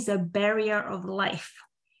always a barrier of life.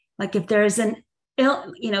 Like if there is an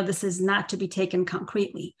this is not to be taken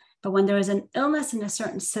concretely, but when there is an illness in a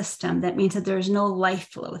certain system, that means that there is no life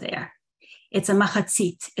flow there. It's a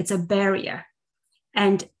machatzit, it's a barrier.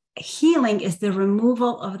 And healing is the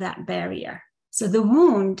removal of that barrier. So the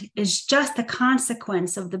wound is just a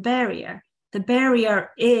consequence of the barrier. The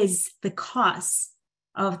barrier is the cause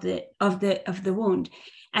of the wound.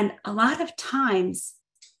 And a lot of times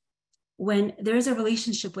when there's a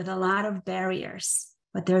relationship with a lot of barriers,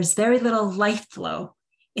 but there's very little life flow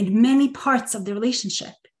in many parts of the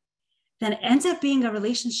relationship, then it ends up being a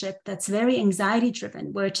relationship that's very anxiety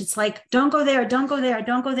driven, where it's like, don't go there, don't go there,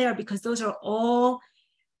 don't go there, because those are all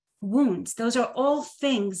wounds. Those are all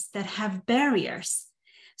things that have barriers.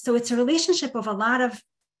 So it's a relationship of a lot of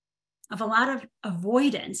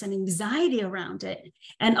avoidance and anxiety around it.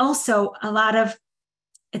 And also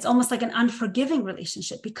it's almost like an unforgiving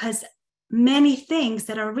relationship, because many things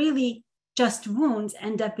that are really just wounds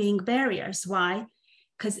end up being barriers. Why?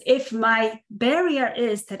 Because if my barrier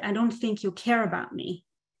is that I don't think you care about me,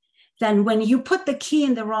 then when you put the key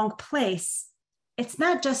in the wrong place, it's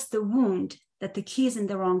not just the wound that the key is in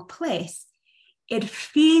the wrong place. It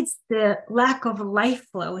feeds the lack of life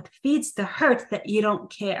flow. It feeds the hurt that you don't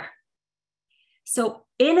care. So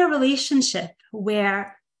in a relationship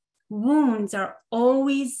where wounds are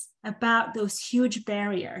always about those huge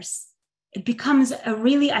barriers, it becomes a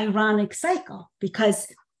really ironic cycle, because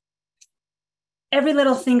every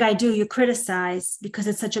little thing I do, you criticize because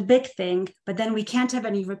it's such a big thing, but then we can't have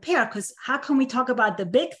any repair, because how can we talk about the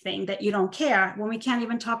big thing that you don't care when we can't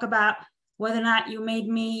even talk about whether or not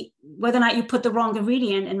you put the wrong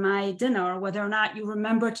ingredient in my dinner, or whether or not you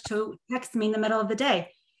remembered to text me in the middle of the day,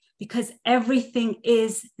 because everything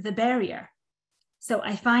is the barrier. So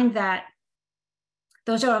I find that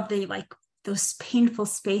those are those painful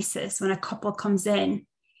spaces when a couple comes in,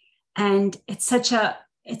 and it's such a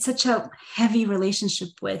heavy relationship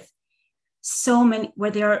with so many, where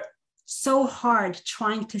they're so hard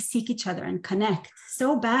trying to seek each other and connect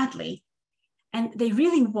so badly, and they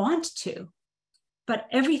really want to, but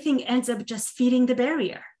everything ends up just feeding the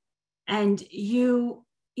barrier. And you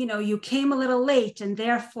came a little late and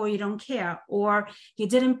therefore you don't care, or you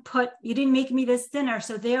didn't make me this dinner,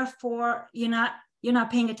 so therefore you're not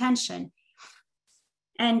paying attention.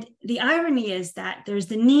 And the irony is that there's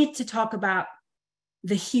the need to talk about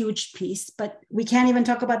the huge piece, but we can't even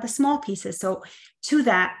talk about the small pieces. So to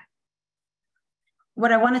that,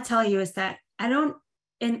 what I want to tell you is that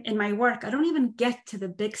in my work, I don't even get to the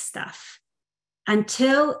big stuff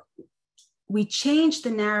until we change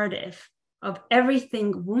the narrative of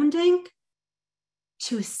everything wounding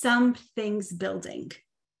to some things building,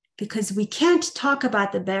 because we can't talk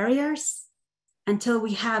about the barriers until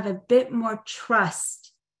we have a bit more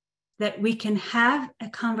trust that we can have a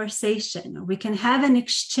conversation, or we can have an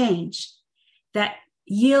exchange that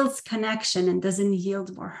yields connection and doesn't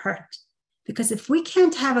yield more hurt. Because if we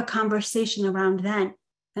can't have a conversation around then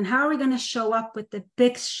how are we going to show up with the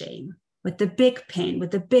big shame, with the big pain, with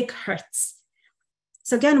the big hurts?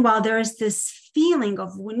 So again, while there is this feeling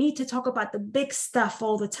of we need to talk about the big stuff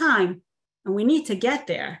all the time, and we need to get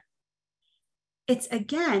there, it's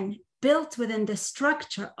again built within the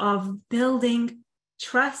structure of building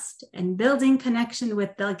trust and building connection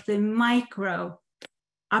with the micro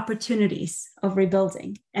opportunities of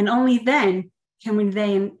rebuilding. And only then can we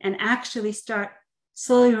then and actually start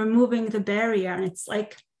slowly removing the barrier. And it's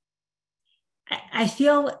like, I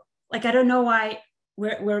feel like, I don't know why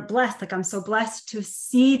we're blessed. Like I'm so blessed to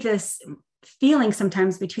see this feeling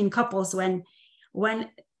sometimes between couples when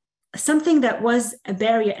something that was a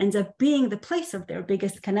barrier ends up being the place of their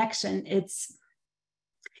biggest connection. It's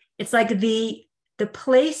like the the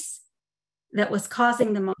place that was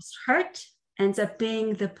causing the most hurt ends up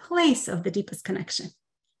being the place of the deepest connection.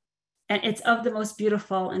 And it's of the most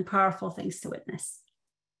beautiful and powerful things to witness.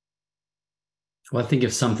 Well, I think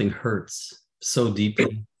if something hurts so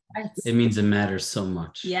deeply, it means it matters so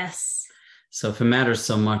much. Yes. So if it matters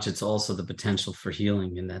so much, it's also the potential for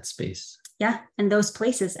healing in that space. Yeah. And those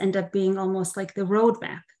places end up being almost like the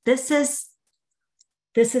roadmap. This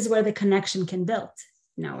is where the connection can build,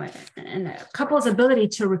 and a couple's ability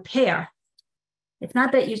to repair. It's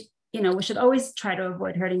not that we should always try to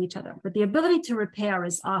avoid hurting each other, but the ability to repair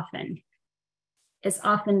is often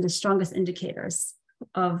the strongest indicators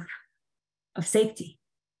of safety.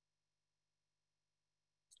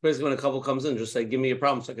 Basically, when a couple comes in, just say, "Give me your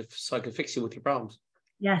problems, so I can fix you with your problems."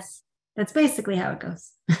 Yes, that's basically how it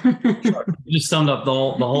goes. You just summed up the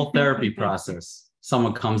whole therapy process.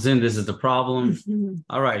 Someone comes in, this is the problem.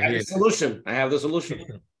 All right, here's the solution. I have the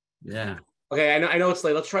solution. Yeah. Okay, I know it's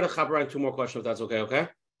late. Let's try to hop around 2 more questions if that's okay.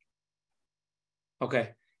 Okay.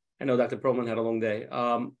 I know Dr. Perlman had a long day.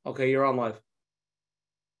 Okay, you're on live.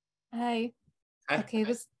 Hi. Okay,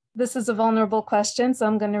 this is a vulnerable question, so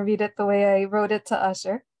I'm going to read it the way I wrote it to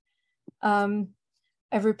Usher.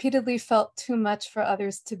 I've repeatedly felt too much for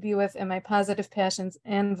others to be with in my positive passions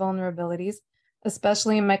and vulnerabilities,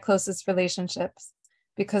 especially in my closest relationships,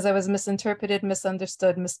 because I was misinterpreted,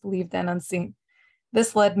 misunderstood, misbelieved, and unseen.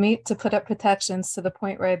 This led me to put up protections to the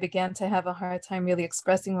point where I began to have a hard time really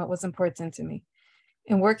expressing what was important to me.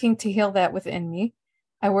 In working to heal that within me,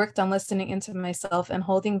 I worked on listening into myself and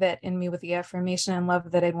holding that in me with the affirmation and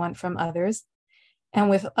love that I'd want from others, and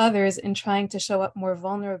with others in trying to show up more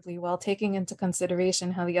vulnerably while taking into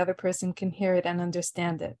consideration how the other person can hear it and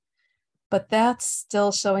understand it. But that's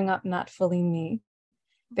still showing up not fully me.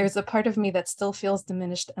 There's a part of me that still feels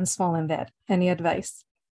diminished and small in that. Any advice?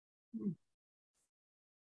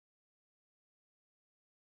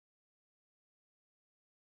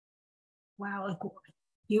 Wow,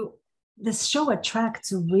 this show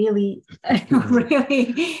attracts really,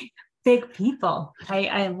 really big people.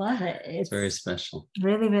 I love it. It's very special.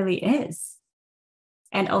 Really, really is.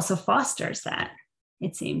 And also fosters that,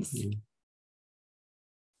 it seems. I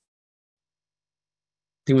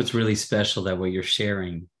think what's really special that what you're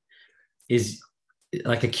sharing is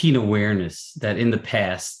like a keen awareness that in the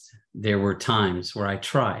past, there were times where I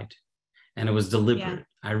tried and it was deliberate.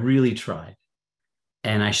 Yeah. I really tried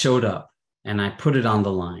and I showed up and I put it on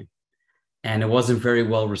the line and it wasn't very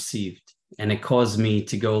well received. And it caused me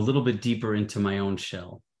to go a little bit deeper into my own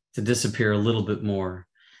shell, to disappear a little bit more.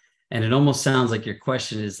 And it almost sounds like your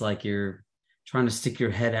question is like you're trying to stick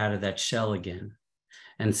your head out of that shell again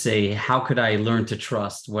and say, how could I learn to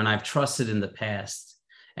trust when I've trusted in the past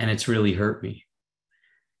and it's really hurt me?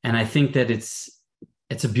 And I think that it's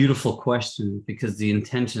a beautiful question because the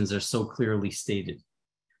intentions are so clearly stated.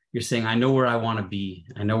 You're saying, I know where I want to be.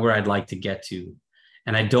 I know where I'd like to get to.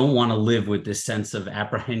 And I don't want to live with this sense of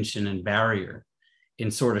apprehension and barrier in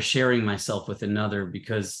sort of sharing myself with another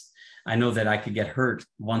because I know that I could get hurt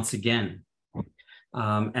once again.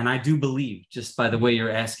 And I do believe, just by the way you're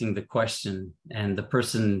asking the question and the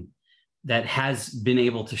person that has been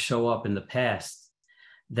able to show up in the past,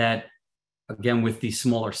 that again, with these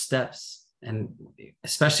smaller steps, and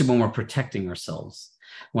especially when we're protecting ourselves,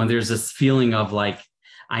 when there's this feeling of like,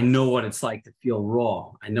 I know what it's like to feel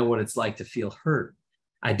raw. I know what it's like to feel hurt.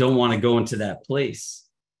 I don't want to go into that place.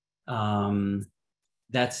 The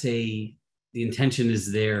intention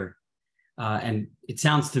is there. And it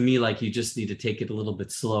sounds to me like you just need to take it a little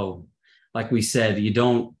bit slow. Like we said, you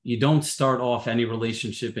don't start off any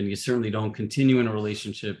relationship, and you certainly don't continue in a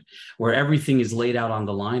relationship where everything is laid out on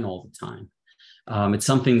the line all the time. It's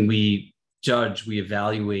something we judge, we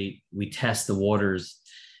evaluate, we test the waters.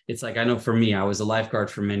 It's like, I know for me, I was a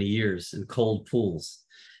lifeguard for many years in cold pools.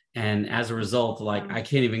 And as a result, like I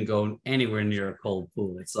can't even go anywhere near a cold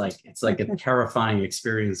pool. It's like a terrifying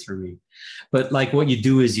experience for me. But like what you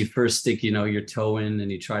do is you first stick, your toe in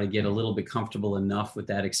and you try to get a little bit comfortable enough with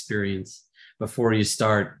that experience before you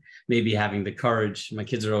start maybe having the courage. My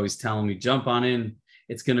kids are always telling me, jump on in,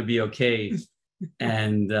 it's going to be okay.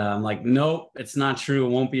 And I'm like, nope, it's not true. It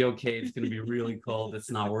won't be okay. It's going to be really cold.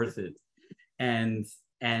 It's not worth it.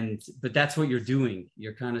 But that's what you're doing.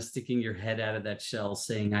 You're kind of sticking your head out of that shell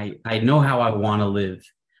saying, I know how I want to live.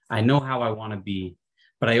 I know how I want to be,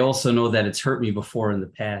 but I also know that it's hurt me before in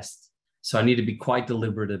the past. So I need to be quite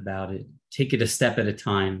deliberate about it. Take it a step at a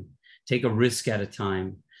time, take a risk at a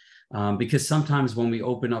time. Because sometimes when we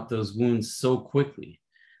open up those wounds so quickly,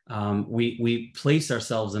 we place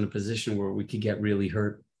ourselves in a position where we could get really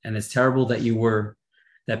hurt. And it's terrible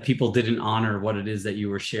that people didn't honor what it is that you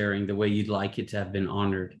were sharing the way you'd like it to have been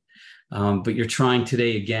honored. but you're trying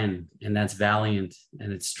today again, and that's valiant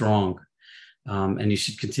and it's strong. And you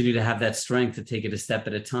should continue to have that strength to take it a step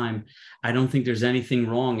at a time. I don't think there's anything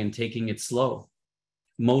wrong in taking it slow.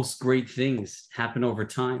 Most great things happen over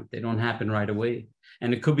time. They don't happen right away.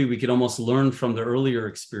 And it could be we could almost learn from the earlier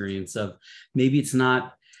experience of maybe it's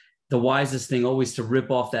not the wisest thing always to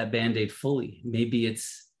rip off that Band-Aid fully. Maybe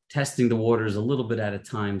it's testing the waters a little bit at a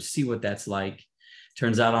time, see what that's like.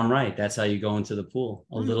 Turns out I'm right. That's how you go into the pool,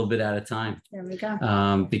 a little bit at a time. There we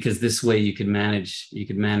go. Because this way you could manage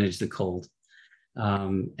the cold.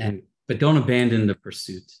 But don't abandon the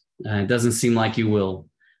pursuit. It doesn't seem like you will,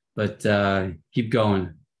 but keep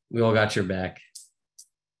going. We all got your back.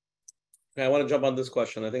 I want to jump on this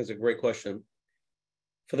question. I think it's a great question.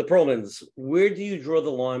 For the Perlmans, where do you draw the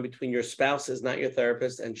line between your spouse is not your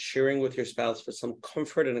therapist and sharing with your spouse for some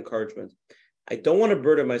comfort and encouragement? I don't want to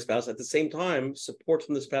burden my spouse. At the same time, support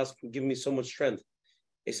from the spouse can give me so much strength.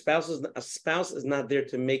 A spouse is not there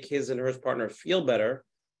to make his and her partner feel better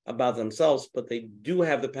about themselves, but they do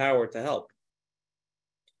have the power to help.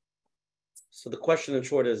 So the question in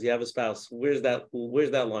short is, you have a spouse. Where's that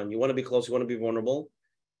line? You want to be close, you want to be vulnerable,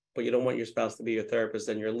 but you don't want your spouse to be your therapist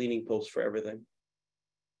and your leaning post for everything.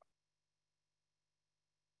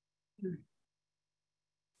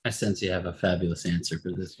 I sense you have a fabulous answer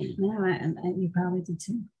for this one. No, and you probably do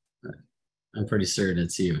too. I'm pretty certain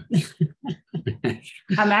it's you.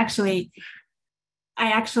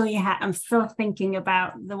 I'm still thinking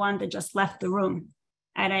about the one that just left the room,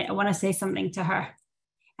 and I want to say something to her.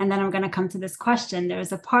 And then I'm going to come to this question. There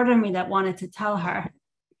was a part of me that wanted to tell her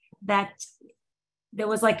that there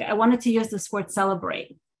was I wanted to use this word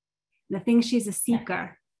celebrate. And I think she's a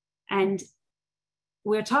seeker. And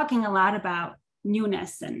we're talking a lot about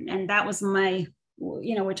newness. And that was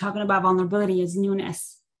we're talking about vulnerability as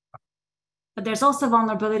newness. But there's also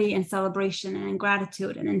vulnerability in celebration and in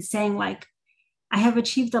gratitude and in saying I have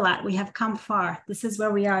achieved a lot. We have come far. This is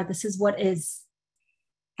where we are. This is what is.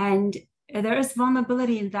 And there is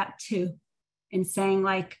vulnerability in that too, in saying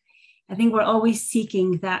I think we're always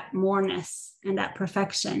seeking that moreness and that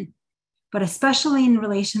perfection, but especially in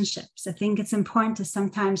relationships, I think it's important to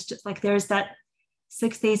sometimes just there's that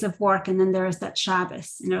 6 days of work and then there is that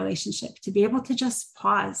Shabbos in a relationship, to be able to just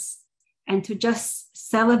pause and to just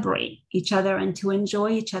celebrate each other and to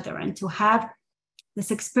enjoy each other and to have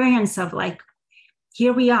this experience of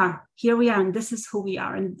here we are, and this is who we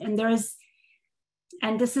are. And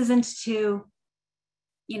this isn't to,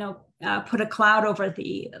 put a cloud over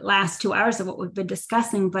the last 2 hours of what we've been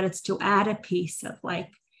discussing, but it's to add a piece of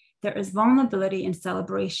there is vulnerability and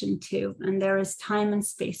celebration too, and there is time and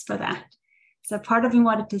space for that. So part of me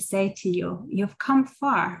wanted to say to you, you've come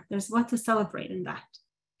far. There's what to celebrate in that.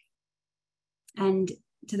 And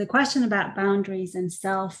to the question about boundaries and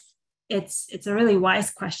self, it's a really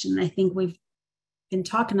wise question. I think we've been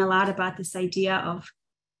talking a lot about this idea of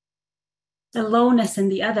the aloneness in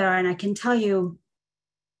the other. And I can tell you,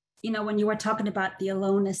 when you were talking about the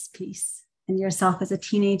aloneness piece and yourself as a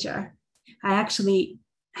teenager, I actually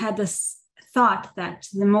had this thought that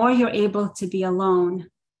the more you're able to be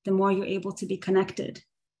alone, the more you're able to be connected.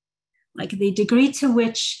 The degree to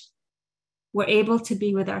which we're able to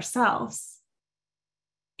be with ourselves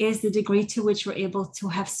is the degree to which we're able to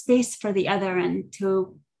have space for the other and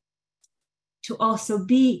to also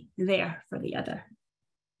be there for the other.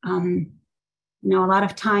 A lot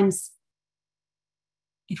of times,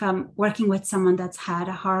 if I'm working with someone that's had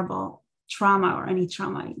a horrible trauma or any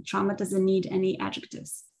trauma doesn't need any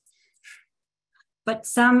adjectives. But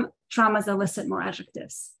some traumas elicit more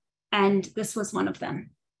adjectives. And this was one of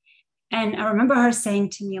them. And I remember her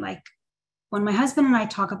saying to me, when my husband and I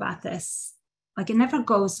talk about this, it never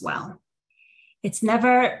goes well. It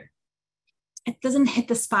doesn't hit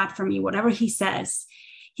the spot for me, whatever he says.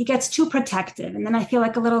 He gets too protective, and then I feel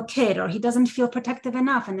like a little kid, or he doesn't feel protective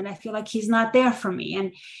enough, and then I feel like he's not there for me,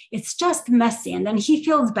 and it's just messy, and then he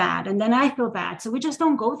feels bad, and then I feel bad, so we just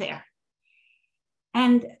don't go there.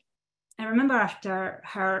 And I remember after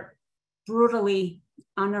her brutally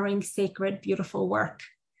honoring sacred, beautiful work,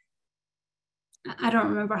 I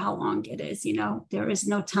don't remember how long it is, there is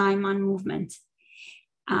no time on movement.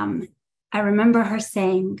 I remember her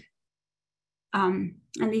saying, and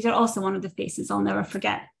these are also one of the faces I'll never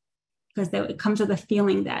forget, because it comes with a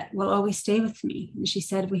feeling that will always stay with me. And she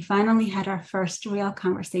said, we finally had our first real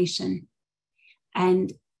conversation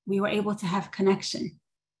and we were able to have connection.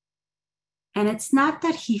 And it's not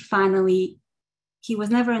that he was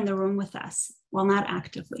never in the room with us. Well, not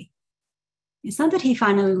actively. It's not that he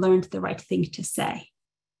finally learned the right thing to say.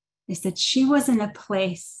 It's that she was in a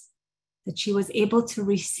place that she was able to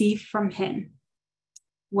receive from him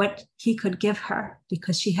what he could give her,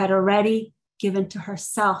 because she had already given to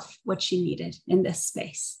herself what she needed in this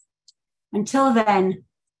space. Until then,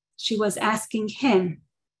 she was asking him,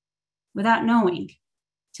 without knowing,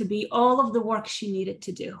 to be all of the work she needed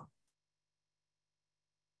to do.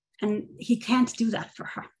 And he can't do that for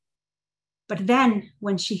her. But then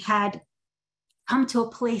when she had come to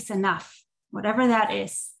a place enough, whatever that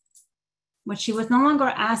is, when she was no longer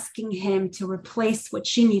asking him to replace what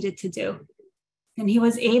she needed to do, then he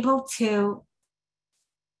was able to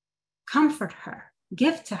comfort her,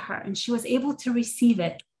 give to her, and she was able to receive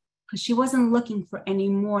it because she wasn't looking for any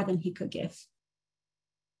more than he could give.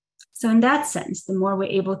 So in that sense, the more we're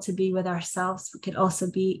able to be with ourselves, we could also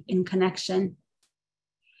be in connection.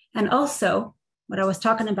 And also, what I was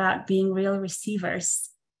talking about, being real receivers,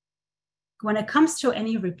 when it comes to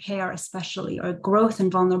any repair, especially, or growth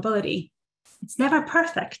and vulnerability, it's never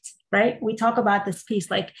perfect, right? We talk about this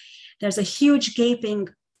piece, like there's a huge gaping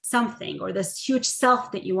something, or this huge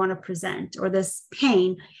self that you want to present, or this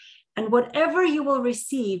pain. And whatever you will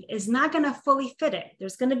receive is not going to fully fit it.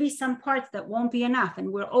 There's going to be some parts that won't be enough.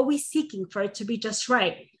 And we're always seeking for it to be just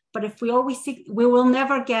right. But if we always seek, we will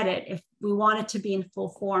never get it if we want it to be in full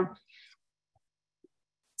form.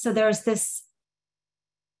 So there's this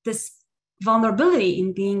vulnerability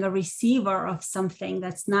in being a receiver of something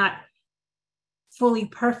that's not fully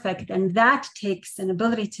perfect. And that takes an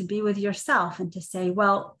ability to be with yourself and to say,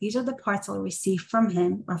 well, these are the parts I'll receive from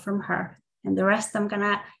him or from her. And the rest I'm going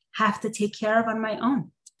to have to take care of on my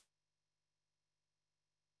own.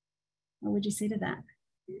 What would you say to that?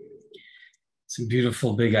 It's a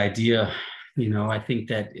beautiful big idea. You know, I think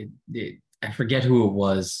that I forget who it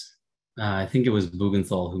was. I think it was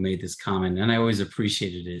Bugenthal who made this comment, and I always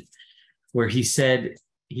appreciated it, where he said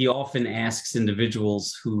he often asks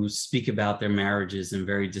individuals who speak about their marriages in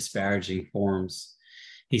very disparaging forms.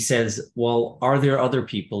 He says, well, are there other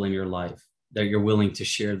people in your life that you're willing to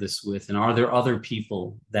share this with? And are there other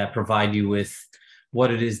people that provide you with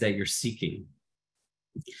what it is that you're seeking?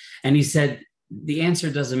 And he said, the answer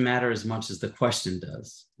doesn't matter as much as the question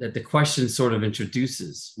does, that the question sort of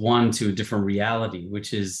introduces one to a different reality,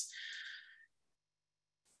 which is,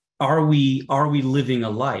 are we living a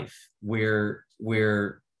life where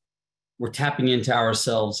we're tapping into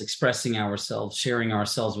ourselves, expressing ourselves, sharing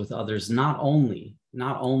ourselves with others, not only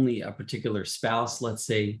a particular spouse, let's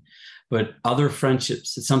say, but other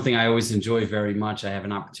friendships. It's something I always enjoy very much. I have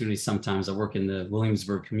an opportunity sometimes. I work in the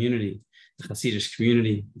Williamsburg community, the Hasidic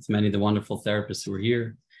community. It's many of the wonderful therapists who are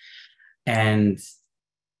here. And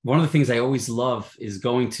one of the things I always love is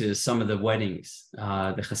going to some of the weddings, the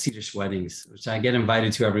Hasidic weddings, which I get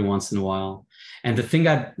invited to every once in a while. And the thing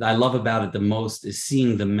I love about it the most is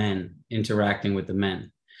seeing the men interacting with the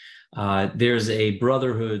men. There's a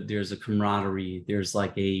brotherhood, there's a camaraderie,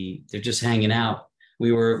 they're just hanging out.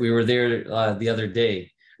 We were there the other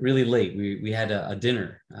day, really late. We had a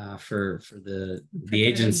dinner for the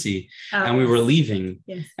agency, and we were leaving.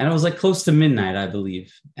 Yes. And it was like close to midnight, I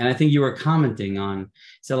believe. And I think you were commenting on,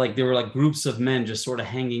 so like there were like groups of men just sort of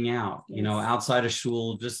hanging out, yes, you know, outside of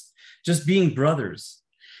shul, just being brothers.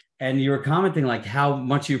 And you were commenting like how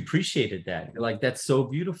much you appreciated that. You're like, that's so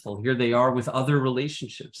beautiful. Here they are with other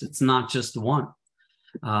relationships. It's not just one.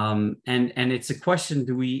 And it's a question,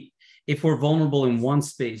 if we're vulnerable in one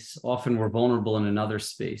space, often we're vulnerable in another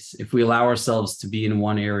space. If we allow ourselves to be in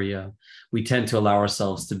one area, we tend to allow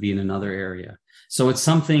ourselves to be in another area. So it's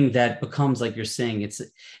something that becomes, like you're saying,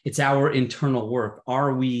 it's our internal work.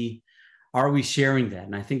 Are we sharing that?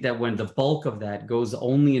 And I think that when the bulk of that goes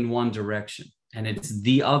only in one direction, and it's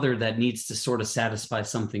the other that needs to sort of satisfy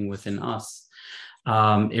something within us,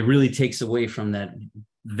 it really takes away from that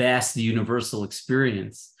vast universal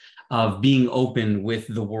experience of being open with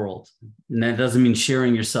the world. And that doesn't mean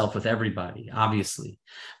sharing yourself with everybody, obviously,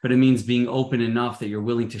 but it means being open enough that you're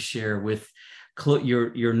willing to share with,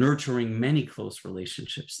 you're nurturing many close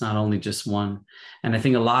relationships, not only just one. And I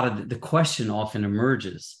think a lot of the question often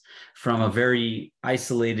emerges from a very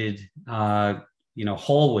isolated,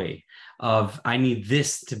 hallway of, I need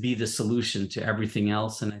this to be the solution to everything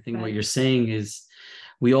else. And I think what you're saying is,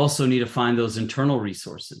 we also need to find those internal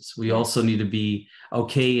resources. We also need to be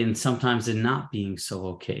okay, and sometimes in not being so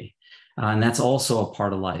okay. And that's also a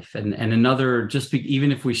part of life. And another,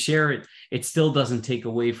 even if we share it, it still doesn't take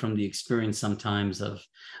away from the experience sometimes of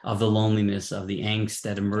the loneliness, of the angst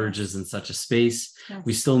that emerges in such a space. Yes.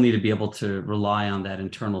 We still need to be able to rely on that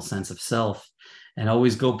internal sense of self and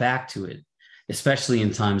always go back to it, especially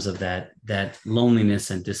in times of that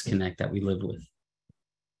loneliness and disconnect that we live with.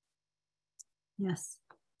 Yes.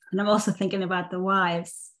 And I'm also thinking about the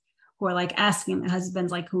wives. who are like asking the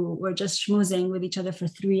husbands, like who were just schmoozing with each other for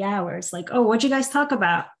 3 hours, like, oh, what'd you guys talk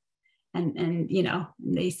about? And you know,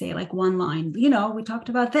 they say like one line, you know, we talked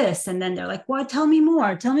about this, and then they're like, what? Tell me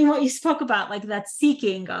more. Tell me what you spoke about. Like that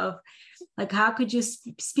seeking of, like, how could you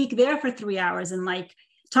speak there for 3 hours and like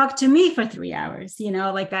talk to me for 3 hours? You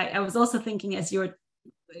know, like I was also thinking as you were,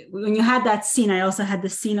 when you had that scene, I also had the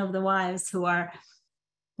scene of the wives who are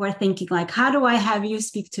thinking like, how do I have you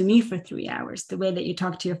speak to me for 3 hours, the way that you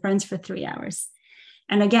talk to your friends for 3 hours?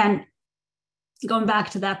 And again, going back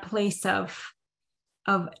to that place of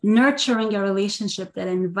nurturing a relationship that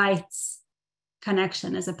invites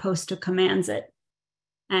connection as opposed to commands it.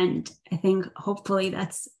 And I think hopefully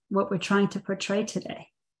that's what we're trying to portray today.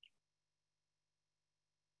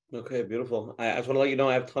 Okay, beautiful. I just want to let you know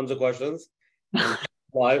I have tons of questions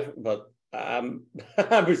live, but I'm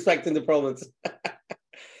respecting the Perlmans.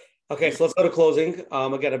 Okay, so let's go to closing.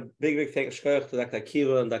 Again, a big thanks to Dr.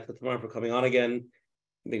 Akiva and Dr. Tamar for coming on again.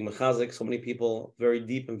 Big mechazik, so many people, very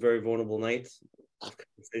deep and very vulnerable night of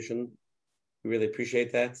conversation. We really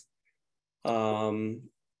appreciate that. And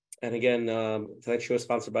again, tonight's show is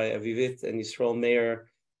sponsored by Avivit and Yisrael Mayor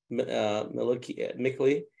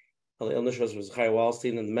Mikli. The illness was Chaya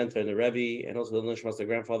Wallstein and the mentor and the Rebbe, and also the illness was their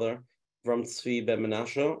grandfather, Vram Tzvi Ben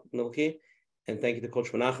Menashe Milki. And thank you to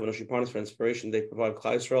Coach Menachem and Oshi Parnas for inspiration. They provide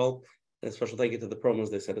Klal Yisrael, and a special thank you to the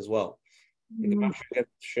Perlmans they said as well. You can get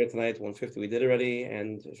shared tonight, 150. We did already.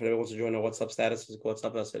 And if anyone wants to join our WhatsApp status, just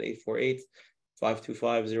WhatsApp us at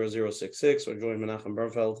 848-525-0066 or join Menachem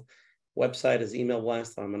Bernfeld. Website is email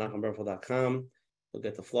blast on menachembernfeld.com. You'll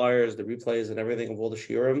get the flyers, the replays, and everything of all the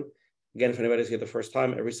shiurim. Again, if anybody's here the first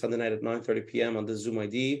time, every Sunday night at 9:30 p.m. on this Zoom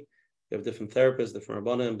ID, we have different therapists, different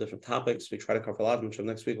rabbanim, different topics. We try to cover a lot. Which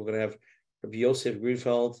next week we're going to have Rabbi Yosef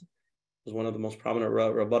Greenfeld, who's one of the most prominent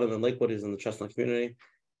rabbanim in Lakewood. He's in the Chestnut community.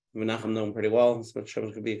 Menachem know him pretty well. So it's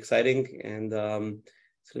going to be exciting, and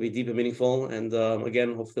it's going to be deep and meaningful. And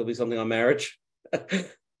again, hopefully there'll be something on marriage,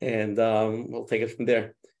 and we'll take it from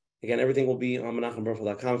there. Again, everything will be on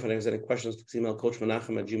menachembernfeld.com. If anyone has any questions, please email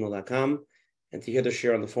coachmenachem@gmail.com. And to hear the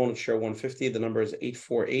share on the phone, it's share 150. The number is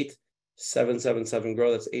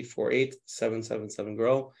 848-777-GROW. That's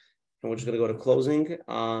 848-777-GROW. And we're just going to go to closing.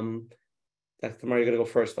 Dr. Tamar, you're going to go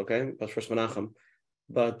first, okay? But first, Menachem.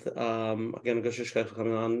 But again, Gashishka for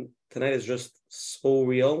coming on. Tonight is just so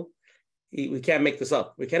real. We can't make this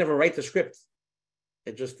up. We can't even write the script.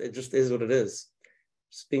 It just is what it is.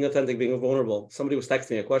 Just being authentic, being vulnerable. Somebody was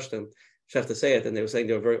texting me a question. I have to say it, and they were saying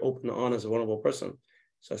they were very open, honest, vulnerable person.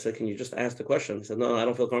 So I said, "Can you just ask the question?" He said, "No, I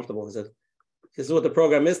don't feel comfortable." He said, "This is what the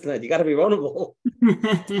program is tonight. You got to be vulnerable."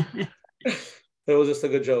 It was just a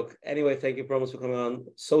good joke. Anyway, thank you, Perlman, for coming on.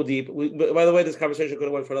 So deep. By the way, this conversation could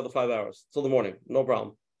have went for another 5 hours till the morning. No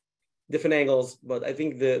problem. Different angles, but I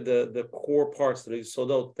think the core parts that are so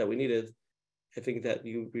dope that we needed, I think that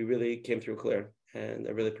we really came through clear, and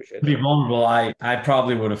I really appreciate it. To be vulnerable, I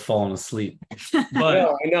probably would have fallen asleep. But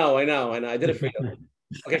I know. I did it for you.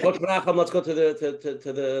 Okay, Coach Menachem, let's go to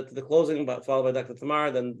the closing, but followed by Dr.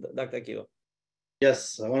 Tamar, then Dr. Akiva.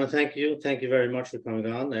 Yes, I want to thank you. Thank you very much for coming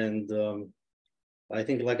on. And I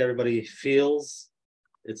think, like everybody feels,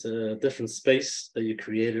 it's a different space that you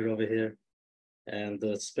created over here, and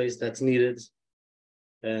the space that's needed.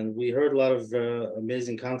 And we heard a lot of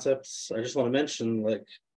amazing concepts. I just want to mention, like,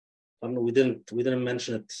 I don't know, we didn't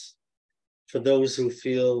mention it. For those who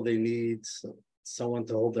feel they need someone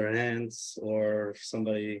to hold their hands or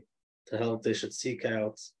somebody to help, they should seek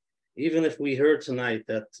out. Even if we heard tonight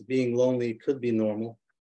that being lonely could be normal,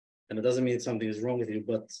 and it doesn't mean something is wrong with you,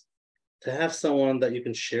 but to have someone that you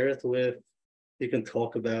can share it with, you can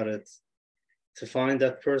talk about it, to find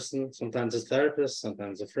that person, sometimes a therapist,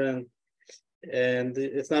 sometimes a friend, and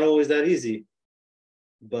it's not always that easy,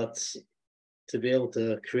 but to be able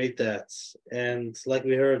to create that. And like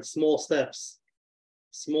we heard, small steps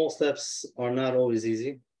are not always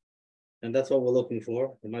easy, and that's what we're looking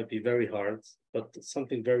for. It might be very hard, but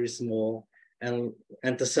something very small, and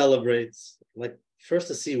to celebrate, like first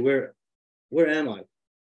to see where am I?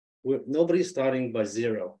 Nobody's starting by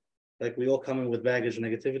zero. Like we all come in with baggage and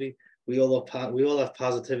negativity. We all have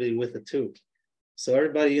positivity with it too. So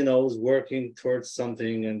everybody, is working towards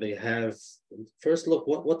something, and they have first look,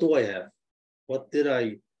 what do I have? What did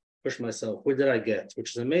I push myself? Where did I get?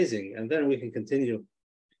 Which is amazing. And then we can continue.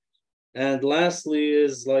 And lastly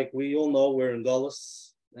is, like we all know, we're in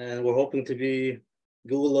Galus, and we're hoping to be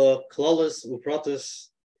Gula, Klalis,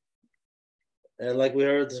 Upratis. And like we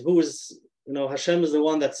heard, Hashem is the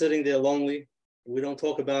one that's sitting there lonely. We don't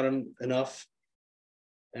talk about him enough.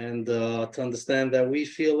 And to understand that we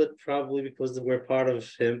feel it probably because we're part of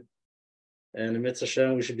him. And in Mitzvah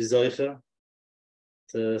Hashem, we should be Zoicha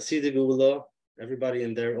to see the Gula, everybody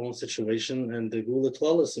in their own situation, and the Gula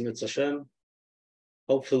Klaus and Mitzvah Hashem,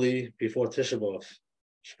 hopefully before Tisha B'Av.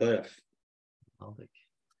 Shkoyach. Okay,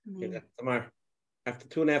 Tamar, after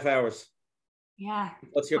 2.5 hours. Yeah.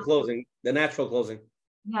 What's your closing? The natural closing.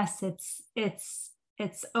 Yes,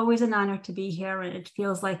 it's always an honor to be here, and it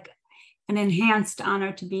feels like an enhanced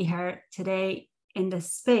honor to be here today in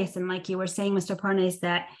this space. And like you were saying, Mr. Parnes,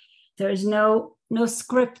 that there is no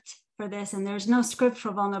script for this, and there's no script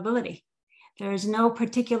for vulnerability. There is no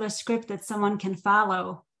particular script that someone can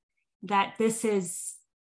follow, that this is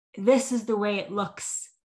the way it looks.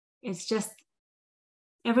 It's just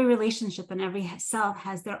every relationship and every self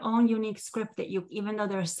has their own unique script that you, even though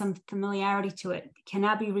there's some familiarity to it,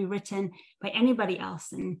 cannot be rewritten by anybody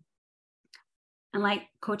else. And like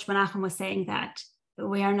Coach Menachem was saying, that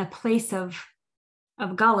we are in a place of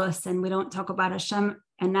galus, and we don't talk about Hashem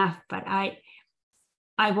enough, but I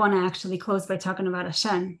want to actually close by talking about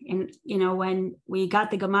Hashem. And, when we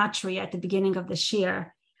got the gematria at the beginning of the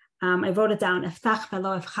shir, I wrote it down, Eftach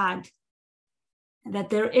velo efchad,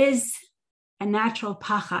 that there is a natural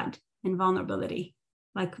pachad in vulnerability.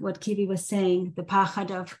 Like what Kivi was saying, the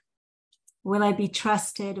pachad of, will I be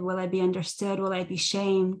trusted? Will I be understood? Will I be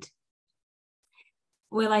shamed?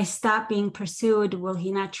 Will I stop being pursued? Will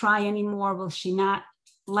he not try anymore? Will she not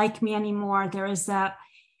like me anymore? There is a,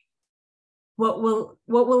 what will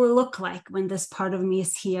it look like when this part of me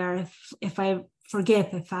is here? If I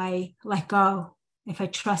forgive, if I let go, if I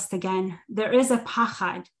trust again. There is a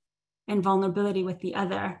pachad in vulnerability with the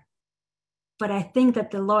other. But I think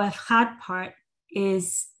that the lo echad part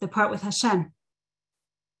is the part with Hashem.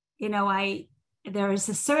 There is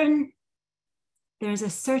a certain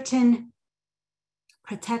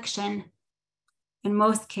protection in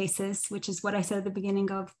most cases, which is what I said at the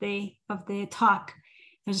beginning of the talk.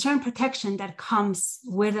 There's a certain protection that comes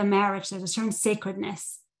with a marriage. There's a certain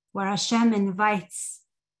sacredness where Hashem invites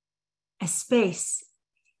a space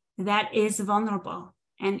that is vulnerable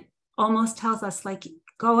and almost tells us, like,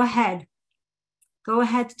 go ahead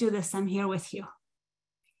to do this. I'm here with you.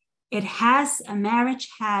 A marriage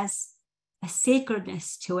has a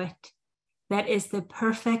sacredness to it that is the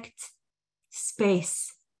perfect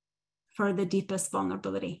space for the deepest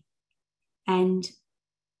vulnerability. And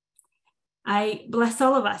I bless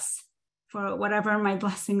all of us for whatever my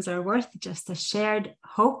blessings are worth, just a shared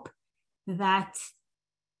hope that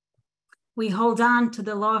we hold on to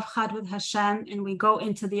the law of Chad with Hashem, and we go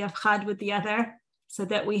into the Avchad with the other, so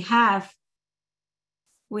that we have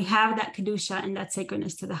that Kedusha and that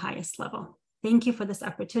sacredness to the highest level. Thank you for this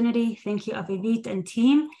opportunity. Thank you, Avivit and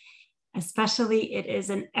team. Especially, it is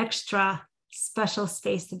an extra special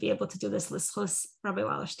space to be able to do this. L'schus Rabbi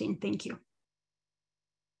Wallerstein. Thank you.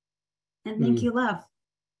 And thank you, love.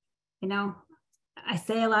 I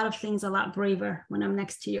say a lot of things a lot braver when I'm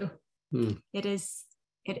next to you. It is.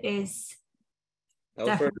 That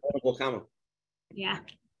was a very wonderful comment. Yeah.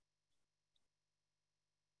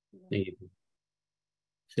 Thank you.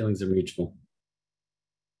 Feelings are mutual.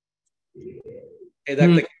 Hey,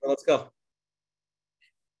 Dr. Let's go.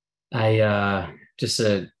 I just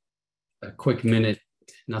a quick minute,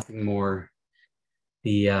 nothing more.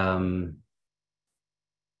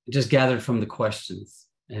 Just gathered from the questions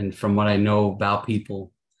and from what I know about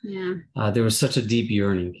people. Yeah. There was such a deep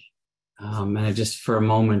yearning. And I just, for a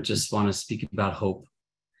moment, just want to speak about hope.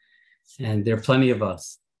 And there are plenty of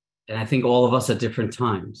us. And I think all of us at different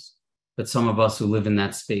times, but some of us who live in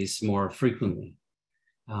that space more frequently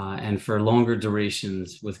and for longer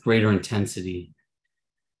durations with greater intensity,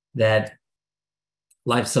 that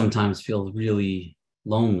life sometimes feels really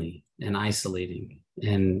lonely and isolating.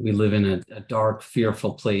 And we live in a dark,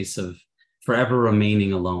 fearful place of forever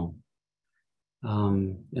remaining alone.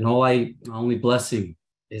 And only blessing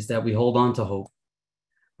is that we hold on to hope,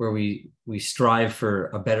 where we strive for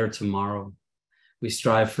a better tomorrow. We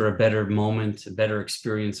strive for a better moment, a better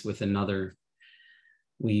experience with another.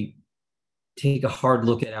 We take a hard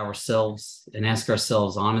look at ourselves and ask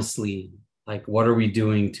ourselves honestly, like, what are we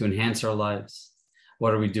doing to enhance our lives?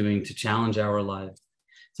 What are we doing to challenge our lives?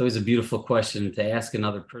 It's always a beautiful question to ask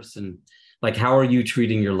another person, like, how are you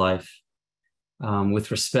treating your life? With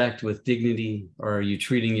respect, with dignity, or are you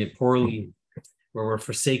treating it poorly, where we're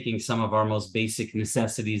forsaking some of our most basic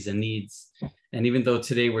necessities and needs? And even though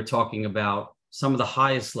today we're talking about some of the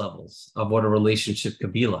highest levels of what a relationship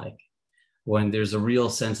could be like, when there's a real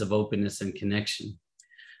sense of openness and connection,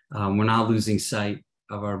 we're not losing sight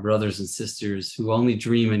of our brothers and sisters who only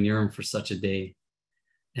dream and yearn for such a day.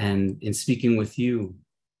 And in speaking with you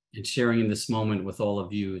and sharing in this moment with all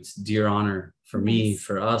of you, it's dear honor for me,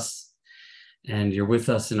 for us, and you're with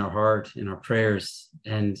us in our heart, in our prayers,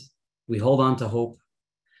 and we hold on to hope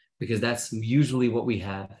because that's usually what we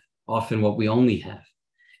have. Often what we only have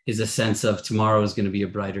is a sense of tomorrow is going to be a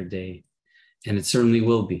brighter day. And it certainly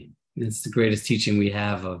will be. It's the greatest teaching we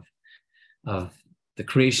have of the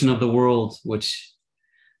creation of the world, which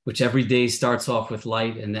every day starts off with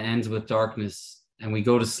light and ends with darkness. And we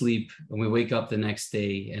go to sleep and we wake up the next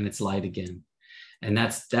day and it's light again. And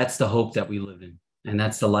that's the hope that we live in. And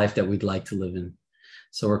that's the life that we'd like to live in.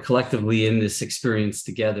 So we're collectively in this experience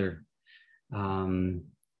together.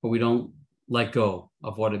 But we don't let go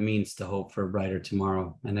of what it means to hope for a brighter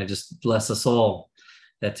tomorrow. And I just bless us all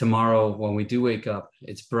that tomorrow, when we do wake up,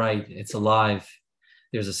 it's bright, it's alive.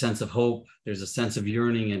 There's a sense of hope. There's a sense of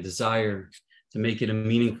yearning and desire to make it a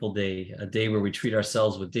meaningful day, a day where we treat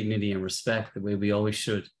ourselves with dignity and respect the way we always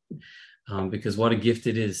should. Because what a gift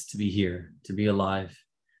it is to be here, to be alive,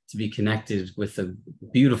 to be connected with a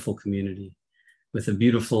beautiful community, with a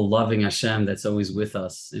beautiful, loving Hashem that's always with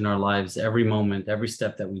us in our lives, every moment, every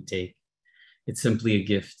step that we take. It's simply a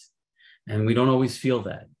gift. And we don't always feel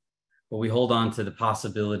that, but we hold on to the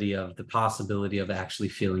possibility of actually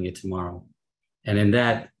feeling it tomorrow. And in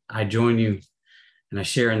that, I join you and I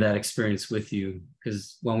share in that experience with you,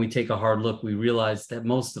 because when we take a hard look, we realize that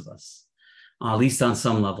most of us, at least on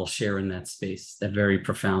some level, share in that space, that very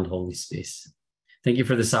profound, holy space. Thank you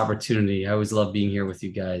for this opportunity. I always love being here with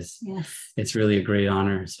you guys. Yes. It's really a great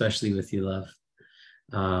honor, especially with you, love.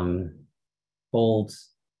 Bold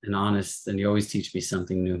and honest, and you always teach me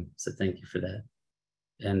something new. So thank you for that.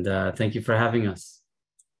 And thank you for having us.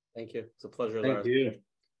 Thank you. It's a pleasure. Thank you.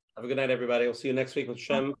 Have a good night, everybody. We'll see you next week with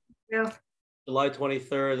Shem. Yeah. July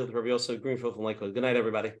 23rd with Rabbi Yosef Greenfield from Lakewood. Good night,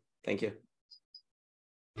 everybody. Thank you.